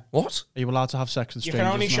 Yeah. What? Are you allowed to have sex with strangers? You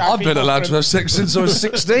can only now? shag I've been allowed to have sex since I was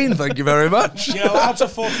 16, thank you very much. You're allowed to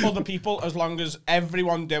fuck other people as long as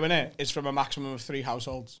everyone doing it is from a maximum of 3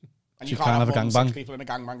 households. And you can't have a more than 6 gangbang. people in a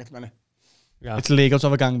gangbang at the minute. Yeah. It's legal to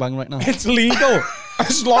have a gangbang right now. It's legal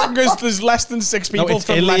as long as there's less than 6 people. No, it's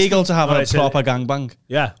illegal to have a proper gangbang.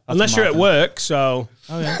 Yeah, unless you're at work. So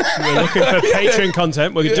yeah, we're looking for Patreon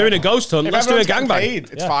content. We're doing a ghost hunt. Let's do a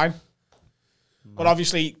gangbang. It's fine. But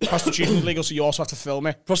obviously, prostitution is legal, so you also have to film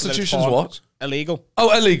it. Prostitution's what? Illegal.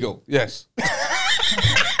 Oh, illegal. Yes.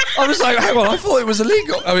 I was like, hang on, I thought it was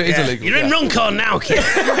illegal. I mean, it's illegal. You're in Runcorn now, kid.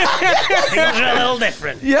 Things are a little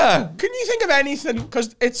different. Yeah. Can you think of anything?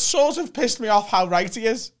 Because it's sort of pissed me off how right he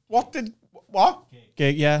is. What?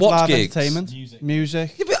 Gig, yeah. What live gigs? entertainment.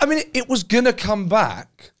 Music. Yeah, but, I mean, it was going to come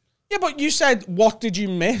back. Yeah, but you said, what did you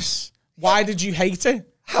miss? Why did you hate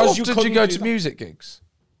it? How often did you go to music gigs?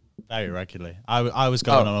 Very regularly. I was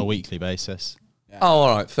going on a weekly basis. Yeah. Oh,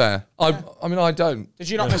 all right, fair. I mean, I don't. Did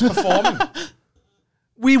you not miss performing?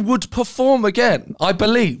 We would perform again. I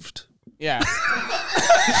believed. Yeah.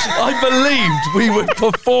 I believed we would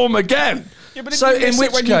perform again. Yeah, but so in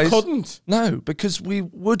which when case, you couldn't? No, because we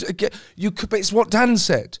would again. You could. But it's what Dan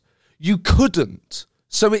said. You couldn't.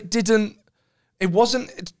 So it didn't. It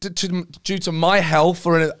wasn't due to my health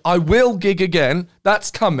or anything. I will gig again.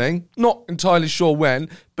 That's coming. Not entirely sure when,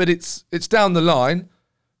 but it's down the line.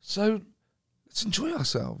 So let's enjoy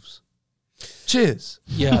ourselves. Cheers.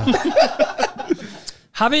 Yeah.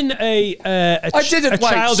 Having a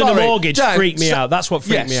child in a mortgage freaked me out. That's what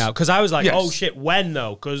freaked me out. Because I was like, oh shit, when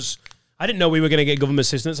though? Because I didn't know we were going to get government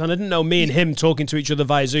assistance, and I didn't know me and him talking to each other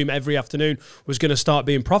via Zoom every afternoon was going to start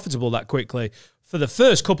being profitable that quickly. For the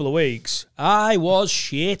first couple of weeks, I was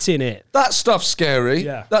shitting it. That stuff's scary.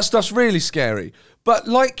 Yeah. That stuff's really scary. But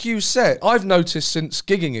like you said, I've noticed since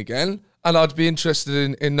gigging again, and I'd be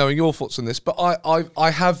interested in knowing your thoughts on this. But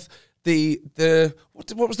I have the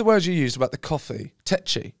what was the word you used about the coffee?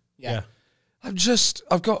 Tetchy. Yeah.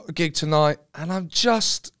 I've got a gig tonight and I'm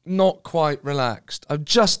just not quite relaxed. I'm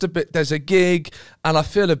just a bit, there's a gig and I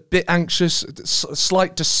feel a bit anxious,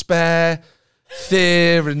 slight despair,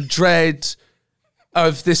 fear and dread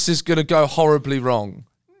of this is going to go horribly wrong.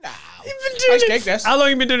 You've been doing it. How long have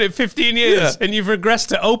you been doing it? 15 years, and you've regressed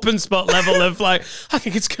to open spot level of like, I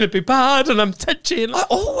think it's going to be bad, and I'm touching. I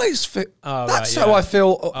always feel. That's how I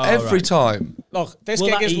feel every time. Look, this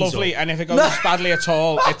gig is lovely, and if it goes badly at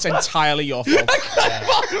all, it's entirely your fault.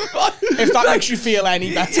 If that makes you feel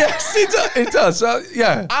any better. Yes, it does.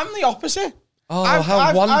 Yeah. I'm the opposite. Oh,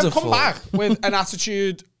 how wonderful. I've come back with an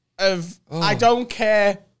attitude of, I don't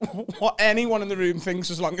care what anyone in the room thinks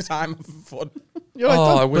as long as I'm having fun.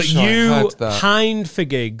 I wish I had that. Pined for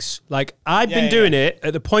gigs. Like, I'd been doing it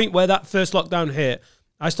at the point where that first lockdown hit.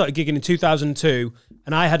 I started gigging in 2002,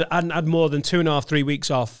 and I hadn't had more than 2.5, 3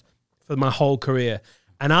 weeks off for my whole career.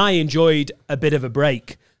 And I enjoyed a bit of a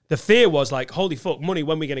break. The fear was like, holy fuck, money,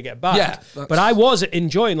 when are we going to get back? Yeah, but I was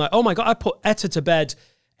enjoying, like, oh my God, I put Etta to bed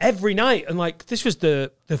every night. And like, this was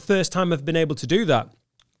the first time I've been able to do that.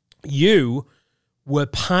 You were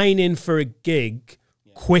pining for a gig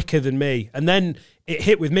quicker than me. And then it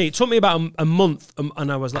hit with me. It took me about a month,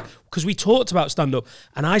 and I was like, because we talked about stand-up,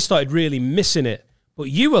 and I started really missing it.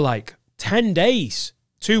 But you were like 10 days,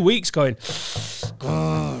 2 weeks going,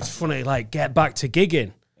 oh, it's funny, like, get back to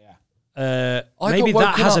gigging. Yeah. Maybe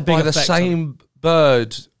that has a big effect. The same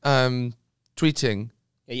bird tweeting.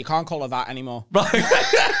 Yeah, you can't call her that anymore. Right.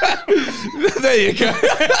 There you go.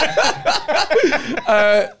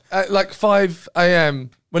 At like 5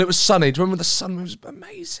 a.m. when it was sunny. Do you remember the sun was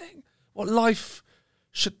amazing? What life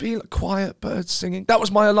should be, like quiet birds singing. That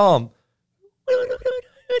was my alarm.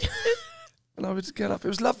 And I would get up. It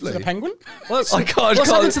was lovely. Is it a penguin? What's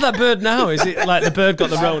happened to that bird now? Is it like the bird got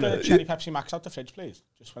the Rona? Cherry Pepsi Max out the fridge, please.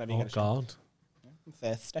 Just whenever you get a God. I'm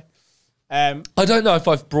thirsty. I don't know if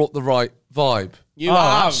I've brought the right vibe. You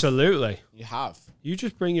have. Absolutely. You have. You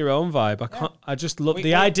just bring your own vibe. I can't. I just love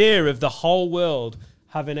the idea of the whole world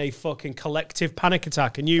having a fucking collective panic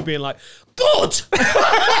attack and you being like, good,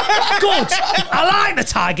 good. I like the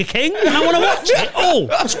Tiger King and I want to watch it. Oh,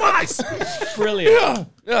 twice. Brilliant.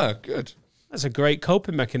 Yeah, good. That's a great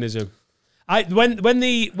coping mechanism. When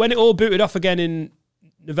it all booted off again in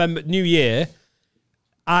November, New Year,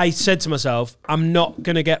 I said to myself, I'm not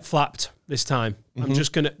gonna get flapped this time. I'm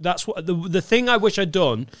just gonna. That's what the thing I wish I'd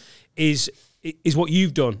done is what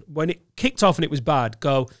you've done. When it kicked off and it was bad,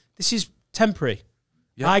 go, this is temporary.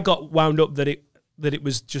 Yeah. I got wound up that it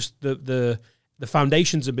was just the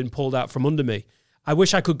foundations had been pulled out from under me. I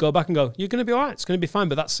wish I could go back and go, you're going to be all right. It's going to be fine.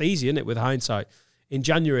 But that's easy, isn't it, with hindsight? In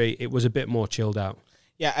January, it was a bit more chilled out.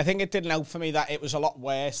 Yeah, I think it didn't help for me that it was a lot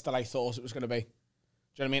worse than I thought it was going to be. Do you know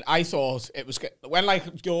what I mean? I thought it was... When, like,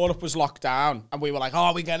 Europe was locked down and we were like, oh,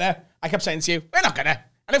 are we going to? I kept saying to you, we're not going to.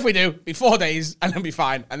 And if we do, be 4 days and then be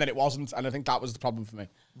fine. And then it wasn't. And I think that was the problem for me.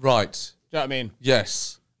 Right. Do you know what I mean?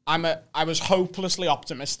 Yes. I was hopelessly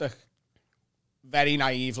optimistic, very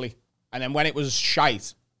naively. And then when it was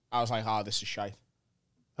shite, I was like, oh, this is shite.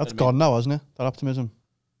 That's gone now, hasn't it? That optimism.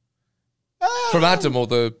 From Adam or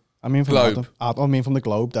the Globe? I mean from the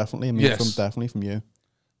Globe, definitely. I mean definitely from you.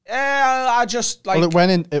 Yeah, I just like... Well, it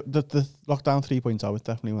went in, the lockdown 3.0, it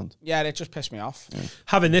definitely went. Yeah, it just pissed me off. Yeah.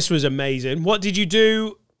 Having this was amazing. What did you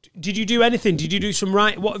do? Did you do anything? Did you do some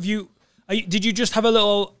right? What have you... Did you just have a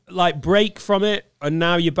little like break from it, and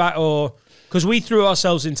now you're back, or because we threw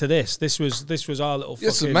ourselves into this? This was our little.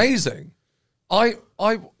 It's amazing. I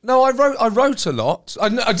wrote a lot.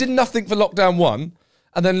 I did nothing for lockdown 1,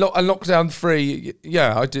 and then lockdown 3.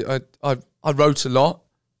 Yeah, I did. I wrote a lot.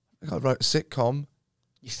 I wrote a sitcom.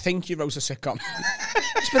 You think you wrote a sitcom?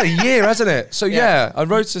 It's been a year, hasn't it? So yeah I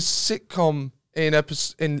wrote a sitcom. In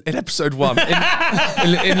episode 1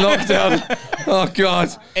 in lockdown. Oh God!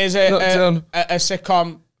 Is it a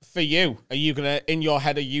sitcom for you? Are you gonna in your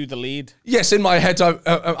head? Are you the lead? Yes, in my head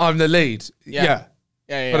I'm the lead. Yeah.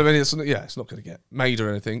 But I mean, it's not going to get made or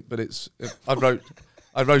anything. But I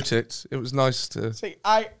wrote it. It was nice to see.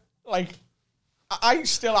 I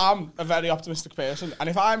still am a very optimistic person, and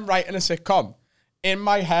if I'm writing a sitcom, in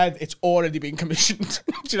my head, it's already been commissioned.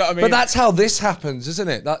 Do you know what I mean? But that's how this happens, isn't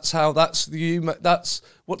it? That's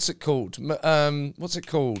what's it called? What's it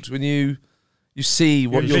called when you see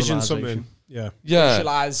what you envision something? Yeah.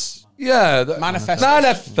 Visualize. Yeah.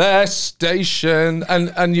 Manifestation.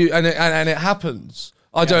 and it happens.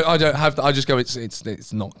 I don't have that. I just go.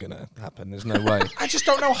 It's not gonna happen. There's no way. I just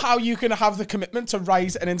don't know how you can have the commitment to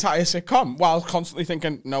write an entire sitcom while constantly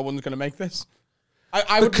thinking no one's gonna make this.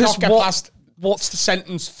 I would Because not get what- past what's the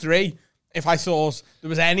sentence 3 if I thought there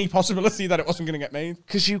was any possibility that it wasn't going to get made.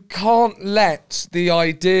 Because you can't let the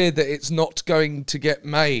idea that it's not going to get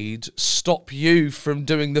made stop you from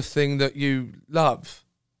doing the thing that you love,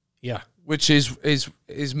 Yeah. which is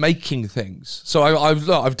making things. So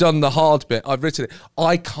I've done the hard bit. I've written it.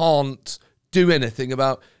 I can't do anything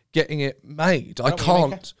about getting it made. I Don't we make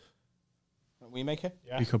can't. Don't we make it?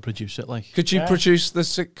 You could produce it like. Could you produce the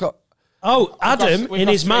sitcom? Oh, Adam, we've in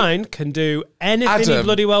got his 3. mind, can do anything he Adam.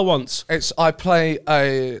 bloody well wants. I play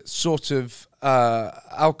a sort of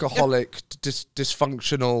alcoholic,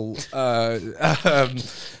 dysfunctional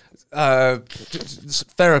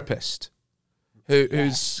therapist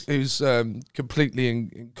who's completely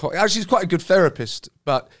actually he's quite a good therapist,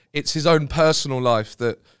 but it's his own personal life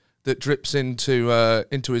that drips into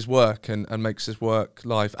his work and makes his work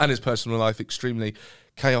life and his personal life extremely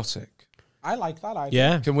chaotic. I like that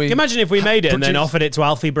idea. Yeah. Can we you imagine if we made it and then produce- offered it to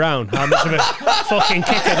Alfie Brown? How much of a fucking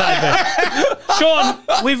kicker that'd be. Sean,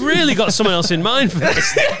 we've really got someone else in mind for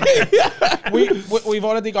this. We've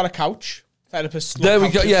already got a couch. Therapists. There we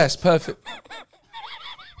go. Yes, perfect.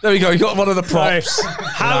 There we go. You got one of the Right. props.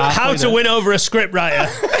 How to win over a scriptwriter.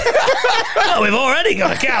 Oh, we've already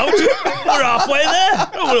got a couch. We're halfway there. I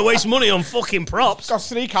don't want to waste money on fucking props. Got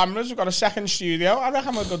 3 cameras. We've got a second studio. I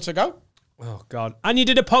reckon we're good to go. Oh, God. And you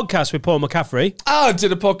did a podcast with Paul McCaffrey. I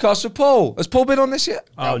did a podcast with Paul. Has Paul been on this yet?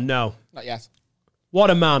 Oh, no. Not yet. What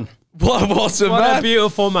a man. What a What man. a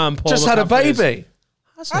beautiful man, Paul Just had a McCaffrey is. baby.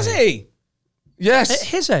 Has he? Yes. At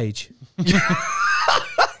his age.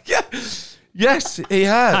 Yes, he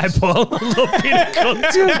has. Hi, Paul. I love being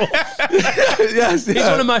comfortable. Yes, He's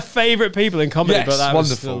one of my favourite people in comedy. Yes, but that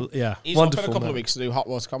wonderful. Was still, yeah. He's up in Wonderful, a couple man. of weeks to do Hot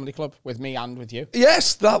Water Comedy Club with me and with you.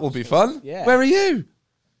 Yes, that will be fun. Yeah. Where are you?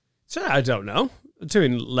 So I don't know. I'm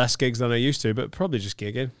doing less gigs than I used to, but probably just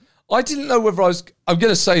gigging. I didn't know whether I'm going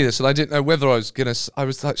to say this, and I didn't know whether I was going to. I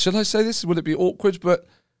was like, should I say this? Would it be awkward? But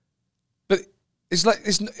it's like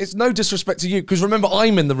it's no disrespect to you, because remember,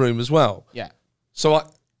 I'm in the room as well. Yeah. So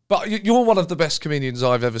but you're one of the best comedians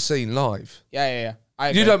I've ever seen live. Yeah. I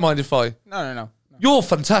You agree. don't mind if I? No. You're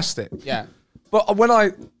fantastic. Yeah. But when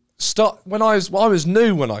I was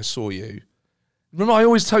new when I saw you. Remember, I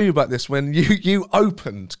always tell you about this when you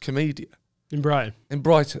opened Comedian In Brighton. in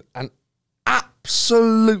Brighton and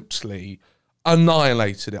absolutely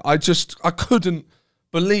annihilated it. I couldn't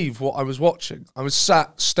believe what I was watching. I was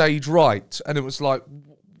sat stage right, and it was like,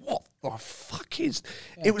 what the fuck is?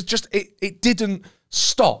 Yeah. It was just it didn't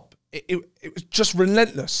stop. It was just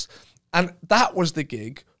relentless, and that was the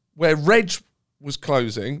gig where Reg was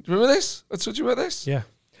closing. Do you remember this? I told you about this. Yeah.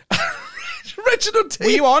 Reginald D.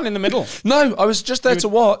 Were you on in the middle? No, I was just there to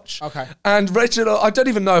watch. Okay. And Reginald, I don't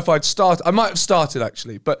even know if I'd started. I might have started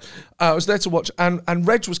actually, but I was there to watch. And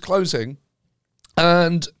Reg was closing,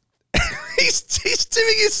 and he's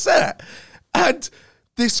doing his set, and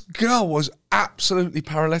this girl was absolutely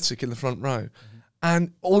paralytic in the front row,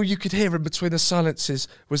 and all you could hear in between the silences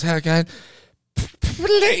was her going,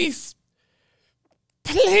 "Please,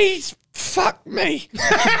 please, fuck me."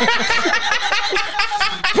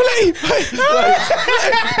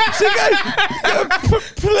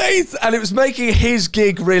 Please, and it was making his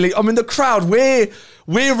gig really. I mean, the crowd, we're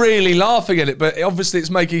really laughing at it, but obviously it's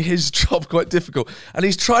making his job quite difficult. And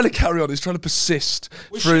he's trying to carry on. He's trying to persist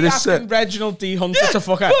through this set. Reginald D. Hunter to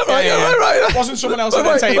fuck out. Right. Wasn't someone else at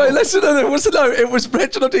the table? Wait, listen, no, it was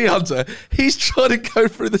Reginald D. Hunter. He's trying to go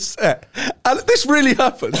through the set, and this really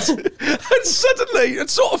happened. And suddenly, I'd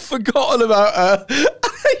sort of forgotten about her.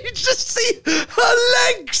 And you just see her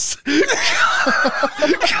legs into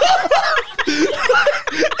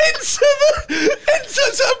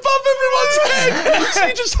above everyone's head. So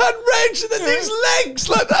you just had Reg and then these legs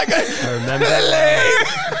like that going,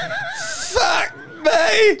 please, fuck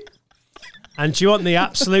me. And do you want the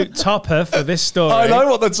absolute topper for this story? I know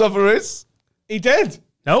what the topper is. He did.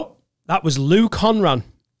 Nope. That was Lou Conran.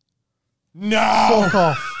 No. Fuck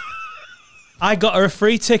off. I got her a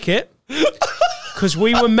free ticket because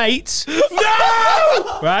we were mates.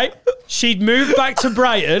 No! Right? She'd moved back to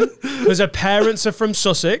Brighton because her parents are from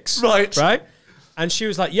Sussex. Right. Right? And she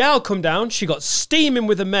was like, yeah, I'll come down. She got steaming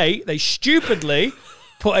with a mate. They stupidly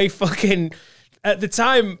put a fucking, at the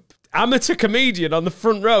time, amateur comedian on the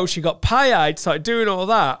front row. She got pie-eyed, started doing all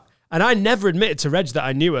that. And I never admitted to Reg that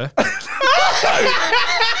I knew her.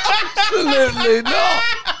 Absolutely not.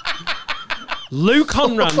 Lou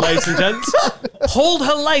Conran, ladies and gents, pulled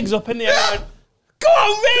her legs up in the air and went, go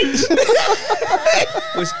on, Reg!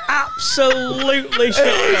 Was absolutely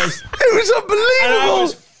shit-faced. It was unbelievable. And I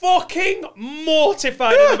was fucking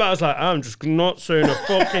mortified. I was like, I'm just not saying a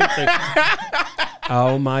fucking thing.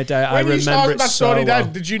 Oh my day! I When you remember started it that so story well.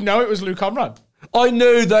 then, did you know it was Lou Conrad? I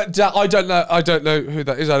knew that I don't know who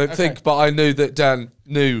that is. I don't think, but I knew that Dan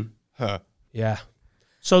knew her. Yeah.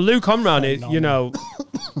 So Lou Conrad, you know,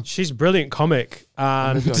 she's a brilliant comic,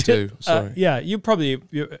 and Maybe I do. Sorry. yeah, you probably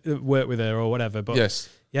work with her or whatever, but Yes.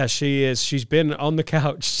 yeah, she is. She's been on the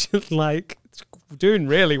couch, like doing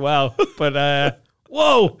really well. But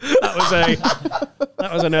whoa, that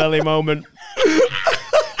was an early moment.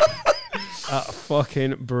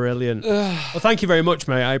 Fucking brilliant. Well, thank you very much,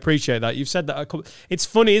 mate. I appreciate that. You've said that. It's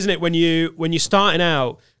funny, isn't it, when you're starting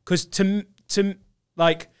out? Because to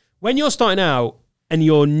like when you're starting out and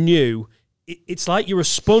you're new, it's like you're a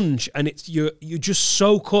sponge, and you just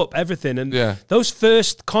soak up everything. And those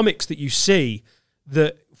first comics that you see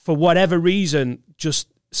that for whatever reason just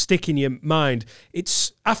stick in your mind,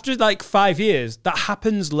 it's after like 5 years that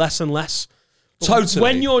happens less and less. Totally.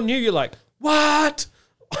 When you're new, you're like, what?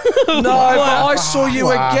 No, but I saw you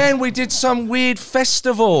again. We did some weird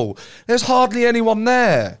festival. There's hardly anyone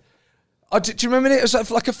there. Do you remember it? It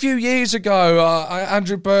was like a few years ago.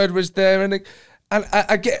 Andrew Bird was there, and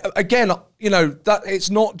again, you know, that it's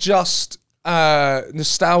not just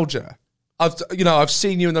nostalgia. I've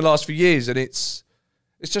seen you in the last few years, and it's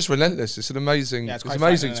just relentless. It's amazing. Yeah, it's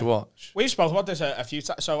amazing to watch. We've spoken about this a few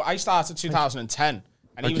times. So I started 2010,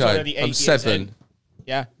 and he was already 8 years 7. in.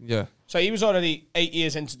 Yeah. Yeah. So he was already 8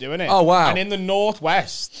 years into doing it. Oh, wow. And in the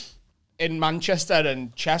Northwest, in Manchester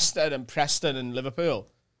and Chester and Preston and Liverpool,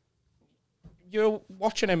 you're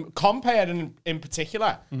watching him, compared in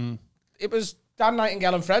particular. Mm. It was Dan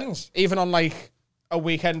Nightingale and Friends, even on like a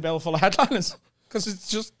weekend bill full of headliners. Because it's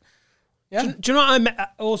just, yeah. Do you know what I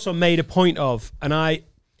also made a point of? And I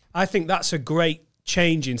think that's a great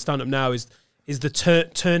change in stand-up now is the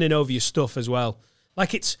turning over your stuff as well.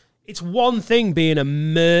 Like it's one thing being a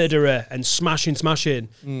murderer and smashing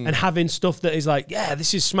and having stuff that is like, yeah,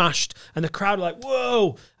 this is smashed. And the crowd are like,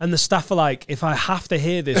 whoa. And the staff are like, if I have to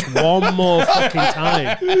hear this one more fucking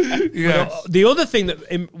time. Yes. The other thing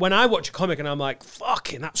that when I watch a comic and I'm like,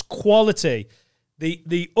 fucking, that's quality.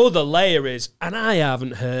 The other layer is, and I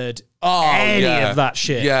haven't heard any of that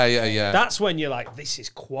shit. Yeah. That's when you're like, this is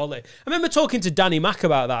quality. I remember talking to Danny Mac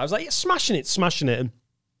about that. I was like, yeah, smashing it. And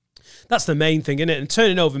that's the main thing, isn't it? And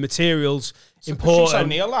turning over materials, important.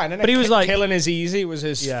 O'Neill line, but he was like, killing is easy was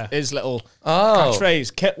his little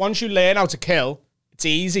catchphrase. Once you learn how to kill, it's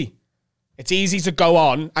easy. It's easy to go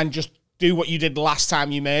on and just do what you did last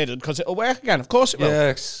time you made it, because it'll work again. Of course it will.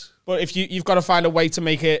 Yes. But if you've got to find a way to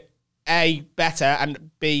make it A, better, and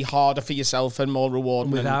B, harder for yourself and more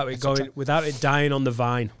rewarding. Without it dying on the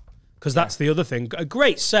vine. Because that's the other thing. A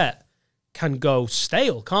great set can go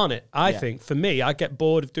stale, can't it? I think. For me, I get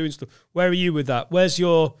bored of doing stuff. Where are you with that?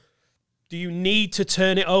 Do you need to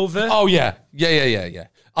turn it over? Oh, yeah.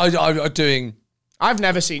 I'm doing... I've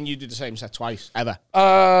never seen you do the same set twice, ever.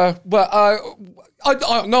 I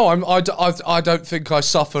don't think I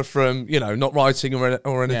suffer from, not writing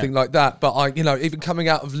or anything like that. But even coming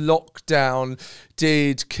out of lockdown,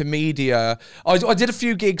 did Comedia. I did a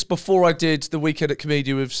few gigs before I did the weekend at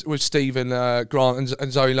Comedia with Stephen Grant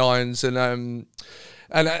and Zoe Lyons and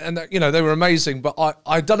they were amazing. But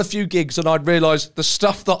I'd done a few gigs and I'd realised the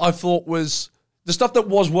stuff that I thought was the stuff that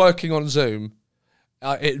was working on Zoom.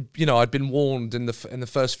 I'd been warned in the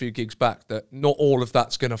first few gigs back that not all of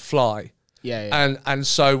that's going to fly. Yeah. And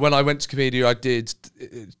so when I went to Comedia, I did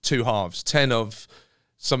 2 halves, 10 of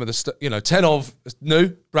some of the stuff, 10 of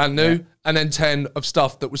brand new, and then 10 of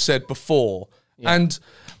stuff that was said before. Yeah. And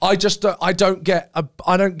I just I don't get a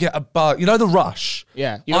buzz. The rush.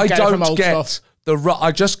 Yeah. I don't get the rush.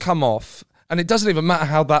 I just come off, and it doesn't even matter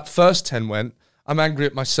how that first 10 went. I'm angry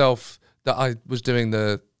at myself that I was doing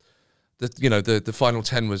the final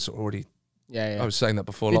 10 was already. Yeah. I was saying that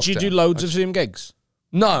before. Did you do loads of Zoom gigs?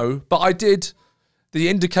 No, but I did. The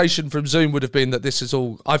indication from Zoom would have been that this is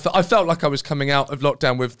all. I felt like I was coming out of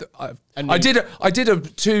lockdown with. I did a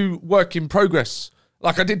 2 work in progress.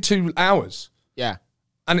 Like I did 2 hours. Yeah,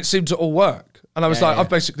 and it seemed to all work. And I was I've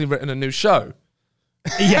basically written a new show.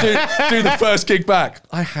 Yeah, do the first gig back.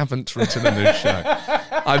 I haven't written a new show.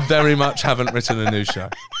 I very much haven't written a new show.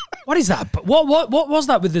 What is that? What was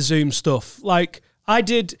that with the Zoom stuff? Like I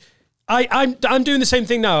did. I'm doing the same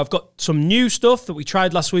thing now. I've got some new stuff that we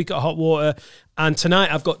tried last week at Hot Water, and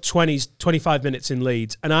tonight I've got 25 minutes in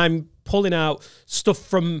Leeds, and I'm pulling out stuff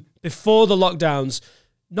from before the lockdowns.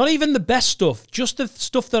 Not even the best stuff, just the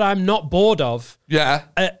stuff that I'm not bored of. Yeah.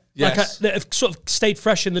 Yes. That have sort of stayed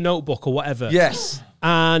fresh in the notebook or whatever. Yes.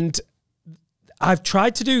 And I've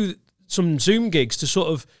tried to do some Zoom gigs to sort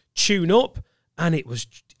of tune up, and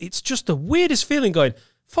it's just the weirdest feeling going,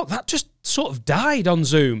 fuck, that just sort of died on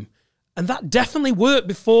Zoom. And that definitely worked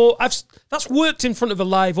before. That's worked in front of a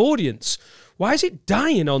live audience. Why is it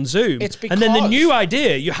dying on Zoom? It's because... And then the new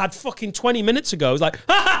idea you had fucking 20 minutes ago is like,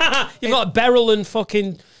 you've got Beryl and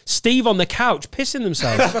fucking Steve on the couch pissing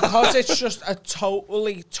themselves. Because it's just a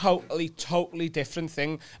totally different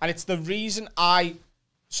thing. And it's the reason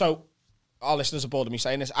So, our listeners are bored of me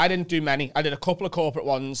saying this. I didn't do many. I did a couple of corporate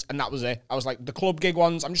ones, and that was it. I was like, the club gig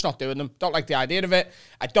ones, I'm just not doing them. Don't like the idea of it.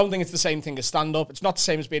 I don't think it's the same thing as stand-up. It's not the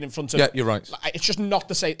same as being in front of... Yeah, you're right. It's just not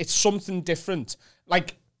the same. It's something different.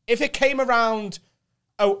 Like, if it came around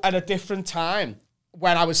at a different time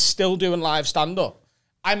when I was still doing live stand-up,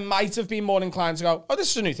 I might have been more inclined to go, oh,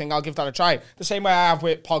 this is a new thing, I'll give that a try. The same way I have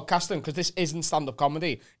with podcasting, because this isn't stand-up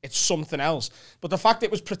comedy, it's something else. But the fact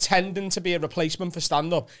it was pretending to be a replacement for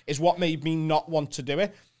stand-up is what made me not want to do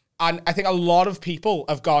it. And I think a lot of people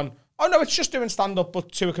have gone, oh no, it's just doing stand-up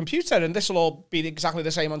but to a computer, and this will all be exactly the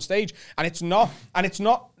same on stage. And it's not. And it's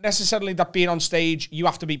not necessarily that being on stage you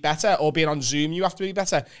have to be better, or being on Zoom you have to be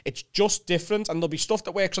better. It's just different, and there'll be stuff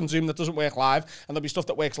that works on Zoom that doesn't work live, and there'll be stuff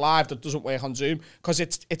that works live that doesn't work on Zoom, because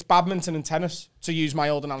it's badminton and tennis, to use my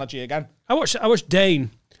old analogy again. I watched Dane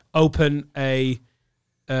open the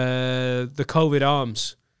COVID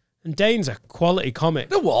Arms, and Dane's a quality comic.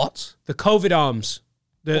 The what? The COVID Arms,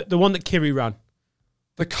 the one that Kiri ran.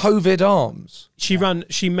 The COVID Arms.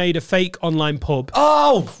 She made a fake online pub.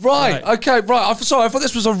 Oh, right. Okay, right. I'm sorry. I thought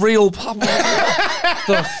this was a real pub.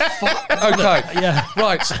 The fuck? Okay. Yeah.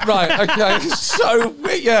 Right. Okay. So,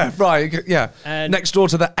 yeah, right. Yeah. And next door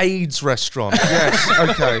to the AIDS restaurant. Yes.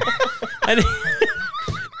 Okay. and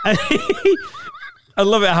I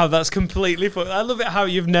love it how that's completely fun. I love it how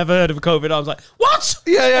you've never heard of COVID Arms. Like, what?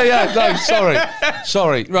 Yeah. No,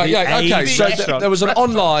 sorry. Right, yeah, okay. So there was an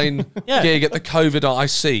online gig at the COVID Arms. I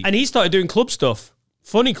see. And he started doing club stuff,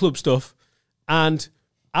 funny club stuff. And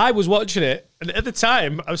I was watching it. And at the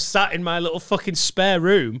time, I was sat in my little fucking spare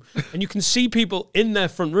room. And you can see people in their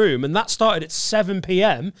front room. And that started at 7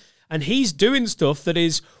 p.m. And he's doing stuff that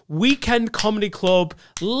is weekend comedy club,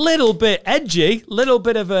 little bit edgy, little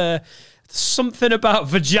bit of a... something about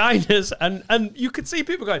vaginas, and you could see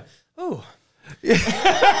people going, oh.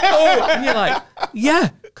 And you're like, yeah,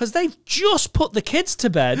 because they've just put the kids to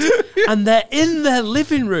bed and they're in their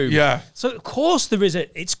living room. Yeah. So of course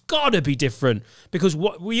it's got to be different, because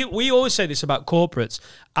what we always say this about corporates.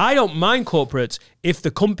 I don't mind corporates if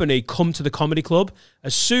the company come to the comedy club.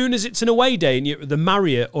 As soon as it's an away day and you're at the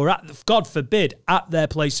Marriott or at, God forbid, at their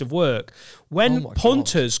place of work, when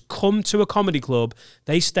punters come to a comedy club,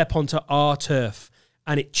 they step onto our turf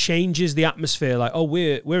and it changes the atmosphere. Like, oh,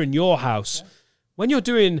 we're in your house. Yeah. When you're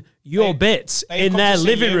doing your bits in their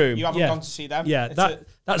living room, you haven't gone to see them. Yeah,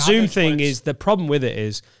 that Zoom thing is, the problem with it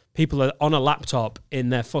is people are on a laptop in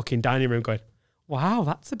their fucking dining room going, wow,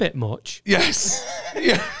 that's a bit much. Yes.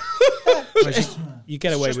 Yeah. You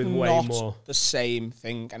get away with way more. The same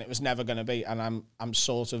thing, and it was never going to be. And I'm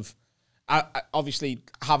sort of, I obviously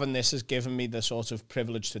having this has given me the sort of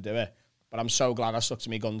privilege to do it. But I'm so glad I stuck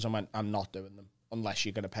to my guns and went, I'm not doing them unless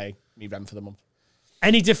you're going to pay me rent for the month.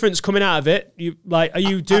 Any difference coming out of it? Are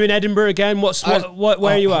you doing Edinburgh again? Where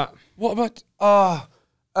are you at? What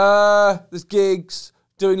about there's gigs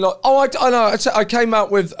doing I know. I came out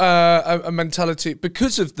with a mentality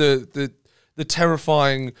because of the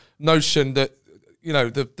terrifying notion that, you know,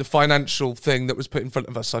 the financial thing that was put in front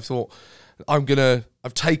of us. I thought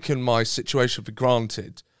I've taken my situation for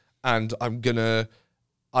granted, and I'm gonna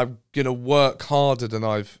work harder than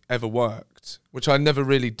I've ever worked, which I've never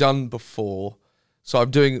really done before. So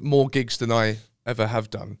I'm doing more gigs than I ever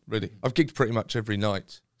have done, really. I've gigged pretty much every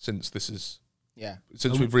night since since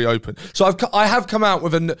we've reopened. So I have come out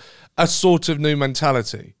with a sort of new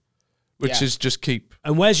mentality, which is just keep.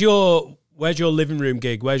 And where's your living room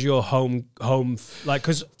gig? Where's your home? Like,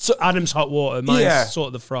 because Adam's Hot Water, mine's sort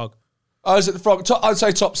of the Frog. I was at the Frog. I'd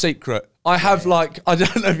say top secret. I have I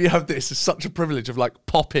don't know if you have this. It's such a privilege of like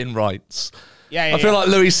pop-in rights. I feel like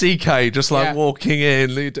Louis C.K. just like walking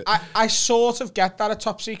in. I sort of get that at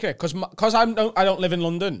top secret because I don't live in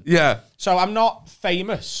London. Yeah. So I'm not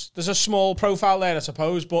famous. There's a small profile there, I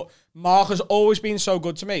suppose, but Mark has always been so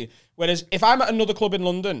good to me. Whereas if I'm at another club in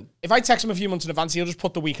London, if I text him a few months in advance, he'll just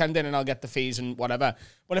put the weekend in and I'll get the fees and whatever.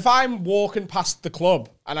 But if I'm walking past the club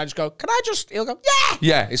and I just go, he'll go, yeah!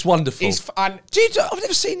 Yeah, it's wonderful. I've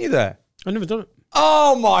never seen you there. I've never done it.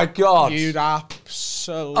 Oh my God. You'd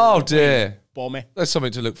absolutely... Oh dear. Bummy. There's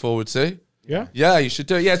something to look forward to. Yeah. Yeah, you should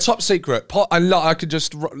do it. Yeah, top secret. I could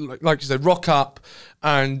just, like you said, rock up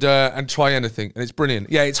and try anything. And it's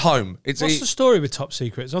brilliant. Yeah, it's home. What's the story with Top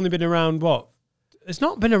Secret? It's only been around, what? It's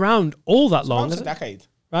not been around all that long. It's a decade.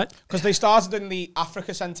 Right? Because they started in the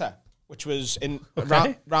Africa Centre, which was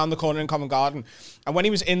round the corner in Covent Garden. And when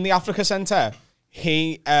he was in the Africa Centre,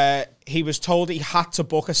 he was told he had to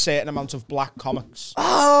book a certain amount of black comics.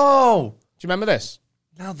 Oh! Do you remember this?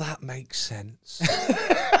 Now that makes sense.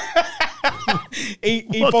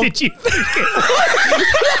 What did you think?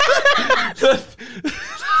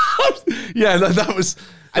 Yeah, that was...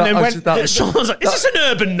 And then when Sean was like, "Is this an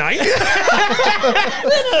urban night?" An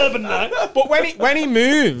urban night. But when he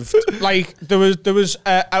moved, like there was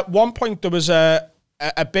at one point there was a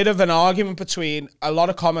bit of an argument between a lot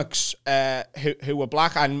of comics who were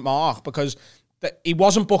black and Mark, because he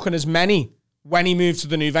wasn't booking as many when he moved to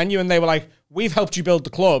the new venue, and they were like, "We've helped you build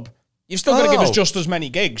the club. You've still got to give us just as many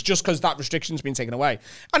gigs, just because that restriction's been taken away."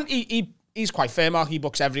 And he's quite fair, Mark. He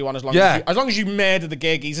books everyone as long as you murder the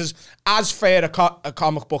gig. He's as fair a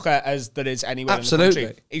comic booker as there is anywhere in the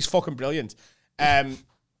country. He's fucking brilliant.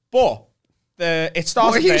 But it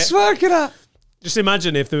started. What are you smirking at? Just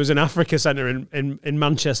imagine if there was an Africa Centre in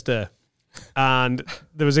Manchester, and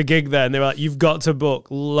there was a gig there, and they were like, "You've got to book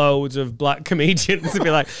loads of black comedians." To be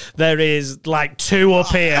like, "There is like 2 up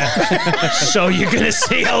here, so you're gonna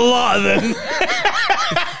see a lot of them."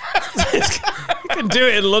 You can do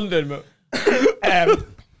it in London, but.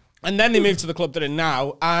 And then they moved to the club they're in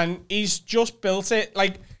now, and he's just built it.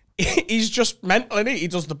 Like, he's just mental, isn't he? He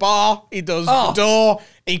does the bar, he does the door,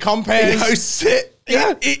 he compares.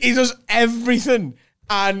 He does everything.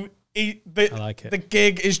 And I like it. The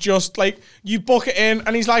gig is just like, you book it in,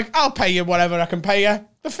 and he's like, "I'll pay you whatever I can pay you.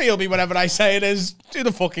 The fee will be whatever I say it is. Do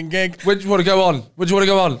the fucking gig." Where do you want to go on? Where do you want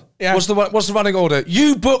to go on? Yeah. What's the running order?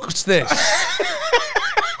 You booked this.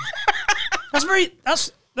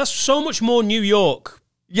 That's so much more New York.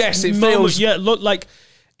 Yes, it feels... Yeah, look, like,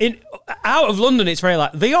 out of London, it's very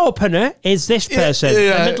like, the opener is this person,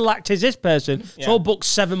 the middle act is this person. It's all booked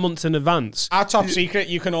 7 months in advance. Our top secret,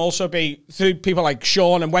 you can also be through people like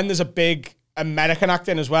Sean, and when there's a big American act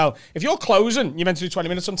in as well, if you're closing, you're meant to do 20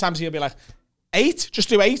 minutes, sometimes he'll be like, 8, just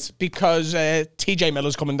do 8, because TJ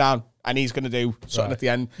Miller's coming down, and he's going to do something at the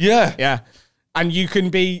end. Yeah. Yeah. And you can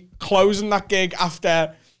be closing that gig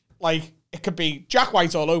after, like... It could be Jack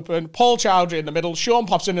White all open, Paul Chowdhury in the middle, Sean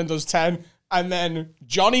pops in and does 10, and then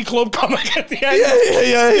Johnny Club comic at the end.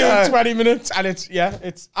 Yeah. 20 minutes, and it's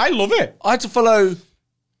I love it. I had to follow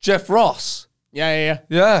Jeff Ross. Yeah.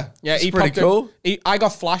 It's pretty cool. I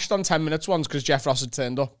got flashed on 10 minutes once because Jeff Ross had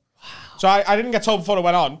turned up. Wow. So I didn't get told before I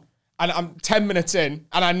went on, and I'm 10 minutes in,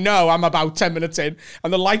 and I know I'm about 10 minutes in,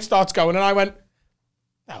 and the light starts going, and I went,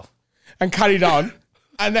 no, and carried on.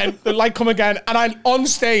 And then the light come again, and I'm on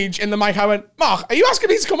stage in the mic. I went, "Mark, are you asking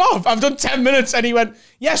me to come off? I've done 10 minutes." And he went,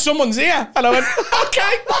 "Yeah, someone's here." And I went,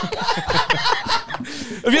 "Okay."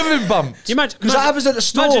 Have you ever been bumped? Because that happens at the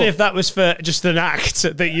store. Imagine if that was for just an act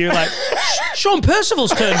that you like, Sean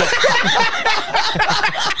Percival's turned up.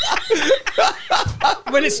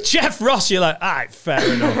 When it's Jeff Ross, you're like, all right,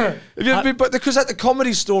 fair enough. Have you ever been, but because at the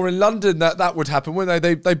Comedy Store in London, that would happen, wouldn't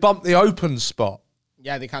they? They bump the open spot.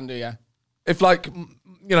 Yeah, they can do, yeah. If like,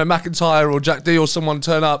 McIntyre or Jack D or someone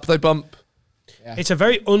turn up, they bump. Yeah. It's a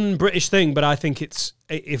very un-British thing, but I think it's,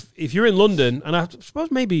 if you're in London, and I suppose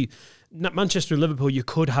maybe Manchester and Liverpool, you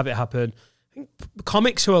could have it happen. I think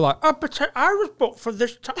comics who are like, "Oh, but I was booked for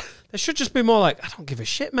this time." There should just be more like, "I don't give a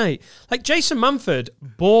shit, mate." Like Jason Manford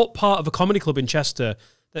bought part of a comedy club in Chester.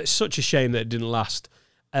 That's such a shame that it didn't last.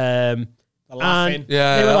 The laughing.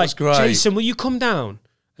 Yeah, they were that like, was great. "Jason, will you come down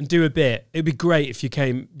and do a bit? It'd be great if you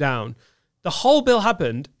came down." The whole bill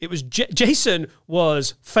happened. It was Jason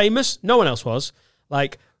was famous. No one else was.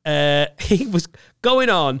 Like, he was going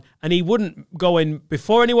on, and he wouldn't go in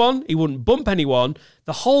before anyone. He wouldn't bump anyone.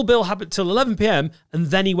 The whole bill happened till 11 p.m, and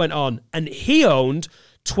then he went on. And he owned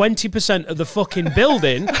 20% of the fucking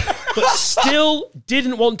building, but still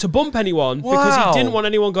didn't want to bump anyone because he didn't want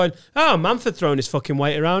anyone going, "Oh, Manford throwing his fucking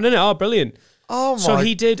weight around, innit? Oh, brilliant." Oh my! So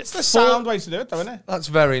he did. It's the sound way to do it, though, isn't it? That's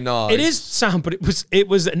very nice. It is sound, but it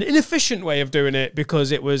was an inefficient way of doing it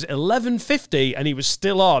because it was 11:50 and he was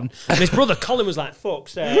still on. And his brother Colin was like,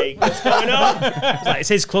 "Fuck's sake, what's going on?" I was like, "It's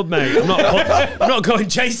his club, mate. I'm not going.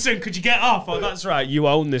 Jason, could you get off?" Oh, that's right. You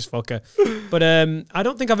own this fucker. But I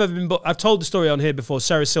don't think I've ever been. I've told the story on here before.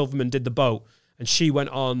 Sarah Silverman did the boat, and she went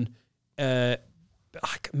on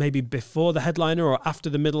maybe before the headliner or after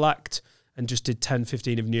the middle act, and just did 10,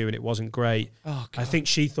 15 of new, and it wasn't great. Oh, I think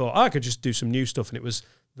she thought, I could just do some new stuff, and it was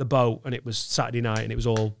the boat, and it was Saturday night, and it was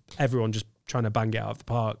all everyone just trying to bang it out of the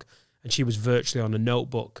park, and she was virtually on a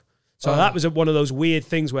notebook. So that was one of those weird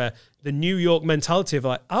things where the New York mentality of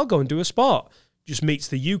like, I'll go and do a spot, just meets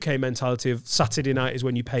the UK mentality of Saturday night is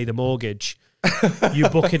when you pay the mortgage. You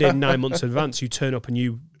book it in 9 months in advance, you turn up and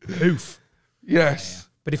you poof. Yes.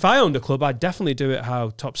 But if I owned a club, I'd definitely do it how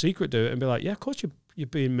Top Secret do it and be like, yeah, of course you're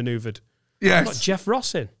being manoeuvred. Yes. Got Jeff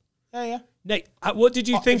Ross in. Yeah. Nate, what did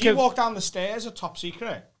you think if you of... walk down the stairs at Top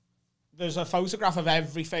Secret, there's a photograph of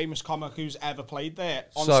every famous comic who's ever played there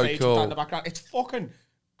on So stage cool. down the background. It's fucking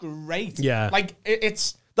great. Yeah. Like,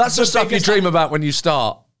 it's... That's the stuff you biggest- dream about when you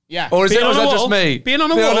start. Yeah. Or is Being on that a just wall. me? Being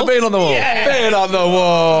on a wall. Being on the wall. Yeah. Being on the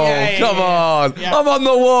wall. Yeah, Come yeah. on. Yeah. I'm on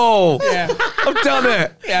the wall. Yeah. I've done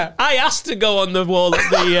it. Yeah. I asked to go on the wall at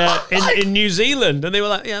the in New Zealand, and they were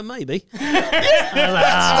like, "Yeah, maybe." It's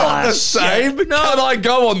not the same. No. Can I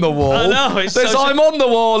go on the wall? I know, it's There's so- I'm on the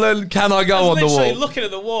wall and can I go on the Literally wall? looking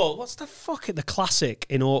at the wall. What's the classic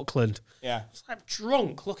in Auckland? Yeah. It's like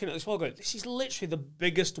drunk looking at this wall going, this is literally the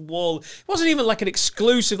biggest wall. It wasn't even like an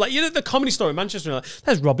exclusive, like, you know, the Comedy Store in Manchester, like,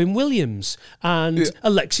 there's Robin Williams and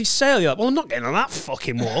Alexis Sale. You're like, well, I'm not getting on that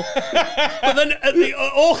fucking wall. But then at the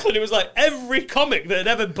Auckland, it was like every comic that had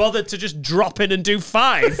ever bothered to just drop in and do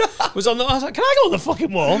 5 was on the, I was like, can I go on the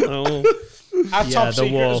fucking wall? Oh. At Yeah, Top the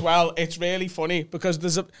Secret wall. as well, it's really funny because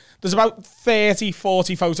there's about 30,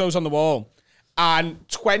 40 photos on the wall, and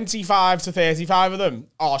 25 to 35 of them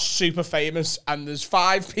are super famous, and there's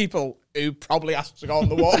 5 people who probably asked to go on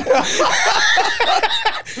the wall.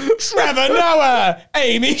 Trevor Noah,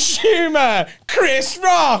 Amy Schumer, Chris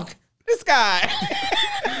Rock, this guy.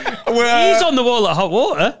 He's on the wall at Hot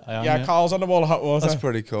Water. Yeah, Carl's on the wall of Hot Water. That's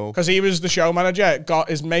pretty cool. Because he was the show manager, got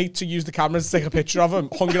his mate to use the camera to take a picture of him,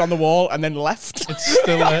 hung it on the wall, and then left. It's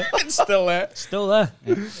still there. It's still there. Still there.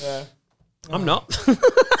 Yeah. I'm not.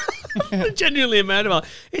 Genuinely mad about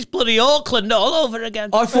it's bloody Auckland all over again.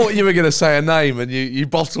 I thought you were going to say a name and you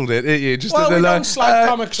bottled it, didn't you? Just Well, in we the don't slag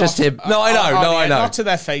comics just off. him. No, I know. No, I know. Not to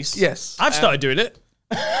their face. Yes. I've started doing it.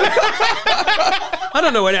 I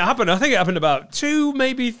don't know when it happened. I think it happened about 2,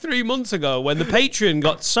 maybe 3 months ago when the Patreon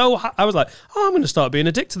got so I was like, oh, I'm going to start being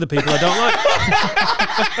a dick to the people I don't like.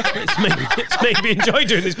 it's made me enjoy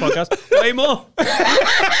doing this podcast way more.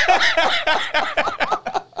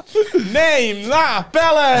 Name that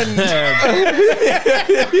Bellend.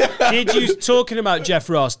 Did you, talking about Jeff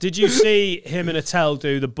Ross, did you see him and Attell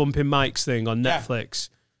do the bumping mics thing on Netflix?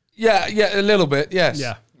 Yeah, a little bit. Yes.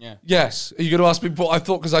 Yeah. Yes. Are you going to ask me what I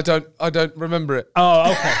thought? Because I don't remember it.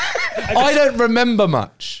 Oh, okay. I don't remember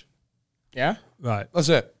much. Yeah. Right. That's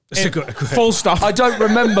it. It's a good, Full stop. I don't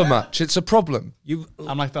remember much. It's a problem.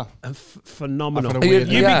 I'm like that. Phenomenal. I've had a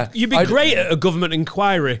weird- You'd be great at a government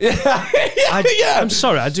inquiry. I'm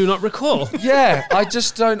sorry, I do not recall. Yeah, I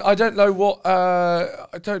just don't. I don't know what. I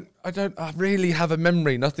don't. I really have a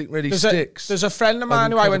memory. Nothing really sticks. There's a friend of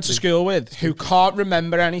mine who I went to school with who can't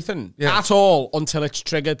remember anything at all until it's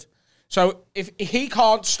triggered. So if he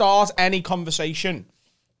can't start any conversation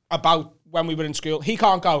about when we were in school, he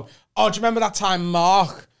can't go, oh, do you remember that time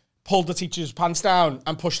Mark pulled the teacher's pants down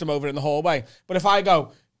and pushed him over in the hallway? But if I go, do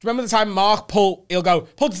you remember the time Mark he'll go,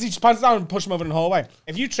 pull the teacher's pants down and push him over in the hallway.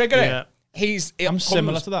 If you trigger it, I'm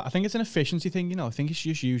similar to that. I think it's an efficiency thing, you know. I think it's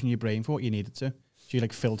just using your brain for what you need it to. So you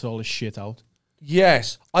like filter all this shit out.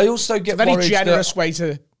 Yes, I also get Very worried generous that way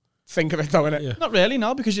to think of it, though, innit? Yeah. Not really,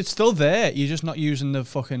 no, because it's still there. You're just not using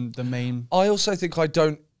the main. I also think I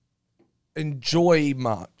don't enjoy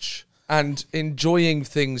much, and enjoying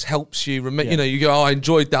things helps you remember. You know, you go, oh, I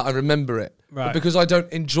enjoyed that, I remember it. Right. But because I don't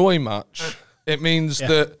enjoy much, it means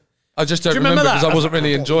that I just don't Do you remember remember because that? I wasn't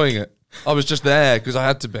really enjoying it. I was just there because I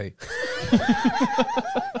had to be.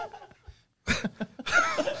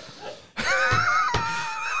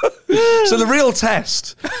 So the real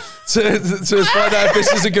test to find out if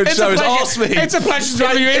this is a good show is ask me. It's a pleasure to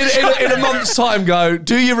have you in a month's time. Go,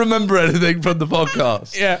 do you remember anything from the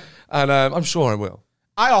podcast? Yeah. And I'm sure I will.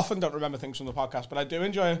 I often don't remember things from the podcast, but I do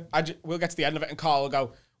enjoy it. We'll get to the end of it and Carl will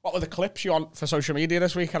go, what were the clips you want for social media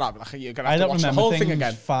this week? And I'll be like, you're going to I have to don't watch the remember whole things thing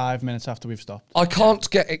again. 5 minutes after we've stopped. I can't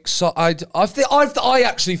get excited. I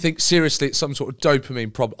actually think seriously it's some sort of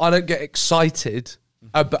dopamine problem. I don't get excited,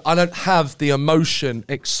 but I don't have the emotion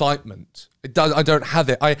excitement. I don't have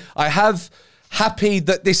it. I have happy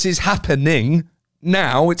that this is happening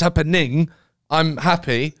now. It's happening. I'm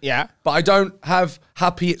happy. Yeah. But I don't have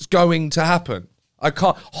happy it's going to happen. I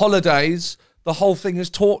can't. Holidays, the whole thing is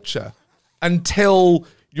torture until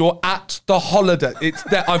you're at the holiday. It's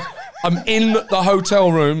that I'm in the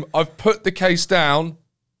hotel room. I've put the case down.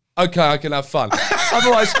 Okay, I can have fun.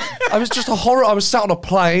 Otherwise, I was just a horror. I was sat on a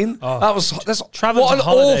plane. That's Traveling what to an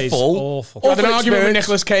holidays, awful. Having an argument with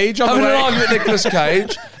Nicolas Cage on the Having an way. argument with Nicolas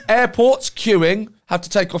Cage. Airports, queuing, have to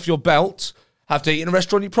take off your belt, have to eat in a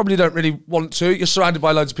restaurant you probably don't really want to. You're surrounded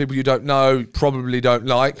by loads of people you don't know, probably don't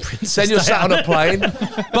like. Then you're sat on a plane,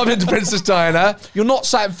 bump into Princess Diana. You're not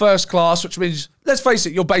sat in first class, which means, let's face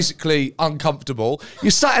it, you're basically uncomfortable.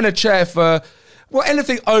 You're sat in a chair for Well,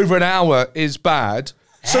 anything over an hour is bad.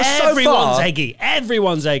 So Everyone's far, eggy.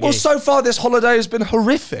 Everyone's eggy. well, so far this holiday has been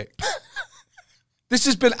horrific. This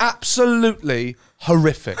has been absolutely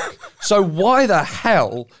horrific. So why the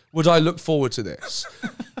hell would I look forward to this?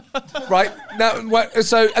 Right now,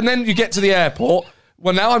 and then you get to the airport.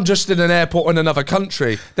 Well, now I'm just in an airport in another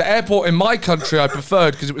country. The airport in my country I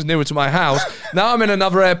preferred because it was nearer to my house. Now I'm in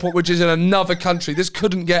another airport which is in another country. This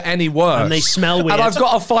couldn't get any worse. And they smell weird. And I've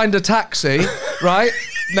got to find a taxi, right?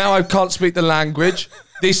 Now I can't speak the language.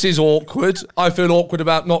 This is awkward. I feel awkward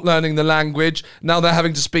about not learning the language. Now they're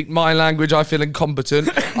having to speak my language. I feel incompetent.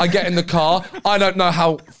 I get in the car. I don't know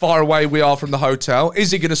how far away we are from the hotel.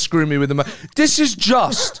 Is he going to screw me with the... This is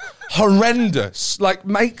just horrendous. Like,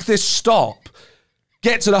 make this stop.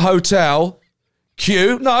 Get to the hotel.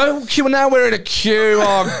 Queue. No, queue. Now we're in a queue.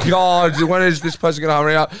 Oh, God. When is this person going to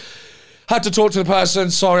hurry up? Had to talk to the person.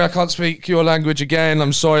 Sorry, I can't speak your language again.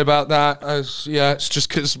 I'm sorry about that. Yeah, it's just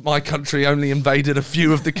because my country only invaded a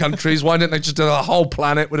few of the countries. Why didn't they just do the whole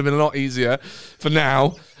planet? Would have been a lot easier for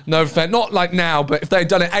now. No offense. Not like now, but if they'd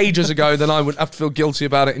done it ages ago, then I would have to feel guilty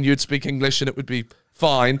about it and you'd speak English and it would be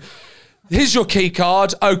fine. Here's your key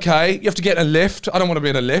card. Okay, you have to get in a lift. I don't want to be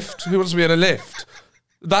in a lift. Who wants to be in a lift?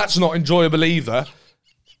 That's not enjoyable either.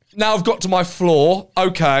 Now I've got to my floor.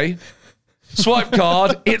 Okay. Swipe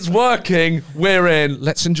card. It's working. We're in.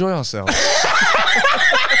 Let's enjoy ourselves.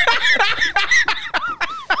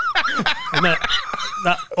 And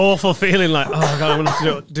that awful feeling like, oh, God, I'm going to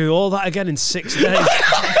have to do all that again in 6 days. Yeah,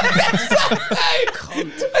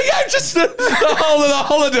 just the whole of the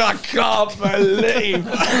holiday. I can't believe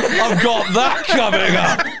I've got that coming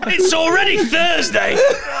up. It's already Thursday.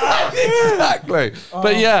 Exactly.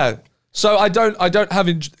 But yeah, so I don't have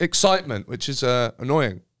excitement, which is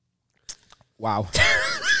annoying. Wow.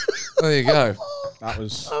 There you go. That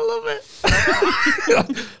was...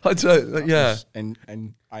 I don't, yeah.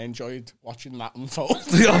 And I enjoyed watching that unfold.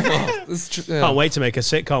 Can't wait to make a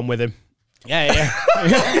sitcom with him. Yeah.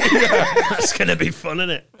 That's going to be fun,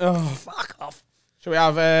 isn't it? Oh, fuck off. Shall we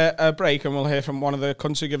have a break and we'll hear from one of the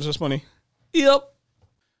cunts who gives us money? Yep.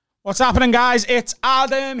 What's happening, guys? It's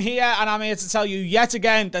Adam here, and I'm here to tell you yet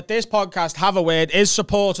again that this podcast, Have a Word, is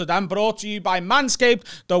supported and brought to you by Manscaped,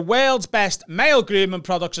 the world's best male grooming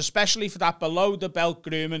products, especially for that below-the-belt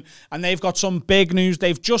grooming. And they've got some big news.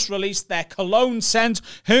 They've just released their cologne scent.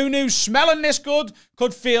 Who knew smelling this good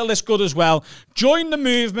could feel this good as well? Join the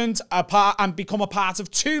movement and become a part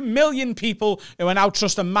of 2 million people who are now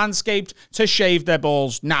trusting Manscaped to shave their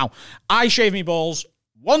balls. Now, I shave my balls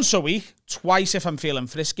once a week, twice if I'm feeling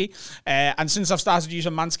frisky. And since I've started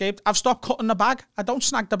using Manscaped, I've stopped cutting the bag. I don't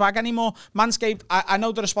snag the bag anymore. Manscaped, I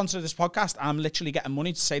know they're a sponsor of this podcast. I'm literally getting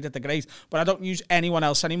money to say that they're great, but I don't use anyone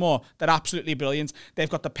else anymore. They're absolutely brilliant.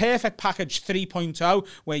 They've got the Perfect Package 3.0,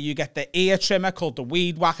 where you get the ear trimmer called the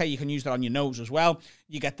Weed Whacker. You can use that on your nose as well.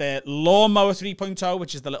 You get the Lawnmower 3.0,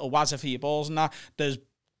 which is the little wazzer for your balls and that. There's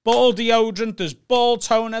ball deodorant, there's ball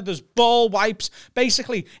toner, there's ball wipes.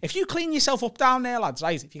 Basically, if you clean yourself up down there, lads,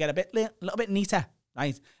 right, if you get a little bit neater,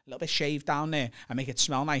 right, a little bit shaved down there and make it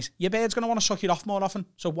smell nice, your beard's going to want to suck it off more often.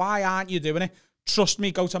 So why aren't you doing it? Trust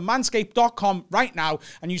me, go to manscaped.com right now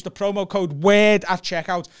and use the promo code WORD at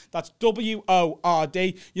checkout. That's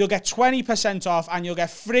WORD. You'll get 20% off and you'll get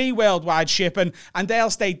free worldwide shipping. And they'll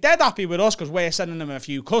stay dead happy with us because we're sending them a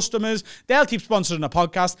few customers. They'll keep sponsoring the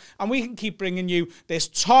podcast and we can keep bringing you this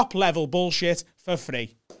top level bullshit for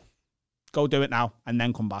free. Go do it now and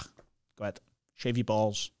then come back. Go ahead. Shave your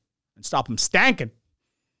balls and stop them stanking.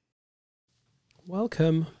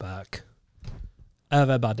 Welcome back,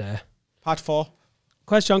 everybody. Part 4.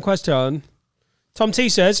 Question. Tom T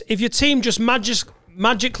says, if your team just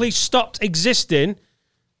magically stopped existing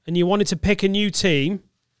and you wanted to pick a new team,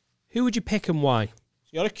 who would you pick and why?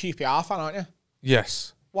 You're a QPR fan, aren't you?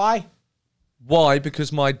 Yes. Why? Why?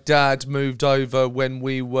 Because my dad moved over when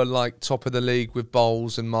we were like top of the league with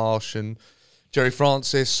Bowles and Marsh and Jerry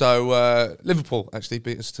Francis. So Liverpool actually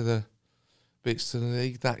beat us to the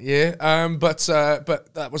league that year. But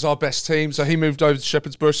that was our best team. So he moved over to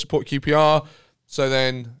Shepherd's Bush, support QPR. So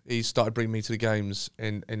then he started bringing me to the games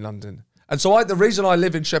in London. And so the reason I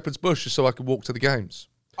live in Shepherd's Bush is so I could walk to the games.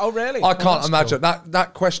 Oh, really? I can't imagine. Cool.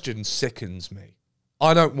 That question sickens me.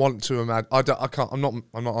 I don't want to imagine. I can't. I'm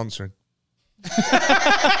not answering.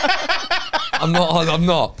 I'm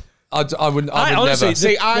not. I would honestly, never.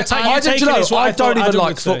 See, I don't even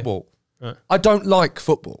like football. Right. I don't like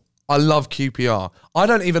football. I love QPR. I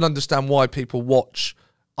don't even understand why people watch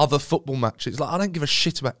other football matches. Like, I don't give a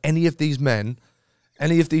shit about any of these men,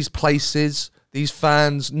 any of these places, these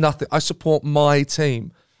fans, nothing. I support my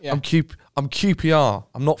team. Yeah. I'm QPR.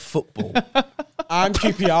 I'm not football. I'm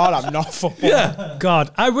QPR, I'm not football. Yeah.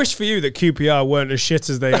 God, I wish for you that QPR weren't as shit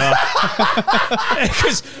as they are.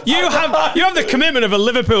 Because you have the commitment of a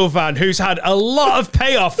Liverpool fan who's had a lot of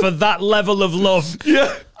payoff for that level of love.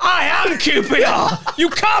 Yeah. I am QPR. You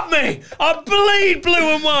cut me. I bleed blue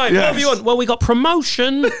and white. What have you want? Well, we got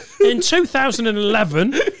promotion in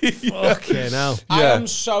 2011. Fucking hell. I am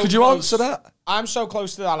so Could you close. answer that? I'm so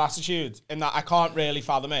close to that attitude in that I can't really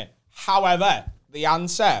fathom it. However, the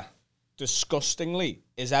answer, disgustingly,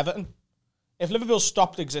 is Everton. If Liverpool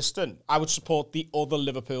stopped existing, I would support the other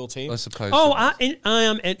Liverpool team. I suppose. Oh, I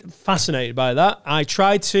am fascinated by that. I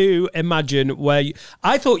tried to imagine where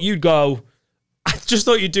I thought you'd go. I just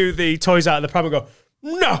thought you'd do the toys out of the pram and go,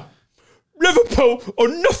 no, Liverpool or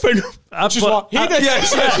nothing. Which is what he did.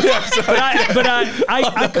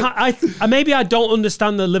 But maybe I don't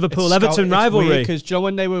understand the Liverpool-Everton rivalry. Because Joe,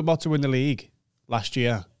 when they were about to win the league last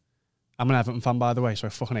year, I'm an Everton fan, by the way, so I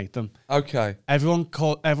fucking hate them. Okay. Everyone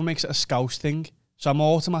makes it a Scouse thing, so I'm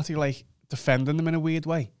automatically like defending them in a weird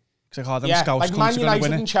way. Because like, them Scouse like Man cunts are going to United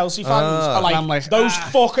win and it. Chelsea fans are I'm like, those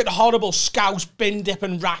fucking horrible Scouse bin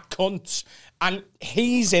dipping rat cunts, and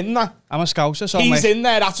he's in that. I'm a Scouser, so He's I'm like, in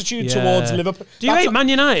their attitude towards Liverpool. Do you hate Man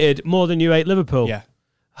United more than you hate Liverpool? yeah.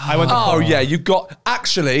 I went to Yeah, you got...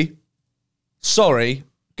 Actually, sorry,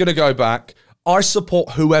 gonna go back. I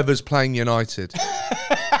support whoever's playing United.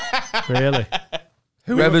 Really?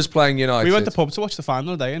 Whoever's playing United. We went to the pub to watch the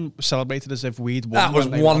final today and celebrated as if we'd won. That was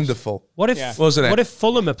when they wonderful. What if Wasn't it? What if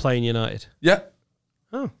Fulham are playing United? Yeah.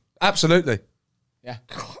 Oh. Absolutely. Yeah.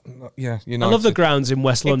 Yeah, United. I love the grounds in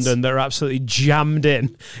West London that are absolutely jammed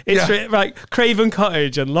in. It's like Craven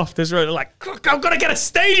Cottage and Loftus Road are like, I've got to get a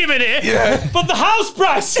stadium in here. Yeah. But the house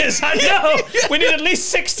prices, I know. We need at least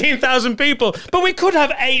 16,000 people. But we could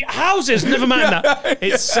have 8 houses. Never mind that.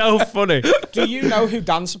 It's so funny. Do you know who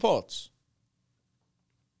Dan supports?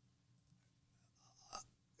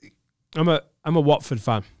 I'm a Watford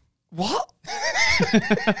fan. What?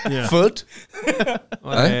 Yeah. Foot?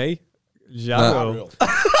 Hey. Jarro.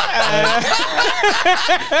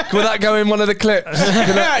 Could that go in one of the clips?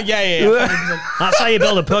 yeah. That's how you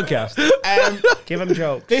build a podcast. Give them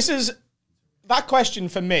jokes. That question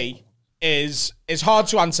for me is hard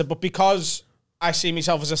to answer, but because I see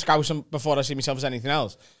myself as a Scouser before I see myself as anything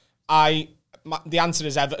else, the answer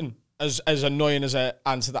is Everton. As annoying as an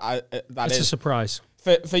answer that It's a surprise.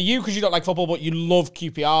 For you, because you don't like football, but you love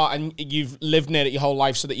QPR and you've lived near it your whole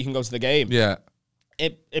life so that you can go to the game. Yeah.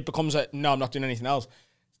 It becomes no, I'm not doing anything else.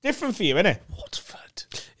 It's different for you, isn't it? Watford.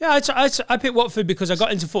 Yeah, I picked Watford because I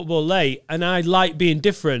got into football late and I like being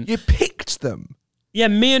different. You picked them. Yeah,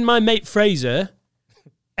 me and my mate Fraser,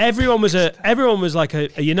 everyone was like a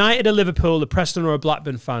United, a Liverpool, a Preston or a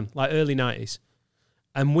Blackburn fan, like early 90s.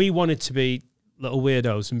 And we wanted to be little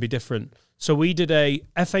weirdos and be different. So we did a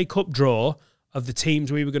FA Cup draw of the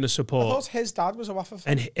teams we were going to I support. thought his dad was a Watford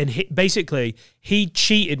fan. And basically, he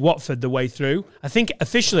cheated Watford the way through. I think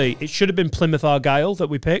officially it should have been Plymouth Argyle that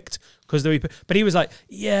we picked, but he was like,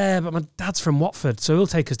 yeah, but my dad's from Watford, so he'll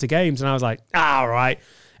take us to games. And I was like, all right,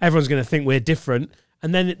 everyone's going to think we're different.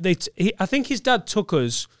 And then I think his dad took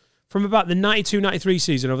us from about the 92-93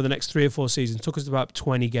 season over the next 3 or 4 seasons, took us to about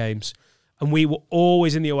 20 games. And we were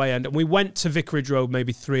always in the away end. And we went to Vicarage Road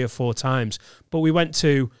maybe 3 or 4 times, but we went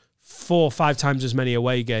to 4 or 5 times as many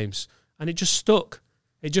away games, and it just stuck.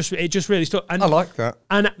 It just really stuck. And I like that.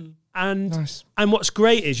 And Nice. and what's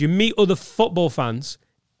great is you meet other football fans.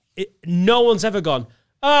 No one's ever gone,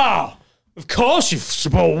 oh, of course you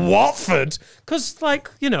support Watford, because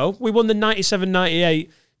we won the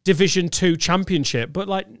 97-98 Division 2 championship, but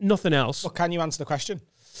like nothing else. But can you answer the question?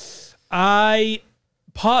 Part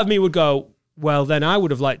of me would go, well, then I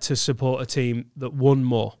would have liked to support a team that won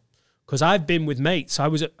more. Because I've been with mates. I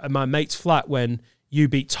was at my mate's flat when you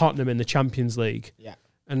beat Tottenham in the Champions League. Yeah.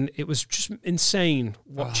 And it was just insane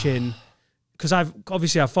watching. Because I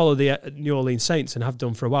follow the New Orleans Saints and have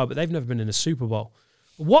done for a while, but they've never been in a Super Bowl.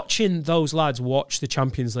 Watching those lads watch the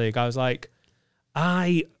Champions League, I was like,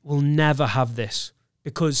 I will never have this.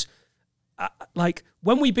 Because,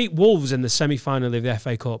 when we beat Wolves in the semi-final of the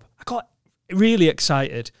FA Cup, I got really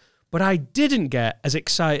excited. But I didn't get as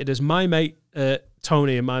excited as my mate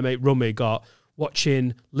Tony and my mate Rummy got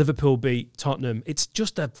watching Liverpool beat Tottenham. It's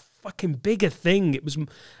just a fucking bigger thing. It was,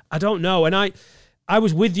 I don't know. And I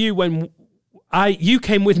was with you when you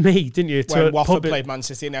came with me, didn't you? When Watford played Man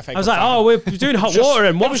City in FA Cup. I was like, oh, we're doing hot water,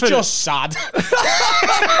 and Watford. It was just sad.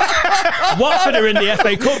 Watford are in the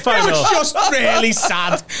FA Cup final. It was just really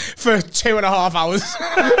sad for 2.5 hours.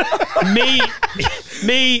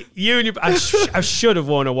 me, you, and you. I should have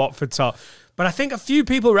worn a Watford top. But I think a few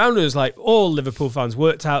people around us, like all Liverpool fans,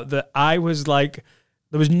 worked out that I was like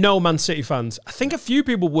There was no Man City fans. I think a few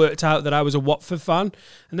people worked out that I was a Watford fan,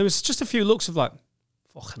 and there was just a few looks of like,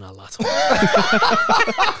 fucking hell, lad.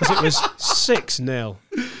 Because it was 6-0.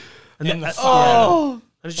 And then, and I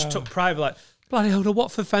just took pride, like, bloody hell, the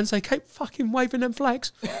Watford fans, they keep fucking waving them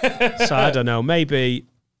flags. So I don't know, maybe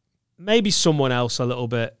someone else a little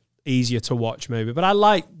bit easier to watch, maybe. But I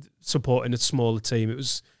like supporting a smaller team. It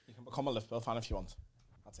was. You can become a Liverpool fan if you want.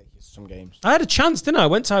 I'll take you to some games. I had a chance, didn't I?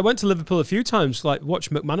 I went to Liverpool a few times, like watch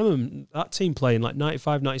McManaman, that team playing like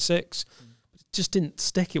 95, 96. It just didn't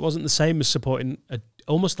stick. It wasn't the same as supporting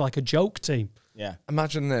almost like a joke team. Yeah.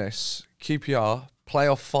 Imagine this: QPR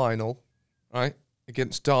playoff final, right,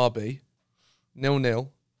 against Derby, 0-0,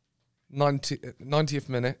 90th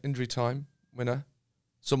minute injury time winner,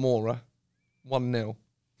 Zamora, 1-0.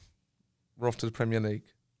 We're off to the Premier League.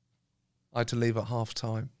 I had to leave at half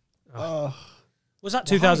time. Was that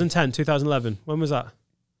 2010, 2011? When was that?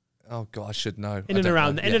 Oh God, I should know. In and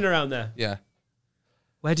around there. Yeah.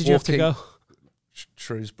 Where did you have to go?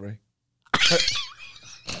 Shrewsbury.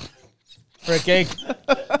 For a gig.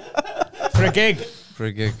 For a gig. For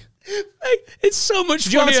a gig. Mate, it's so much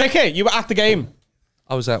Did you have a funnier. ticket? You were at the game.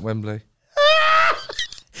 I was at Wembley.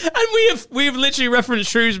 And we have literally referenced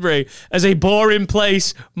Shrewsbury as a boring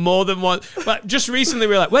place more than once. But just recently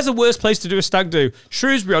we were like, where's the worst place to do a stag do?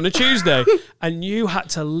 Shrewsbury on a Tuesday. And you had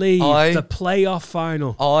to leave the playoff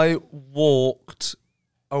final. I walked.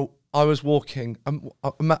 Oh, I was walking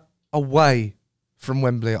away from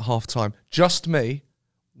Wembley at half time. Just me,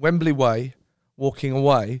 Wembley Way, walking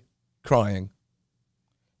away, crying.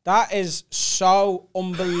 That is so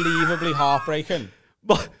unbelievably heartbreaking.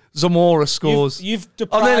 But Zamora scores. You've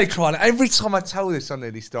I'm nearly deprived, crying. Every time I tell this, I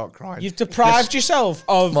nearly start crying. you've deprived yourself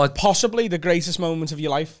of My- possibly the greatest moment of your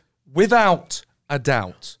life. Without a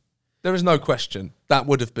doubt. There is no question. That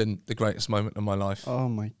would have been the greatest moment of my life. Oh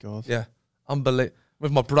my God. Yeah. Unbelievable.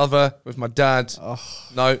 With my brother, with my dad.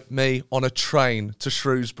 No, me on a train to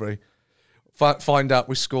Shrewsbury. Find out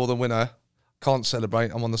we score the winner. Can't celebrate.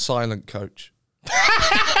 I'm on the silent coach.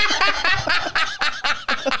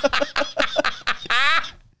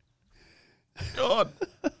 God.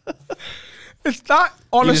 It's that,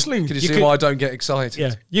 honestly. Can you see why I don't get excited?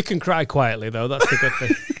 Yeah, you can cry quietly though. That's the good thing.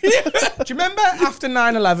 Do you remember after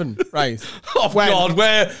 9/11, right? Oh God,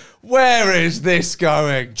 where is this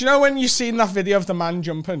going? Do you know when you seen that video of the man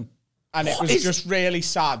jumping and it was just really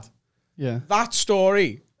sad? Yeah. That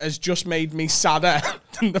story has just made me sadder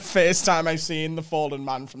than the first time I seen the fallen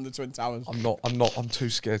man from the Twin Towers. I'm too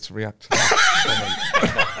scared to react to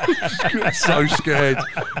that. I'm so scared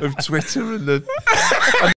of Twitter and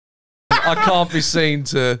the. I can't be seen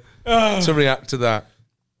to react to that.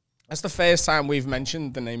 That's the first time we've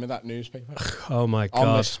mentioned the name of that newspaper Oh my on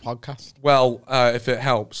God. this podcast. Well, if it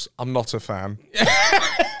helps, I'm not a fan.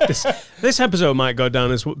 This episode might go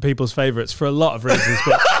down as people's favourites for a lot of reasons,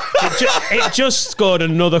 but it just scored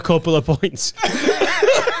another couple of points.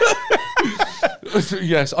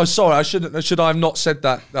 Yes. Oh, sorry. I shouldn't. Should I have not said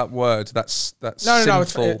that word? That's No, it's-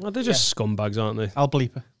 sinful. Well, they're just scumbags, aren't they? I'll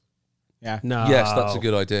bleep it. Yeah. No. Yes, that's a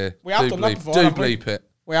good idea. We have Do done that bleep- before, Do haven't we? bleep it.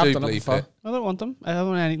 We have Do done it bleep before. it. I don't want them. I don't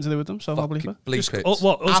want anything to do with them, so I'll bleep it. Bleep it.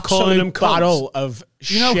 What, us calling them Absolute cunts? barrel of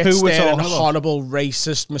You know who we're shit-staring, talking about? horrible,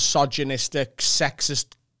 racist, misogynistic,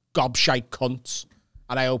 sexist, gobshite cunts.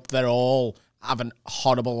 And I hope they're all having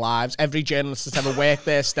horrible lives. Every journalist that's ever worked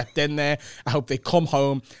there, stepped in there. I hope they come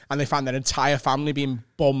home and they find their entire family being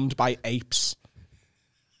bummed by apes.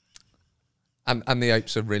 And the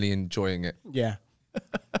apes are really enjoying it. Yeah.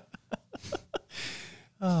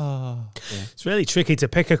 It's really tricky to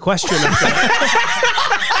pick a question. After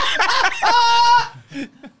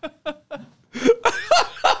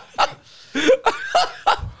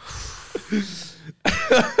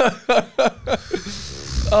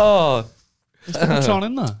Oh, Is there Patron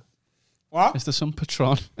in there? What? Is there some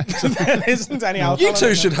Patron? There isn't any alcohol. you in two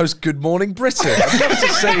it. should host Good Morning Britain. I'd love to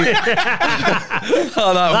see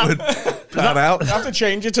how that would pan out. I have to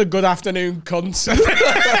change it to Good Afternoon Cunts.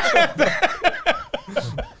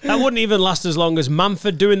 that wouldn't even last as long as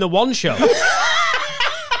Manford doing the one show.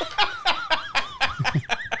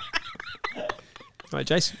 Right,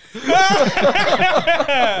 Jason.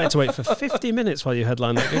 I had to wait for 50 minutes while you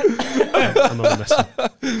headline that game. I'm only messing.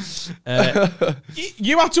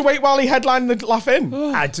 You had to wait while he headlined the Laugh In.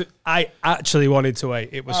 I actually wanted to wait.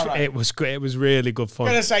 It was All right. it was great. It was really good fun.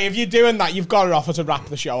 I'm going to say, if you're doing that, you've got to offer to wrap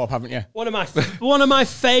the show up, haven't you? One of my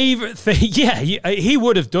favorite things. Yeah, he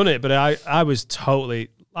would have done it, but I was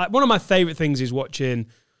totally like one of my favorite things is watching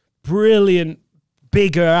brilliant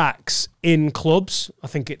bigger acts in clubs. I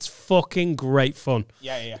think it's fucking great fun.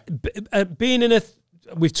 Yeah. Being in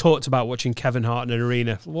we've talked about watching Kevin Hart in an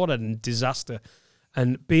arena. What a disaster.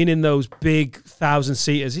 and being in those big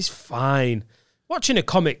 1,000-seaters is fine. Watching a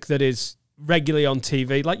comic that is regularly on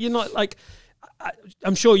TV, like you're not like.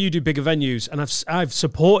 I'm sure you do bigger venues, and I've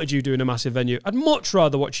supported you doing a massive venue. I'd much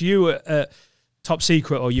rather watch you at Top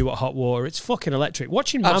Secret or you at Hot Water. It's fucking electric.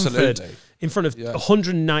 Watching Manford in front of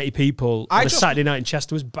 190 people on a Saturday night in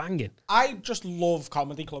Chester was banging. I just love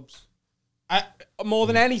comedy clubs. More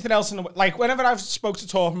than anything else in the like. Whenever I've spoke to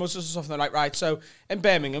tour promoters and stuff, they're like, right, so in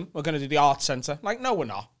Birmingham we're going to do the Arts Centre. Like, no, we're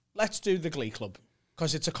not. Let's do the Glee Club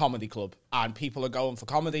because it's a comedy club and people are going for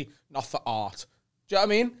comedy, not for art. Do you know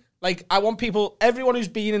what I mean? Like, I want people, everyone who's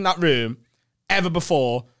been in that room ever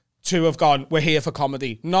before to have gone, we're here for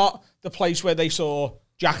comedy. Not the place where they saw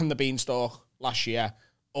Jack and the Beanstalk last year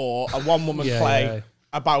or a one-woman play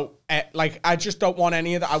about, like, I just don't want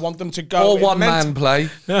any of that. I want them to go. Or one-man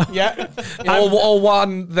play. Yeah. Or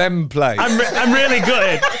one them play. I'm really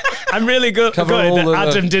good. I'm really good that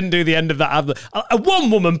Adam didn't do the end of that. A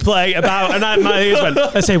one-woman play about, and my ears went,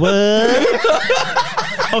 I say, what?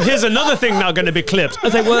 Oh, here's another thing not going to be clipped. I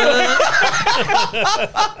say,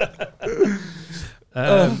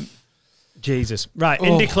 what? Jesus. Right,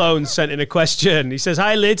 Indie Clone sent in a question. He says,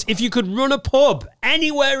 hi, Lids. If you could run a pub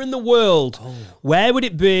anywhere in the world, where would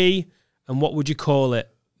it be and what would you call it?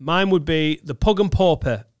 Mine would be the Pug and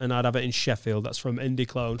Pauper, and I'd have it in Sheffield. That's from Indie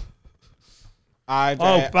Clone. By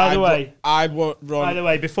the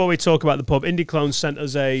way, before we talk about the pub, Indie Clone sent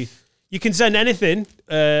us you can send anything,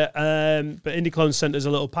 but Indie Clone sent us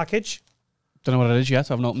a little package. Don't know what it is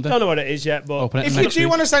yet. I haven't opened it. Don't know what it is yet, but open it if you do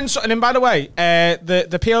want to send something in, by the way,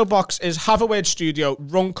 the PO box is Have a Word Studio,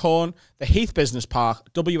 Runcorn, the Heath Business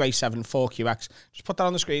Park, WA7 4QX. Just put that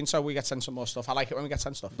on the screen so we get sent some more stuff. I like it when we get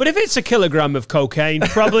sent stuff. But if it's a kilogram of cocaine,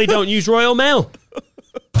 probably don't use Royal Mail.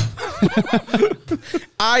 We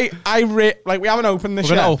haven't opened this yet.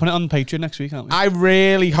 We're going to open it on Patreon next week, aren't we? I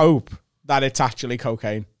really hope that it's actually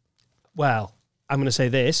cocaine. Well, I'm going to say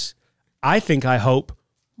this. I hope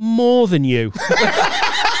more than you.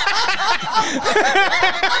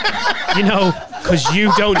 You know, because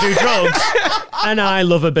you don't do drugs, and I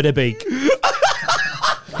love a bit of beak.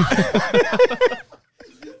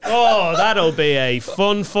 Oh, that'll be a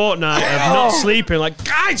fun fortnight of not sleeping. Like,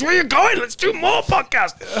 guys, where are you going? Let's do more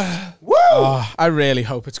podcasts. Woo! Oh, I really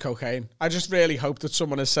hope it's cocaine. I just really hope that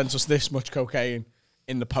someone has sent us this much cocaine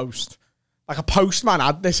in the post. Like a postman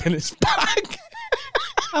had this in his bag.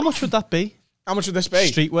 How much would that be? How much would this be?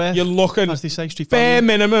 Streetwear. You're looking, as they say, street bare value.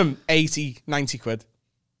 minimum, 80, 90 quid.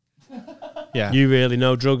 Yeah. You really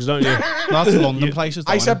know drugs, don't you? That's London places,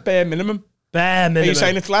 I said bare minum. Bare minimum. Are you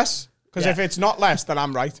saying it's less? Because if it's not less, then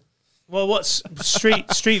I'm right. Well, what's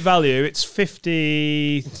street value? It's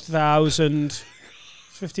 50,000.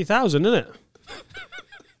 50,000, isn't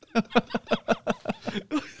it?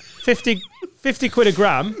 50 quid a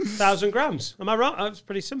gram, 1,000 grams. Am I right? That's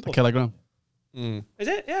pretty simple. A kilogram. Is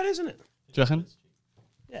it? Yeah, it is, isn't it? Do you reckon?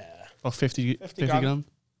 Yeah. Or 50 grand.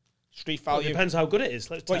 Street Well, value. it depends how good it is.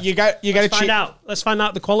 Let's But test. you get a cheap. Let's find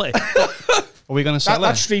out the quality. Are we going to sell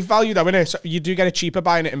That's it? street value, though, isn't it? So you do get it cheaper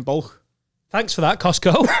buying it in bulk. Thanks for that,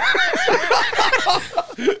 Costco.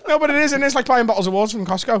 No, but it is, and it's like buying bottles of water from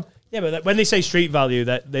Costco. Yeah, but when they say street value,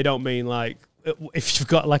 that they don't mean like if you've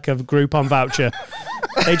got like a Groupon voucher.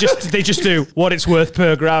 they just do what it's worth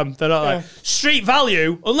per gram. They're not like street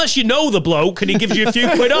value unless you know the bloke and he gives you a few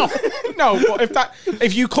quid off. No, but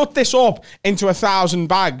if you cut this up into 1,000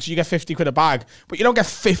 bags, you get 50 quid a bag. But you don't get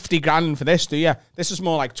 50 grand for this, do you? This is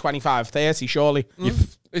more like 25, 30, surely.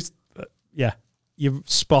 Yeah, you're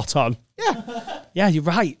spot on. Yeah, you're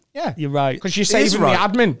right. Yeah. You're right. Because you're saving the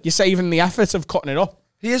admin. You're saving the effort of cutting it up.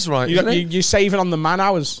 He is right, isn't he? You're saving on the man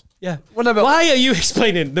hours. Yeah. Well, no, but why are you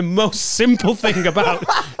explaining the most simple thing about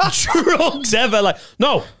drugs ever? Like,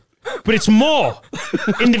 no, but it's more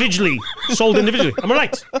individually, sold individually. Am I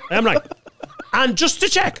right? I am right. And just to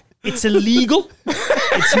check, it's illegal.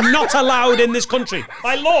 It's not allowed in this country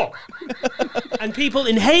by law. And people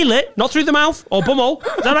inhale it, not through the mouth or bumhole.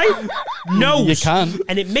 Is that right? Nose. You can.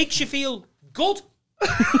 And it makes you feel good.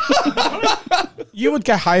 You would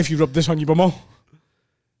get high if you rubbed this on your bumhole.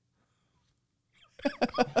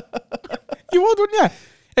 You would, wouldn't you?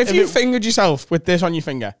 If you fingered yourself with this on your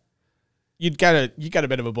finger, you'd get a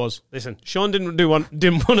bit of a buzz. Listen, Sean didn't want to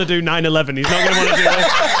do 9/11. He's not going to want to do this.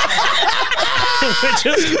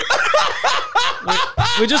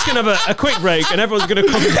 We're just going to have a quick break, and everyone's going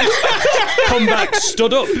to come back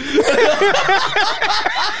stood up.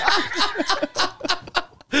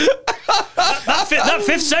 That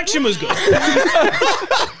fifth section was good.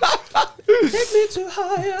 Take me to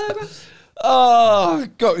higher. Oh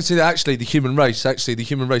God! See, actually, the human race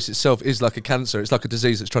itself is like a cancer. It's like a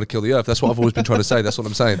disease that's trying to kill the earth. That's what I've always been trying to say. That's what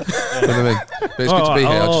I'm saying. You know what I mean? But it's good to be here.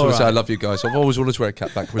 I just want to say I love you guys. I've always wanted to wear a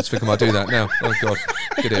cap backwards. Think I might do that now. Oh God,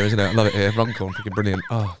 good here, isn't it? I love it here. Runcorn, freaking brilliant.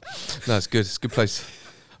 Oh, no, it's good. It's a good place.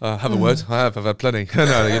 Have a word. I've had plenty.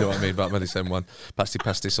 No, you know what I mean, but I'm only saying one. Pasty,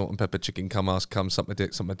 salt and pepper, chicken, come, ask, come, suck my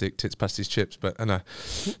dick, tits, pasties, chips. But no,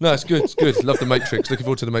 it's good. It's good. Love The Matrix. Looking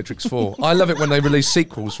forward to The Matrix 4. I love it when they release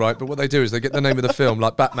sequels, right? But what they do is they get the name of the film,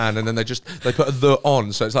 like Batman, and then they put a the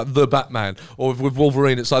on, so it's like The Batman. Or with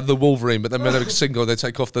Wolverine, it's like The Wolverine, but then when they're single, they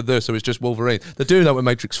take off the, so it's just Wolverine. They're doing that with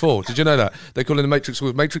Matrix 4. Did you know that? They're calling the Matrix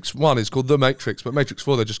 1 is called The Matrix, but Matrix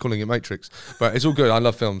 4, they're just calling it Matrix. But it's all good. I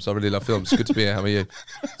love films. I really love films. It's good to be here. How are you?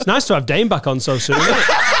 It's nice to have Dane back on so soon, isn't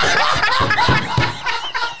it?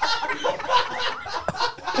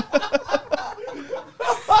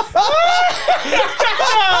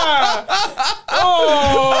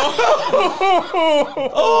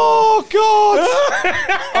 Oh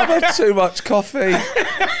God! I've had too much coffee.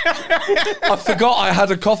 I forgot I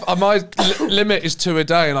had a coffee. My limit is 2 a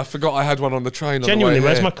day, and I forgot I had one on the train. Genuinely, on the way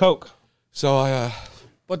where's here. my Coke? So I.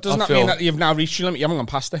 But doesn't that mean that you've now reached your limit? You haven't gone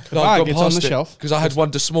past it. No, I've gone It's on past the it, shelf. because I had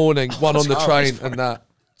one this morning, one on the train, and that.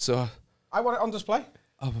 So I want it on display.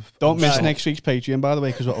 Don't miss next week's Patreon, by the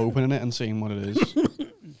way, because we're opening it and seeing what it is.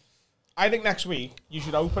 I think next week you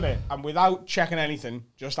should open it and without checking anything,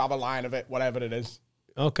 just have a line of it, whatever it is,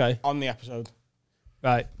 Okay. on the episode.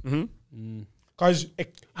 Right. Because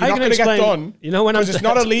How you're you not going to gonna get explain- done. you know when I'm Because it's dead?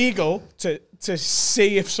 not illegal to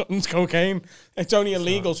see if something's cocaine. It's only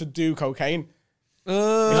illegal to do cocaine. If you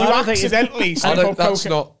I don't think it's- accidentally I sniff don't, up that's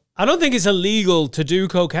cocaine. not. I don't think it's illegal to do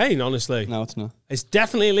cocaine, honestly. No, it's not. It's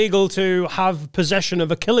definitely illegal to have possession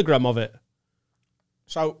of a kilogram of it.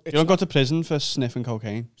 So, You don't go to prison for sniffing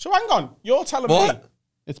cocaine. so hang on. You're telling What? me.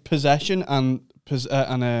 It's possession and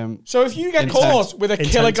So if you get Intent. caught with a Intent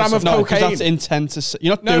kilogram to of no, because cocaine. that's intent to.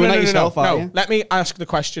 You're not No, doing no, that no, yourself, no, are no. you? Let me ask the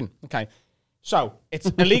question. Okay. So it's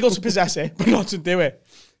illegal to possess it, but not to do it.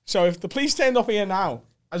 So if the police turned up here now,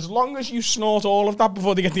 as long as you snort all of that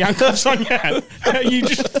before they get the handcuffs on you, you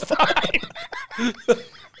just fine.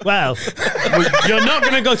 Well, you're not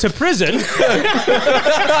going to go to prison.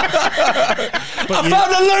 I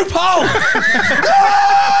found a loophole.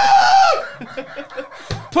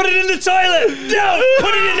 Put it in the toilet. No,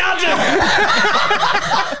 put it in Adam.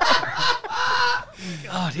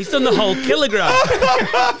 God, he's done the whole kilogram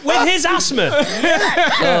with his asthma.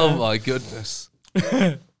 Oh my goodness.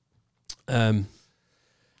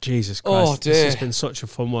 Jesus Christ, Oh, this has dear. been such a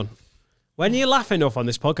fun one. When you laugh enough on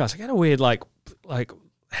this podcast, I get a weird like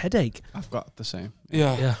headache. I've got the same.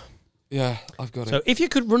 Yeah, Yeah. I've got So it. if you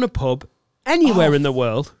could run a pub anywhere in the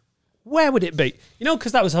world, where would it be? You know,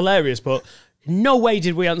 because that was hilarious, but in no way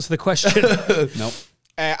did we answer the question. Nope.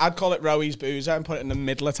 I'd call it ROWE's Boozer and put it in the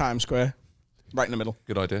middle of Times Square. Right in the middle.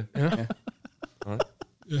 Good idea. Yeah. All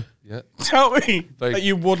right. Yeah. Tell me Very- that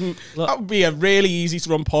you wouldn't. Look. That would be a really easy to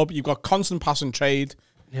run pub. You've got constant passing trade.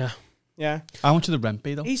 Yeah. Yeah. How much would the rent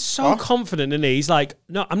be, though? He's so confident, and he's like,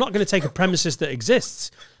 no, I'm not going to take a premises that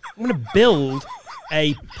exists. I'm going to build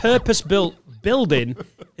a purpose-built building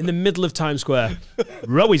in the middle of Times Square.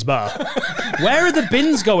 Rowi's Bar. Where are the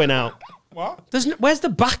bins going out? What? Where's the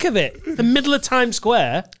back of it? The middle of Times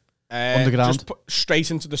Square. Underground. Just put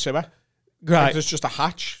straight into the sewer. Right. There's just a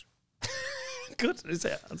hatch. Good. Is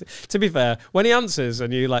it? To be fair, when he answers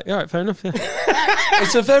and you're like, all right, fair enough, yeah.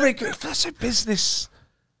 It's a very good. That's so business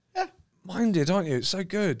minded, aren't you? It's so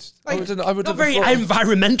good. I would Not have very thought-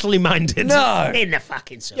 environmentally minded. No. In the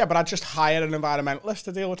fucking sun. Yeah, but I'd just hire an environmentalist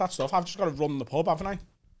to deal with that stuff. I've just got to run the pub, haven't I?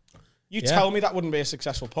 You Yeah. tell me that wouldn't be a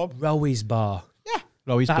successful pub. Rowi's Bar. Yeah.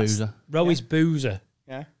 Rowi's That's Boozer. Rowi's Boozer.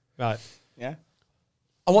 Yeah. Right. Yeah.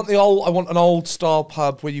 I want an old style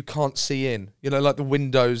pub where you can't see in. You know, like the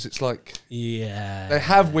windows. It's like Yeah. they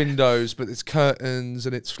have windows, but it's curtains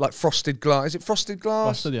and it's like frosted glass. Is it frosted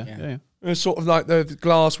glass? Frosted, yeah. It's sort of like the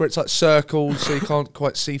glass where it's like circled, so you can't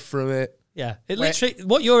quite see through it. Yeah, it literally,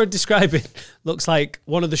 what you're describing looks like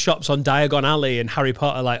one of the shops on Diagon Alley in Harry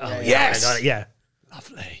Potter. Like, oh, Yes! I got it, yeah.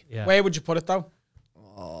 Lovely. Yeah. Where would you put it, though?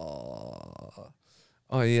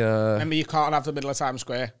 Remember, Remember, you can't have the middle of Times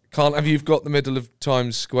Square. can't have you've got the middle of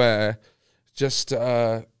Times Square, just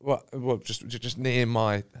just near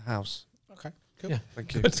my house. Okay. Cool. Yeah.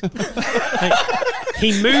 Thank you.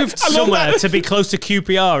 He moved somewhere to be close to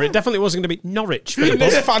QPR. It definitely wasn't going to be Norwich. For the In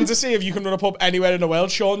this pub. fantasy of you can run a pub anywhere in the world,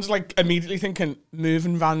 Sean's like immediately thinking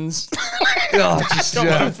moving vans. Oh, just, Don't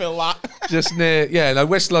want yeah, to feel that. just near,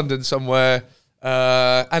 West London somewhere.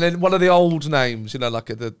 And then one of the old names, you know, like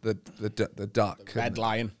the duck, Red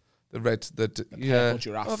Lion. the red, purple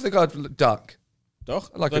giraffe. I think I'd duck.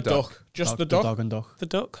 Duck? I like the a duck. Just the The duck? dog and duck. The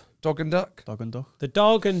duck. Dog and duck. Dog and duck. The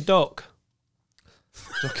dog and duck.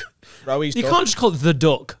 Rowe's You duck. can't just call it the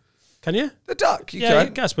duck, can you? The duck. You Yeah,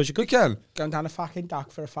 can. I suppose you You could. can. Going down a fucking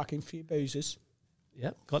duck for a fucking few boozers.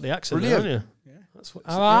 Yeah, got the accent Brilliant. there, haven't you? Yeah. That's what,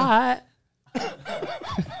 all right.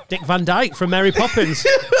 Dick Van Dyke from Mary Poppins.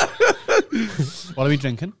 What are we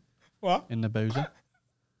drinking? What? In the boozer?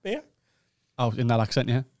 Beer? Oh, in that accent,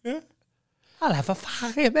 yeah. I'll have a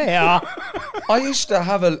fucking beer. I used to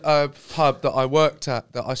have a pub that I worked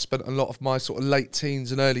at that I spent a lot of my sort of late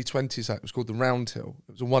teens and early 20s at. It was called the Roundhill.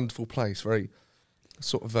 It was a wonderful place, very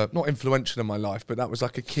sort of not influential in my life, but that was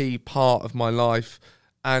like a key part of my life.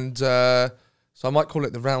 And so I might call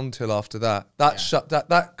it the Roundhill after that.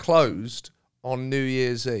 That closed on New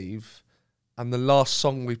Year's Eve, and the last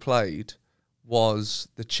song we played was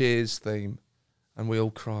the Cheers theme, and we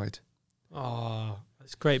all cried. Oh,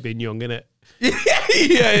 it's great being young, isn't it?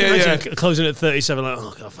 yeah. Imagine closing at 37, like, oh,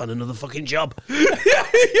 I gotta find another fucking job.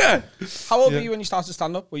 Yeah. How old were you when you started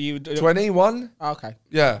stand up? Were you 21? Oh, okay.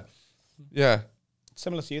 Yeah.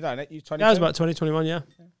 Similar to you, though, isn't it? You 22? Yeah, I was about 20, 21, yeah.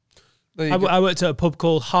 There you I, go. I worked at a pub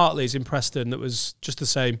called Hartley's in Preston that was just the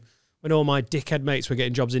same. When all my dickhead mates were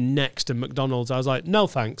getting jobs in Next and McDonald's, I was like, no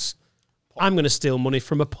thanks. I'm going to steal money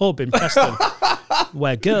from a pub in Preston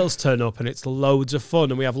where girls turn up and it's loads of fun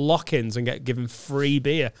and we have lock-ins and get given free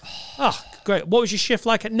beer. Oh, great. What was your shift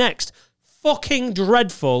like at Next? Fucking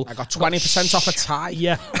dreadful. I got 20% off a tie.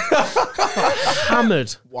 Yeah.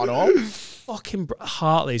 Hammered. What all? Fucking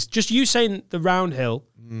Hartley's. Just you saying the Roundhill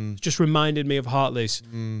just reminded me of Hartley's.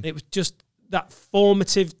 It was just that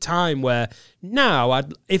formative time where now,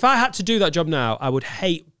 if I had to do that job now, I would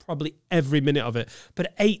hate probably every minute of it. But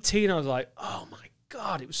at 18, I was like, oh my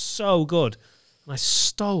God, it was so good. And I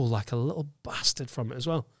stole like a little bastard from it as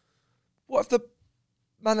well. What if the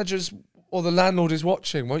managers or the landlord is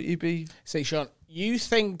watching? Won't you be... See, Sean, you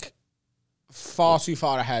think far too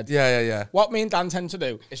far ahead. Yeah. What me and Dan tend to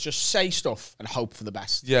do is just say stuff and hope for the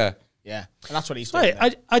best. Yeah. Yeah. And that's what he's doing.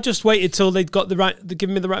 Right, I just waited till they'd got they'd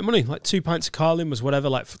given me the right money. Like 2 pints of Carlin was whatever,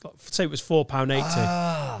 like say it was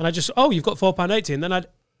 £4.80. And I just, you've got £4.80. And then I'd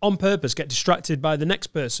on purpose get distracted by the next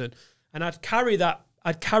person. And I'd carry that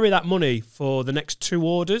money for the next 2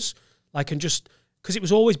 orders. Like, and just, because it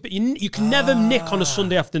was always, but you can never nick on a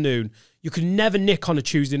Sunday afternoon. You can never nick on a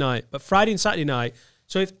Tuesday night. But Friday and Saturday night,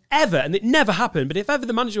 so if ever, and it never happened, but if ever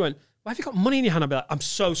the manager went, why have you got money in your hand? I'd be like, I'm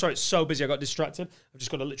so sorry, it's so busy, I got distracted. I've just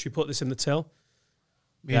got to literally put this in the till.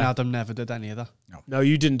 Me and Adam never did any of that. No,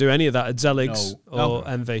 you didn't do any of that at Zeligs or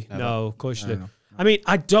Envy. Never. No, of course you didn't. I mean,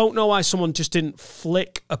 I don't know why someone just didn't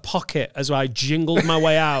flick a pocket as I jingled my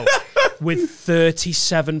way out with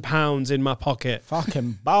 £37 in my pocket.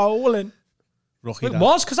 Fucking bowling. Rocky It that.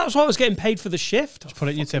 was, because that's what I was getting paid for the shift. Just put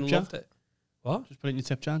it in your tip jar. Loved it. What? Just put it in your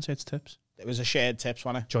tip jar and say it's tips. It was a shared tips,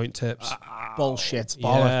 wasn't it? Joint tips. Bullshit. Yeah.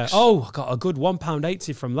 Bollocks. Oh, I got a good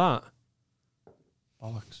 £1.80 from that.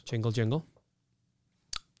 Bollocks. Jingle, jingle.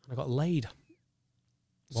 I got laid.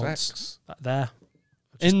 Once. Sex. That there.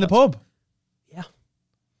 In the pub? Yeah.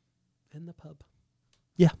 In the pub.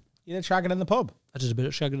 You did shagging in the pub? I did a bit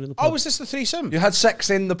of shagging in the pub. Oh, was this the threesome? You had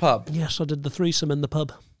sex in the pub? Yes, I did the threesome in the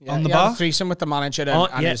pub. Yeah, on the you had bar? a threesome with the manager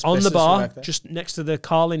and his on the business bar, director. just next to the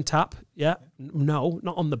Carlin tap. Yeah. No,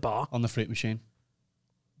 not on the bar. On the fruit machine.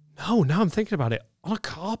 No, now I'm thinking about it. On a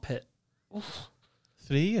carpet.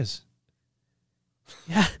 3 years.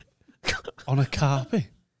 Yeah. On a carpet.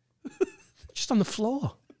 Just on the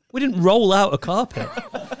floor. We didn't roll out a carpet.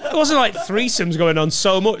 It wasn't like threesomes going on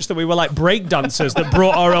so much that we were like break dancers that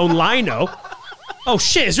brought our own lino. Oh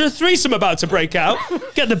shit, is there a threesome about to break out?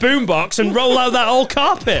 Get the boombox and roll out that whole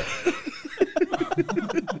carpet.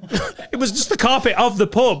 It was just the carpet of the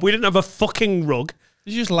pub. We didn't have a fucking rug.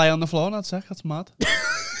 Did you just lay on the floor and had sex? That's mad. You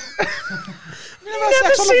never had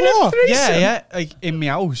sex on the floor? Yeah, like in my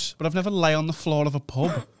house. But I've never lay on the floor of a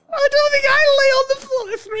pub. I don't think I lay on the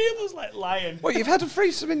floor. The 3 of us like lying. What, you've had a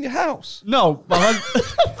threesome in your house? No, well,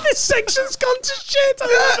 This section's gone to shit.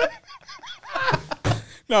 I love it.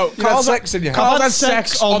 No, You had sex in your Carl house? had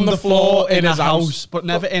sex on the floor in his house. but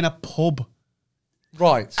never in a pub.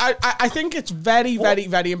 Right. I think it's very, very,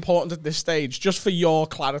 very important at this stage, just for your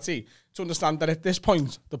clarity, to understand that at this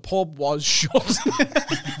point, the pub was shut. Is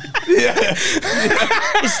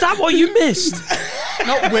that what you missed?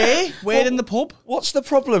 No, where in the pub? What's the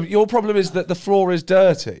problem? Your problem is that the floor is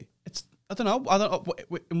dirty. It's I don't know.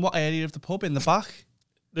 In what area of the pub? In the back?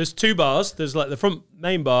 There's 2 bars. There's like the front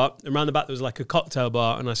main bar, and around the back there was like a cocktail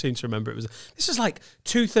bar, and I seem to remember this is like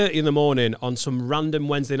 2:30 in the morning on some random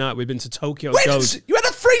Wednesday night. We'd been to Tokyo Goes. You had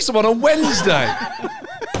a threesome on a Wednesday.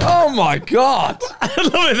 Oh my God. I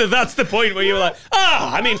love it that that's the point where you were like,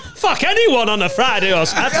 I mean, fuck anyone on a Friday or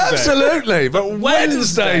Saturday. Absolutely. But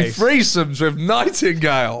Wednesday threesomes with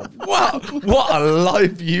Nightingale. What a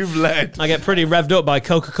life you've led. I get pretty revved up by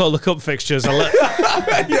Coca-Cola cup fixtures. Woo!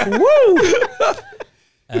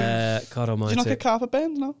 God almighty. Did you not get carpet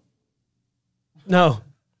burns? No. No.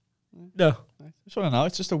 I just want to know.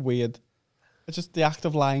 It's just a weird. It's just the act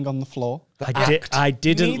of lying on the floor. I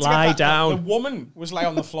didn't lie down. The woman was lay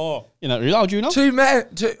on the floor. You know, how do you know? Two men,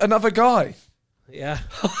 another guy. Yeah.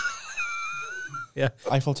 Yeah.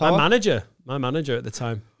 Eiffel Tower. My manager at the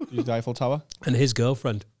time. Used the Eiffel Tower. And his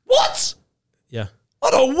girlfriend. What? Yeah.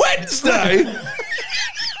 On a Wednesday?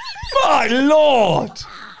 My Lord.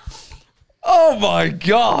 Oh my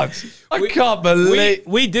God. I can't believe.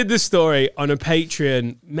 We did this story on a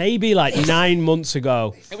Patreon maybe like 9 months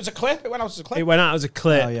ago. It was a clip. It went out as a clip. It went out as a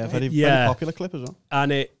clip. Oh yeah, very popular clip as well.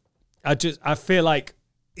 And I feel like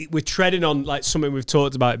we're treading on like something we've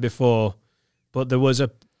talked about before, but there was a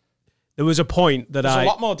point that There's a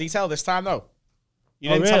lot more detail this time though. You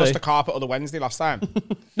didn't tell us the carpet on the Wednesday last time.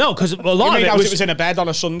 No, because a lot of it was in a bed on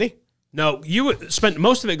a Sunday. No, you spent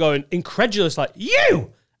most of it going incredulous, like,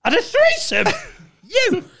 you had a threesome.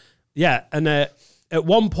 You. Yeah, and at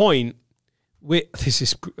one point, I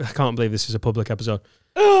can't believe this is a public episode.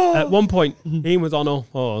 At one point, Ian was on all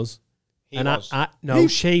fours.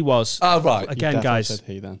 She was. Oh, right. Again, guys. Said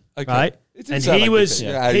he then. Okay. Right? And he was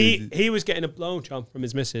he was getting a blowjob from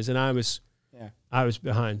his missus, and I was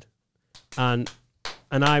behind. And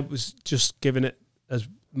I was just giving it as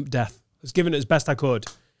death. I was giving it as best I could.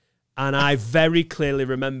 And I very clearly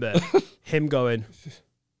remember him going,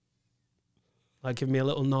 like, give me a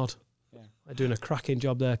little nod. Yeah. Like, doing a cracking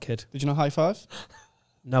job there, kid. Did you not high five?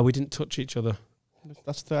 No, we didn't touch each other.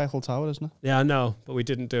 That's the Eiffel Tower, isn't it? Yeah, I know, but we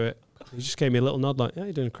didn't do it. He just gave me a little nod, like, yeah,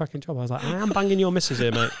 you're doing a cracking job. I was like, I am banging your missus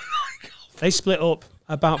here, mate. They split up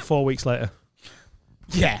about 4 weeks later.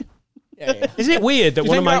 Yeah. Isn't it weird that Do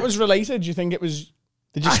you think that was related? Do you think it was...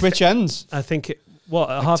 Did you switch ends? I think it... What,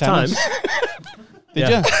 at half time? Did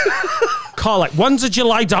you? Carl, like, when did you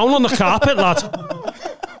lie down on the carpet, lad?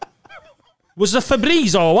 Was the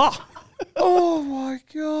Febreze or what? Oh my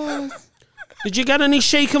God. Did you get any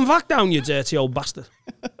shake and vac down, you dirty old bastard?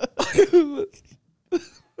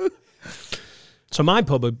 So my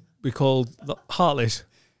pub would be called the Hartley's.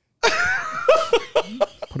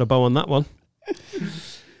 Put a bow on that one.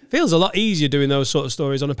 Feels a lot easier doing those sort of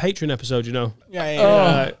stories on a Patreon episode, you know.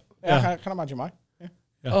 Yeah. I can imagine why. Yeah.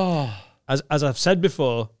 Oh. As I've said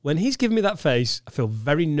before, when he's giving me that face, I feel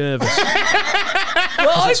very nervous.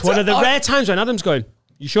 It's one of the rare times when Adam's going,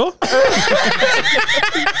 you sure?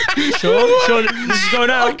 You sure this is going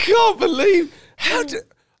out? I can't believe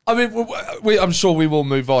I'm sure we will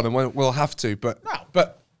move on and we'll have to, but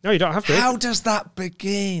No, you don't have to. How does that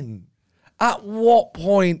begin? At what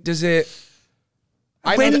point does it...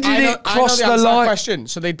 When did it cross the line? Question.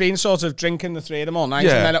 So they'd been sort of drinking, the three of them all night,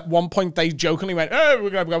 and then at one point they jokingly went, "Oh, we're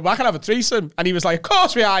going to go back and have a threesome," and he was like, "Of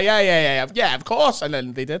course we are, yeah, of course," and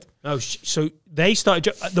then they did. Oh, so they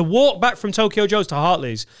started. The walk back from Tokyo Joe's to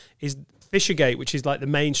Hartley's is Fishergate, which is like the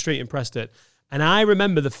main street in Preston. And I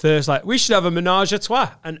remember the first, like, we should have a menage a trois.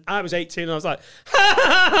 And I was 18 and I was like, ha,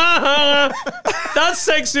 ha, ha, ha. That's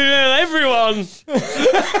sexy to everyone.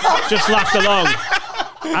 Just laughed along.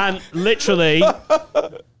 And literally,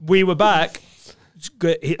 we were back.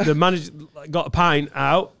 The manager got a pint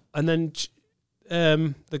out. And then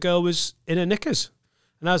the girl was in her knickers.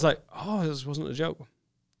 And I was like, oh, this wasn't a joke.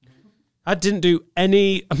 I didn't do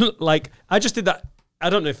any, like, I just did that. I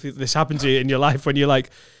don't know if this happened to you in your life when you're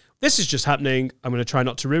like, this is just happening. I'm going to try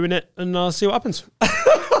not to ruin it, and I'll see what happens.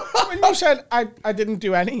 When you said I didn't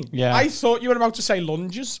do any, I thought you were about to say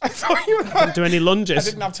lunges. I thought you were about didn't do any lunges. I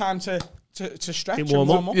didn't have time to stretch and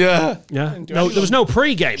warm up. Yeah. No, there was no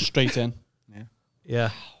pre-game. Straight in.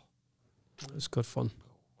 Yeah. It was good fun.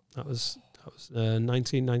 That was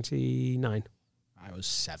 1999. I was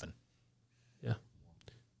 7. Yeah.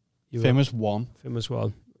 Finn was 1. Finn was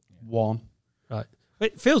 1. 1. Right.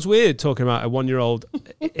 It feels weird talking about a 1-year-old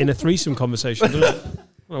in a threesome conversation, doesn't it?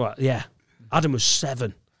 Well, yeah. Adam was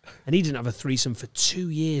 7, and he didn't have a threesome for 2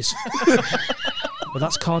 years. Well,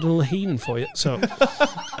 that's Cardinal Heenan for you. So,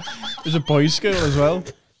 there's a boys' school as well.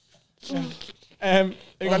 Are you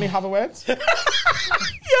going to have a word? Yeah,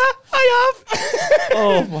 I have.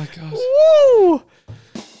 Oh my God. Woo!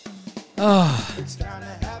 Oh.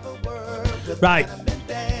 Right.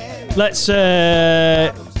 Let's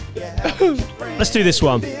do this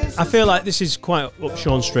one. I feel like this is quite up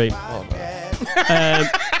Sean Street.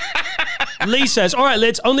 Lee says, all right,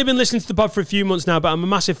 Lids, only been listening to the pod for a few months now, but I'm a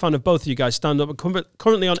massive fan of both of you guys. Stand up. I'm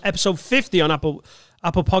currently on episode 50 on Apple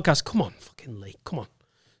Podcasts. Come on, fucking Lee, come on.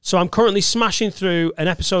 So I'm currently smashing through an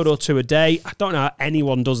episode or two a day. I don't know how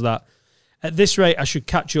anyone does that. At this rate, I should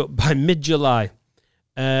catch up by mid-July.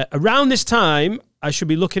 Around this time, I should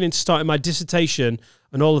be looking into starting my dissertation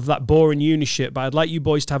and all of that boring uni shit, but I'd like you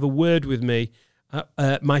boys to have a word with me,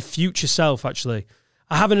 my future self, actually.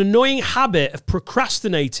 I have an annoying habit of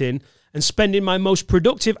procrastinating and spending my most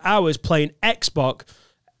productive hours playing Xbox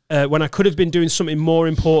when I could have been doing something more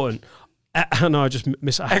important. I know, I just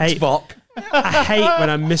miss it. I hate when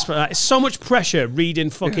I miss it. It's so much pressure reading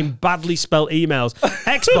fucking badly spelled emails.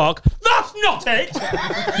 Xbox, that's not it.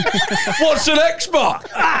 What's an Xbox?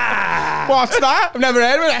 What's that? I've never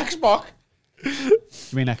heard of an Xbox.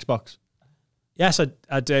 You mean Xbox? Yes,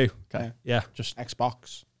 I do. Okay. Yeah. Just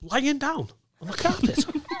Xbox. Lying down on the carpet.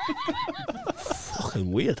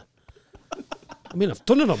 Fucking weird. I mean, I've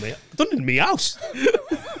done it in my house.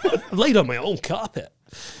 I've laid on my own carpet.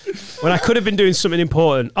 When I could have been doing something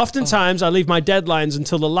important. Oftentimes, I leave my deadlines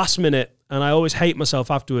until the last minute, and I always hate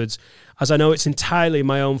myself afterwards, as I know it's entirely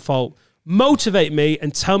my own fault. Motivate me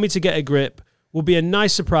and tell me to get a grip. Will be a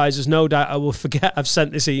nice surprise, as no doubt I will forget I've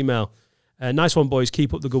sent this email. Nice one, boys.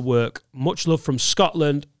 Keep up the good work. Much love from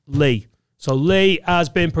Scotland, Lee. So Lee has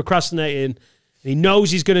been procrastinating. He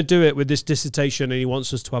knows he's going to do it with this dissertation, and he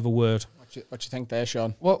wants us to have a word. What do you think there,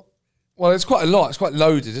 Sean? Well, it's quite a lot. It's quite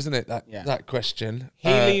loaded, isn't it? That question. He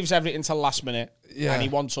leaves everything till last minute, yeah. and he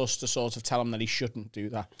wants us to sort of tell him that he shouldn't do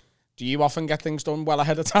that. Do you often get things done well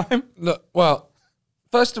ahead of time? Look, well,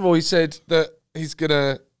 first of all, he said that he's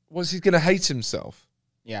gonna hate himself.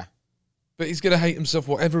 Yeah. But he's going to hate himself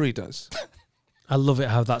whatever he does. I love it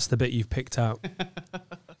how that's the bit you've picked out.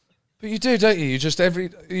 But you do, don't you? You just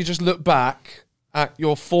look back at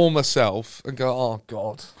your former self and go, "Oh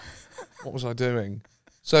God, what was I doing?"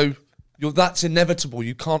 So that's inevitable.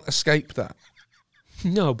 You can't escape that.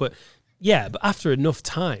 No, but after enough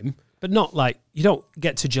time, but not like you don't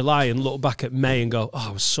get to July and look back at May and go, "Oh,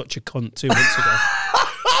 I was such a cunt 2 months ago."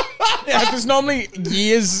 Yeah, there's normally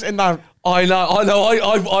years in that. I know.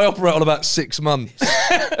 I operate on about 6 months.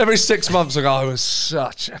 Every 6 months I go, I was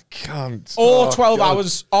such a cunt. Or 12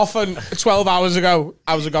 hours. Often 12 hours ago,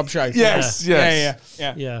 I was a gobshite. Yes. Yeah.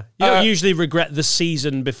 You don't usually regret the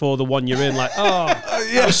season before the one you're in. Like,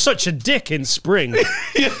 I was such a dick in spring.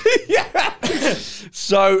 Yeah.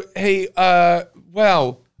 So he, I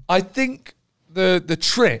think the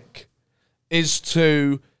trick is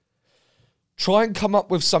to try and come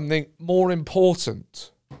up with something more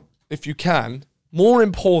important, if you can, more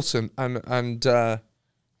important and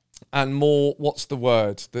more. What's the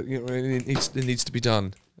word that it needs to be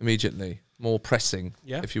done immediately? More pressing,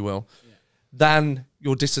 if you will, than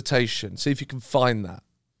your dissertation. See if you can find that,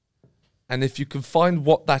 and if you can find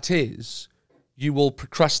what that is, you will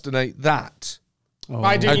procrastinate that.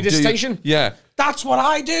 By doing your dissertation. Yeah, that's what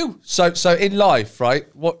I do. So in life, right?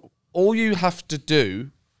 All you have to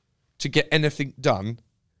do to get anything done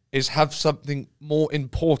is have something more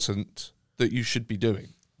important that you should be doing.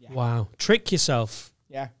 Yeah. Wow. Trick yourself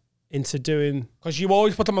into doing... Because you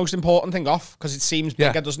always put the most important thing off because it seems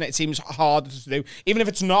bigger, doesn't it? It seems harder to do. Even if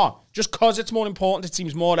it's not. Just because it's more important, it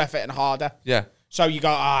seems more effort and harder. Yeah. So you go,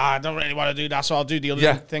 I don't really want to do that, so I'll do the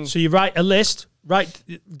other thing. So you write a list, write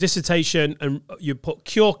dissertation, and you put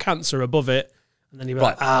cure cancer above it, and then you're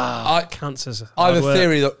like, cancer's I have a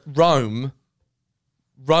theory that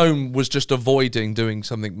Rome was just avoiding doing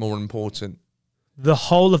something more important. The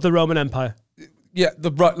whole of the Roman Empire. Yeah,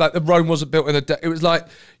 the Rome wasn't built in a day. It was like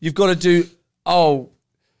you've got to do.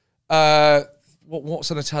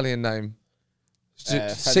 What's an Italian name?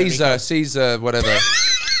 Caesar, whatever.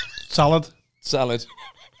 Salad.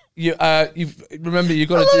 You remember you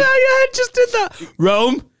got to do. Yeah, I just did that.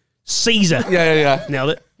 Rome, Caesar. Yeah.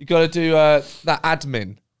 Nailed it. You got to do that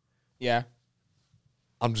admin. Yeah.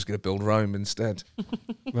 I'm just going to build Rome instead.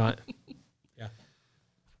 Right. Yeah.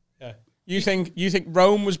 You think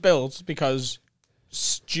Rome was built because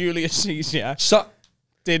Julius Caesar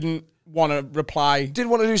didn't want to reply?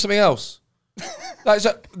 Didn't want to do something else.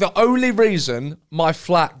 The only reason my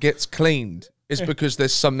flat gets cleaned is because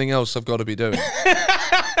there's something else I've got to be doing.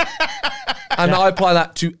 And I apply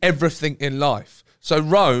that to everything in life. So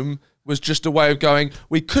Rome was just a way of going,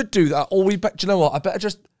 we could do that, or do you know what? I better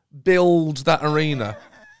just build that arena.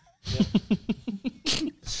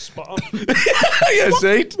 Spot on.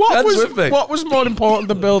 See? What was more important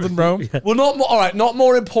than building Rome? Well, not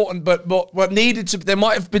more important, but what needed to. There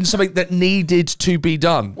might have been something that needed to be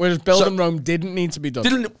done. Whereas building Rome didn't need to be done.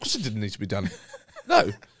 Of course it didn't need to be done.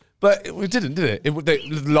 No, but it didn't, did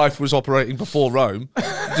it? Life was operating before Rome.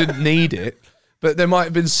 It didn't need it, but there might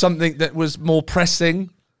have been something that was more pressing.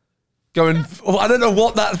 I don't know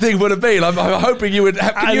what that thing would have been. I'm hoping you would.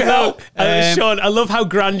 Can you help? Sean, I love how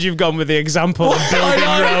grand you've gone with the example of building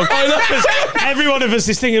Rome. Every one of us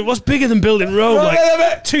is thinking, what's bigger than building Rome?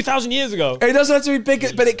 Like 2,000 years ago. It doesn't have to be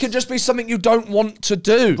big, but it could just be something you don't want to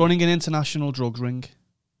do. Running an international drugs ring.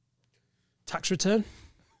 Tax return?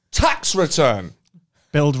 Tax return.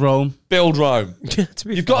 Build Rome. Build Rome.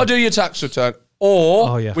 You've got to do your tax return,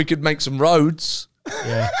 or we could make some roads.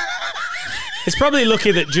 Yeah. It's probably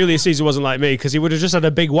lucky that Julius Caesar wasn't like me, because he would have just had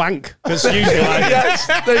a big wank. That's usually like, yes,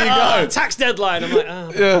 there you go. Tax deadline. I'm like,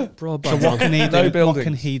 broadband. So what can he do? No What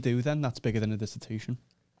can he do then? That's bigger than a dissertation.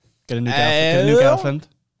 Get a new girlfriend. Get a new girlfriend.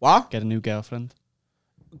 What? Get a new girlfriend.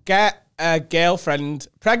 Get a girlfriend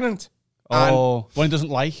pregnant. Oh, one he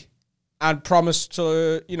doesn't like. And promise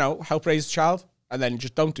to, help raise the child. And then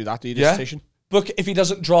just don't do that. Do your dissertation. Book it. If he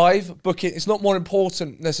doesn't drive, book it. It's not more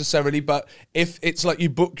important necessarily, but if it's like you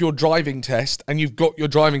book your driving test and you've got your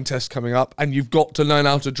driving test coming up and you've got to learn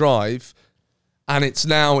how to drive, and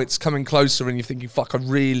it's coming closer and you're thinking, fuck, I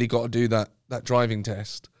really got to do that driving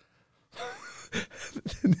test.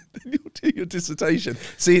 then you'll do your dissertation.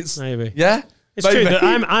 See, it's maybe. Yeah? It's true that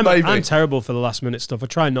I'm terrible for the last minute stuff. I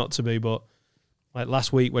try not to be, but like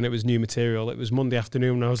last week when it was new material, it was Monday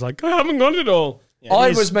afternoon and I was like, I haven't got it all. Yeah, I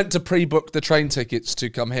was meant to pre-book the train tickets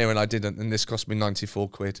to come here and I didn't, and this cost me 94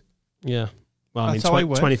 quid. Yeah. Well, I mean,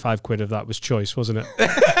 25 quid of that was choice, wasn't it?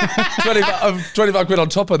 25 quid on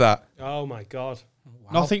top of that. Oh my God.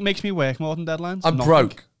 Wow. Nothing makes me work more than deadlines. I'm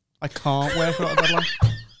broke. I can't work without a deadline.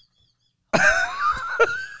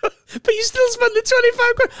 But you still spend the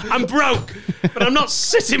 25 quid. I'm broke, but I'm not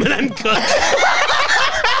sitting with them cuts.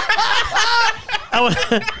 I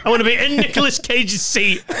want to be in Nicolas Cage's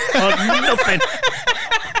seat or nothing.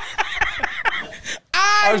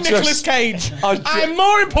 I'm Nicolas Cage. I'm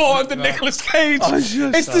more important than Nicolas Cage.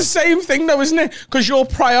 It's the same thing though, isn't it? Because your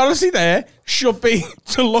priority there should be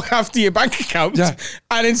to look after your bank account. Yeah.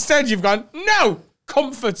 And instead you've gone, no,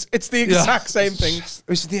 comfort. It's the exact same thing.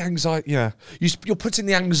 It's the anxiety, yeah. You're putting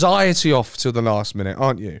the anxiety off to the last minute,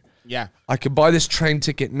 aren't you? Yeah. I could buy this train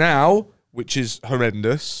ticket now, which is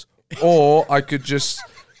horrendous, or I could just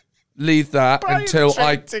leave that until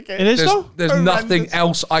It is though. There's nothing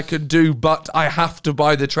else I could do, but I have to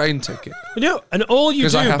buy the train ticket. And all you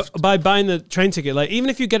do by buying the train ticket, like even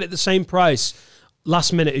if you get it the same price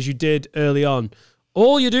last minute as you did early on,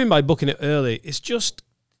 all you're doing by booking it early is just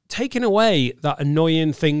taking away that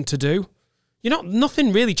annoying thing to do.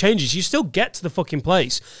 Nothing really changes. You still get to the fucking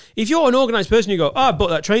place. If you're an organised person, you go, I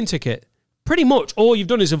booked that train ticket. Pretty much all you've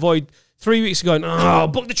done is avoid 3 weeks ago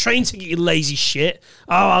going, book the train ticket, you lazy shit.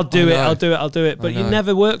 I'll do it. But it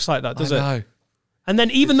never works like that, does it? And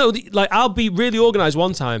then even though, I'll be really organised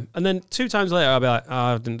one time, and then 2 times later, I'll be like,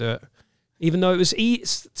 I didn't do it. Even though it was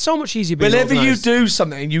so much easier being Whenever organised. you do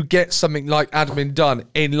something and you get something like admin done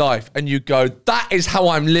in life and you go, that is how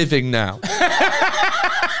I'm living now.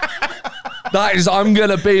 I'm going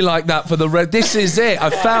to be like that for this is it. I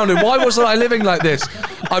found it. Why wasn't I living like this?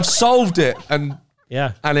 I've solved it. And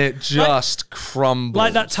it just crumbles.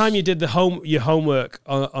 Like that time you did your homework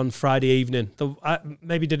on Friday evening. I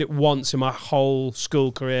maybe did it once in my whole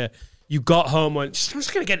school career. You got home and went, I'm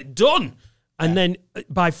just going to get it done. And then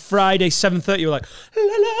by Friday, 7:30, you were like, la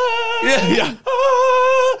la,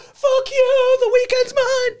 fuck you, the weekend's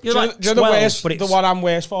mine. You're like, the worst, the one I'm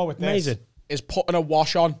worst for with this is putting a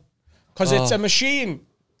wash on. Because it's a machine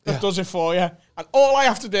that does it for you. And all I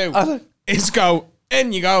have to do is go,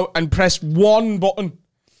 in you go, and press one button.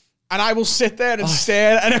 And I will sit there and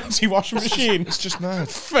stare at an empty washing machine. It's just mad.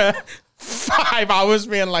 For 5 hours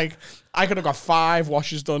being like, I could have got 5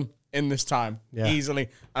 washes done in this time easily,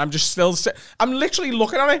 and I'm just still I'm literally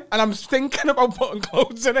looking at it and I'm thinking about putting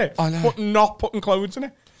clothes in it, but not putting clothes in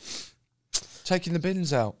it. Taking the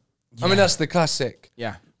bins out. I mean, that's the classic.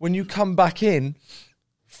 Yeah. When you come back in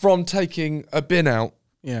from taking a bin out,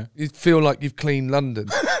 you feel like you've cleaned London.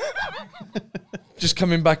 Just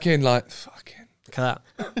coming back in like, fucking. Look at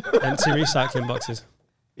that. Empty recycling boxes.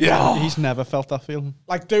 Yeah. He's never felt that feeling.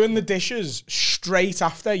 Like doing the dishes straight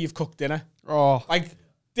after you've cooked dinner. Oh. Like,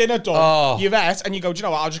 dinner done, you've ate, and you go, do you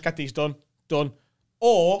know what, I'll just get these done.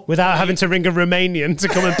 Or... Without having to ring a Romanian to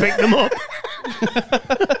come and pick them up.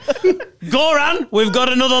 Goran, we've got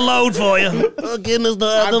another load for you. Oh, goodness,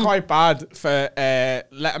 I'm quite bad for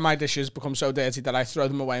letting my dishes become so dirty that I throw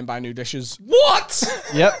them away and buy new dishes. What?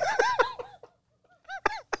 Yep.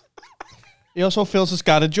 He also fills his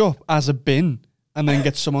garage up as a bin and then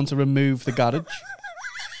gets someone to remove the garage.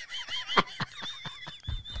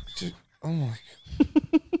 Oh my God.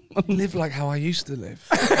 Live like how I used to live.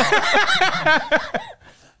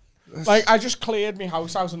 Like, I just cleared my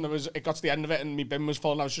house out and it got to the end of it and my bin was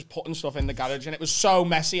full and I was just putting stuff in the garage and it was so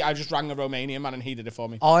messy, I just rang a Romanian man and he did it for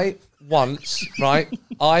me. I once, right?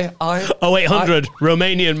 I 0800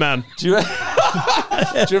 Romanian man. Do you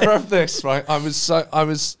ever have this, right? I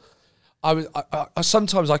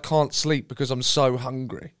sometimes I can't sleep because I'm so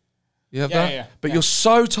hungry. You have that? Yeah. But you're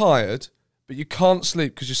so tired, but you can't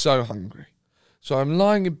sleep because you're so hungry. So I'm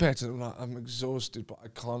lying in bed and I'm exhausted, but I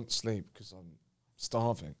can't sleep because I'm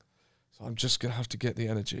starving. So I'm just going to have to get the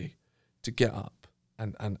energy to get up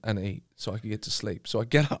and eat so I can get to sleep. So I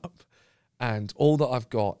get up and all that I've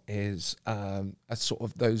got is a sort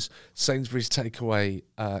of those Sainsbury's takeaway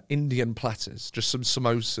Indian platters, just some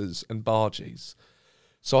samosas and bhajis.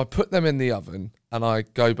 So I put them in the oven and I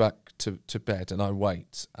go back to bed and I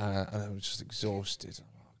wait and I'm just exhausted.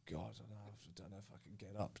 Oh God, I don't know if I can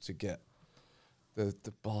get up to get the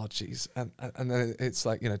bhajis and then it's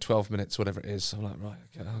like 12 minutes whatever it is. So I'm like, right,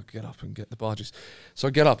 okay, I'll get up and get the bhajis. So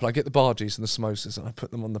I get up and I get the bhajis and the samosas and I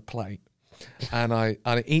put them on the plate and I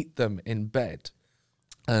eat them in bed.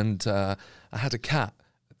 And I had a cat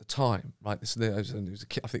at the time, right? It was a I think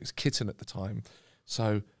it was a kitten at the time.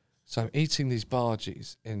 So I'm eating these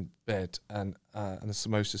bhajis in bed and the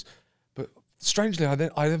samosas, but strangely I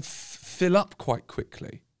then fill up quite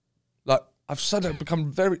quickly. Like I've suddenly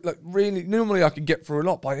become really. Normally I can get through a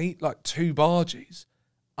lot, but I eat like 2 bhajis,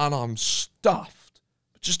 and I'm stuffed,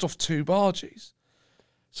 just off 2 bhajis.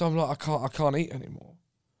 So I'm like, I can't eat anymore,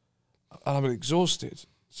 and I'm exhausted.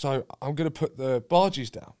 So I'm gonna put the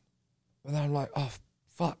bhajis down, and then I'm like, oh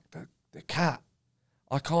fuck, the cat.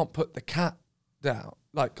 I can't put the cat down.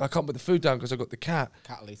 Like I can't put the food down because I got the cat.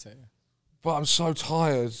 Cat'll eat it. But I'm so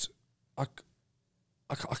tired, I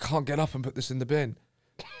can't get up and put this in the bin.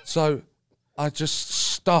 So I just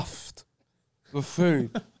stuffed the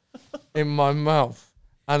food in my mouth,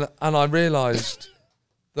 and I realised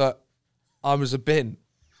that I was a bin.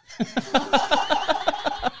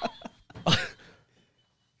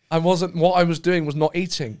 What I was doing was not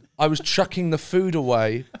eating. I was chucking the food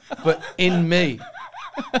away, but in me.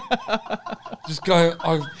 Just going,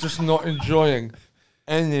 I'm just not enjoying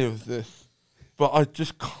any of this, but I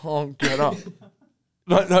just can't get up.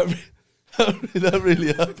 Like that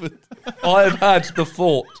really happened. I have had the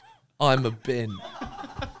thought, I'm a bin.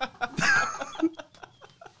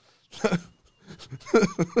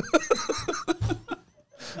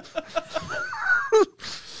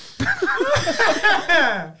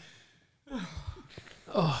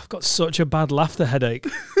 Oh, I've got such a bad laughter headache.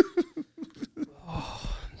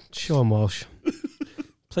 Seann Walsh,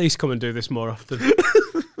 please come and do this more often.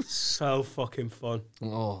 So fucking fun.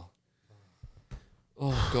 Oh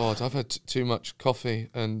God, I've had too much coffee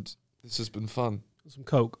and this has been fun. Some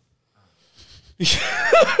Coke.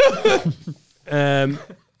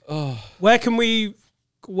 Where can we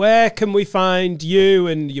find you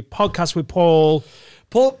and your podcast with Paul?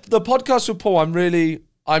 The podcast with Paul,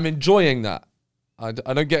 I'm enjoying that. I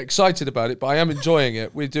don't get excited about it, but I am enjoying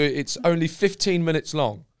it. It's only 15 minutes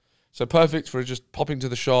long. So perfect for just popping to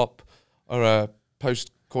the shop or a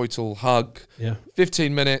post-coital hug. Yeah.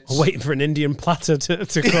 15 minutes. I'm waiting for an Indian platter to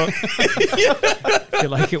cook. If you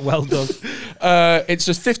like it well done. It's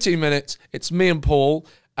just 15 minutes. It's me and Paul,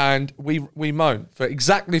 and we moan for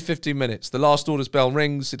exactly 15 minutes. The last order's bell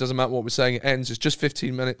rings. It doesn't matter what we're saying. It ends. It's just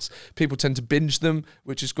 15 minutes. People tend to binge them,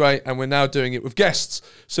 which is great, and we're now doing it with guests.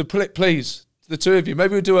 So please, the 2 of you,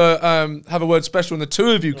 maybe we'll do have a word special when the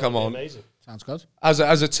 2 of you come on. Amazing. Sounds good. As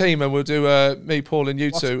a team, and we'll do me, Paul, and you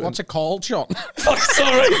two. What's it called, Sean? Fuck,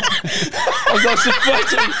 sorry.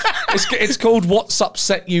 It's called What's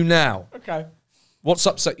Upset You Now. Okay. What's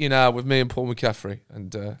Upset You Now with me and Paul McCaffrey.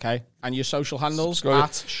 And okay. And your social handles at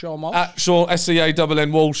Seann Walsh? At Seann,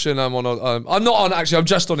 SEANN Walsh, and I'm on. I'm not on. Actually, I'm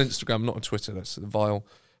just on Instagram. I'm not on Twitter. That's the vile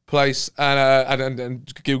place.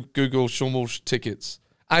 And Google Seann Walsh tickets.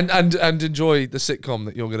 And enjoy the sitcom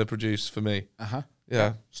that you're going to produce for me. Uh-huh.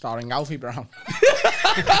 Yeah. Starring Alfie Brown.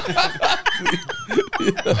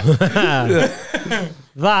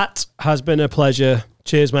 That has been a pleasure.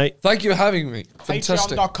 Cheers, mate. Thank you for having me.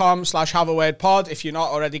 Fantastic. Patreon.com/haveawordpod if you're not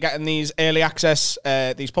already getting these early access,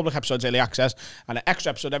 these public episodes early access, and an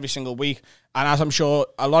extra episode every single week. And as I'm sure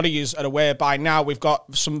a lot of you are aware by now, we've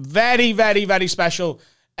got some very, very, very special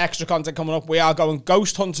extra content coming up. We are going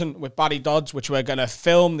ghost hunting with Barry Dodds, which we're going to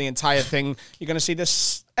film the entire thing. You're going to see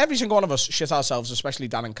this, every single one of us shit ourselves, especially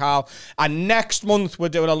Dan and Carl. And next month, we're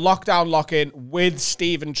doing a lockdown lock-in with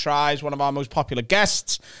Stephen Tries, one of our most popular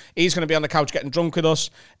guests. He's going to be on the couch getting drunk with us.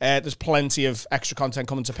 There's plenty of extra content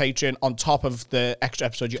coming to Patreon on top of the extra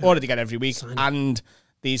episodes you already get every week and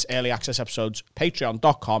these early access episodes.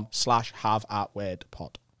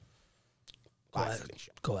 Patreon.com/haveawordpod.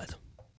 Go ahead.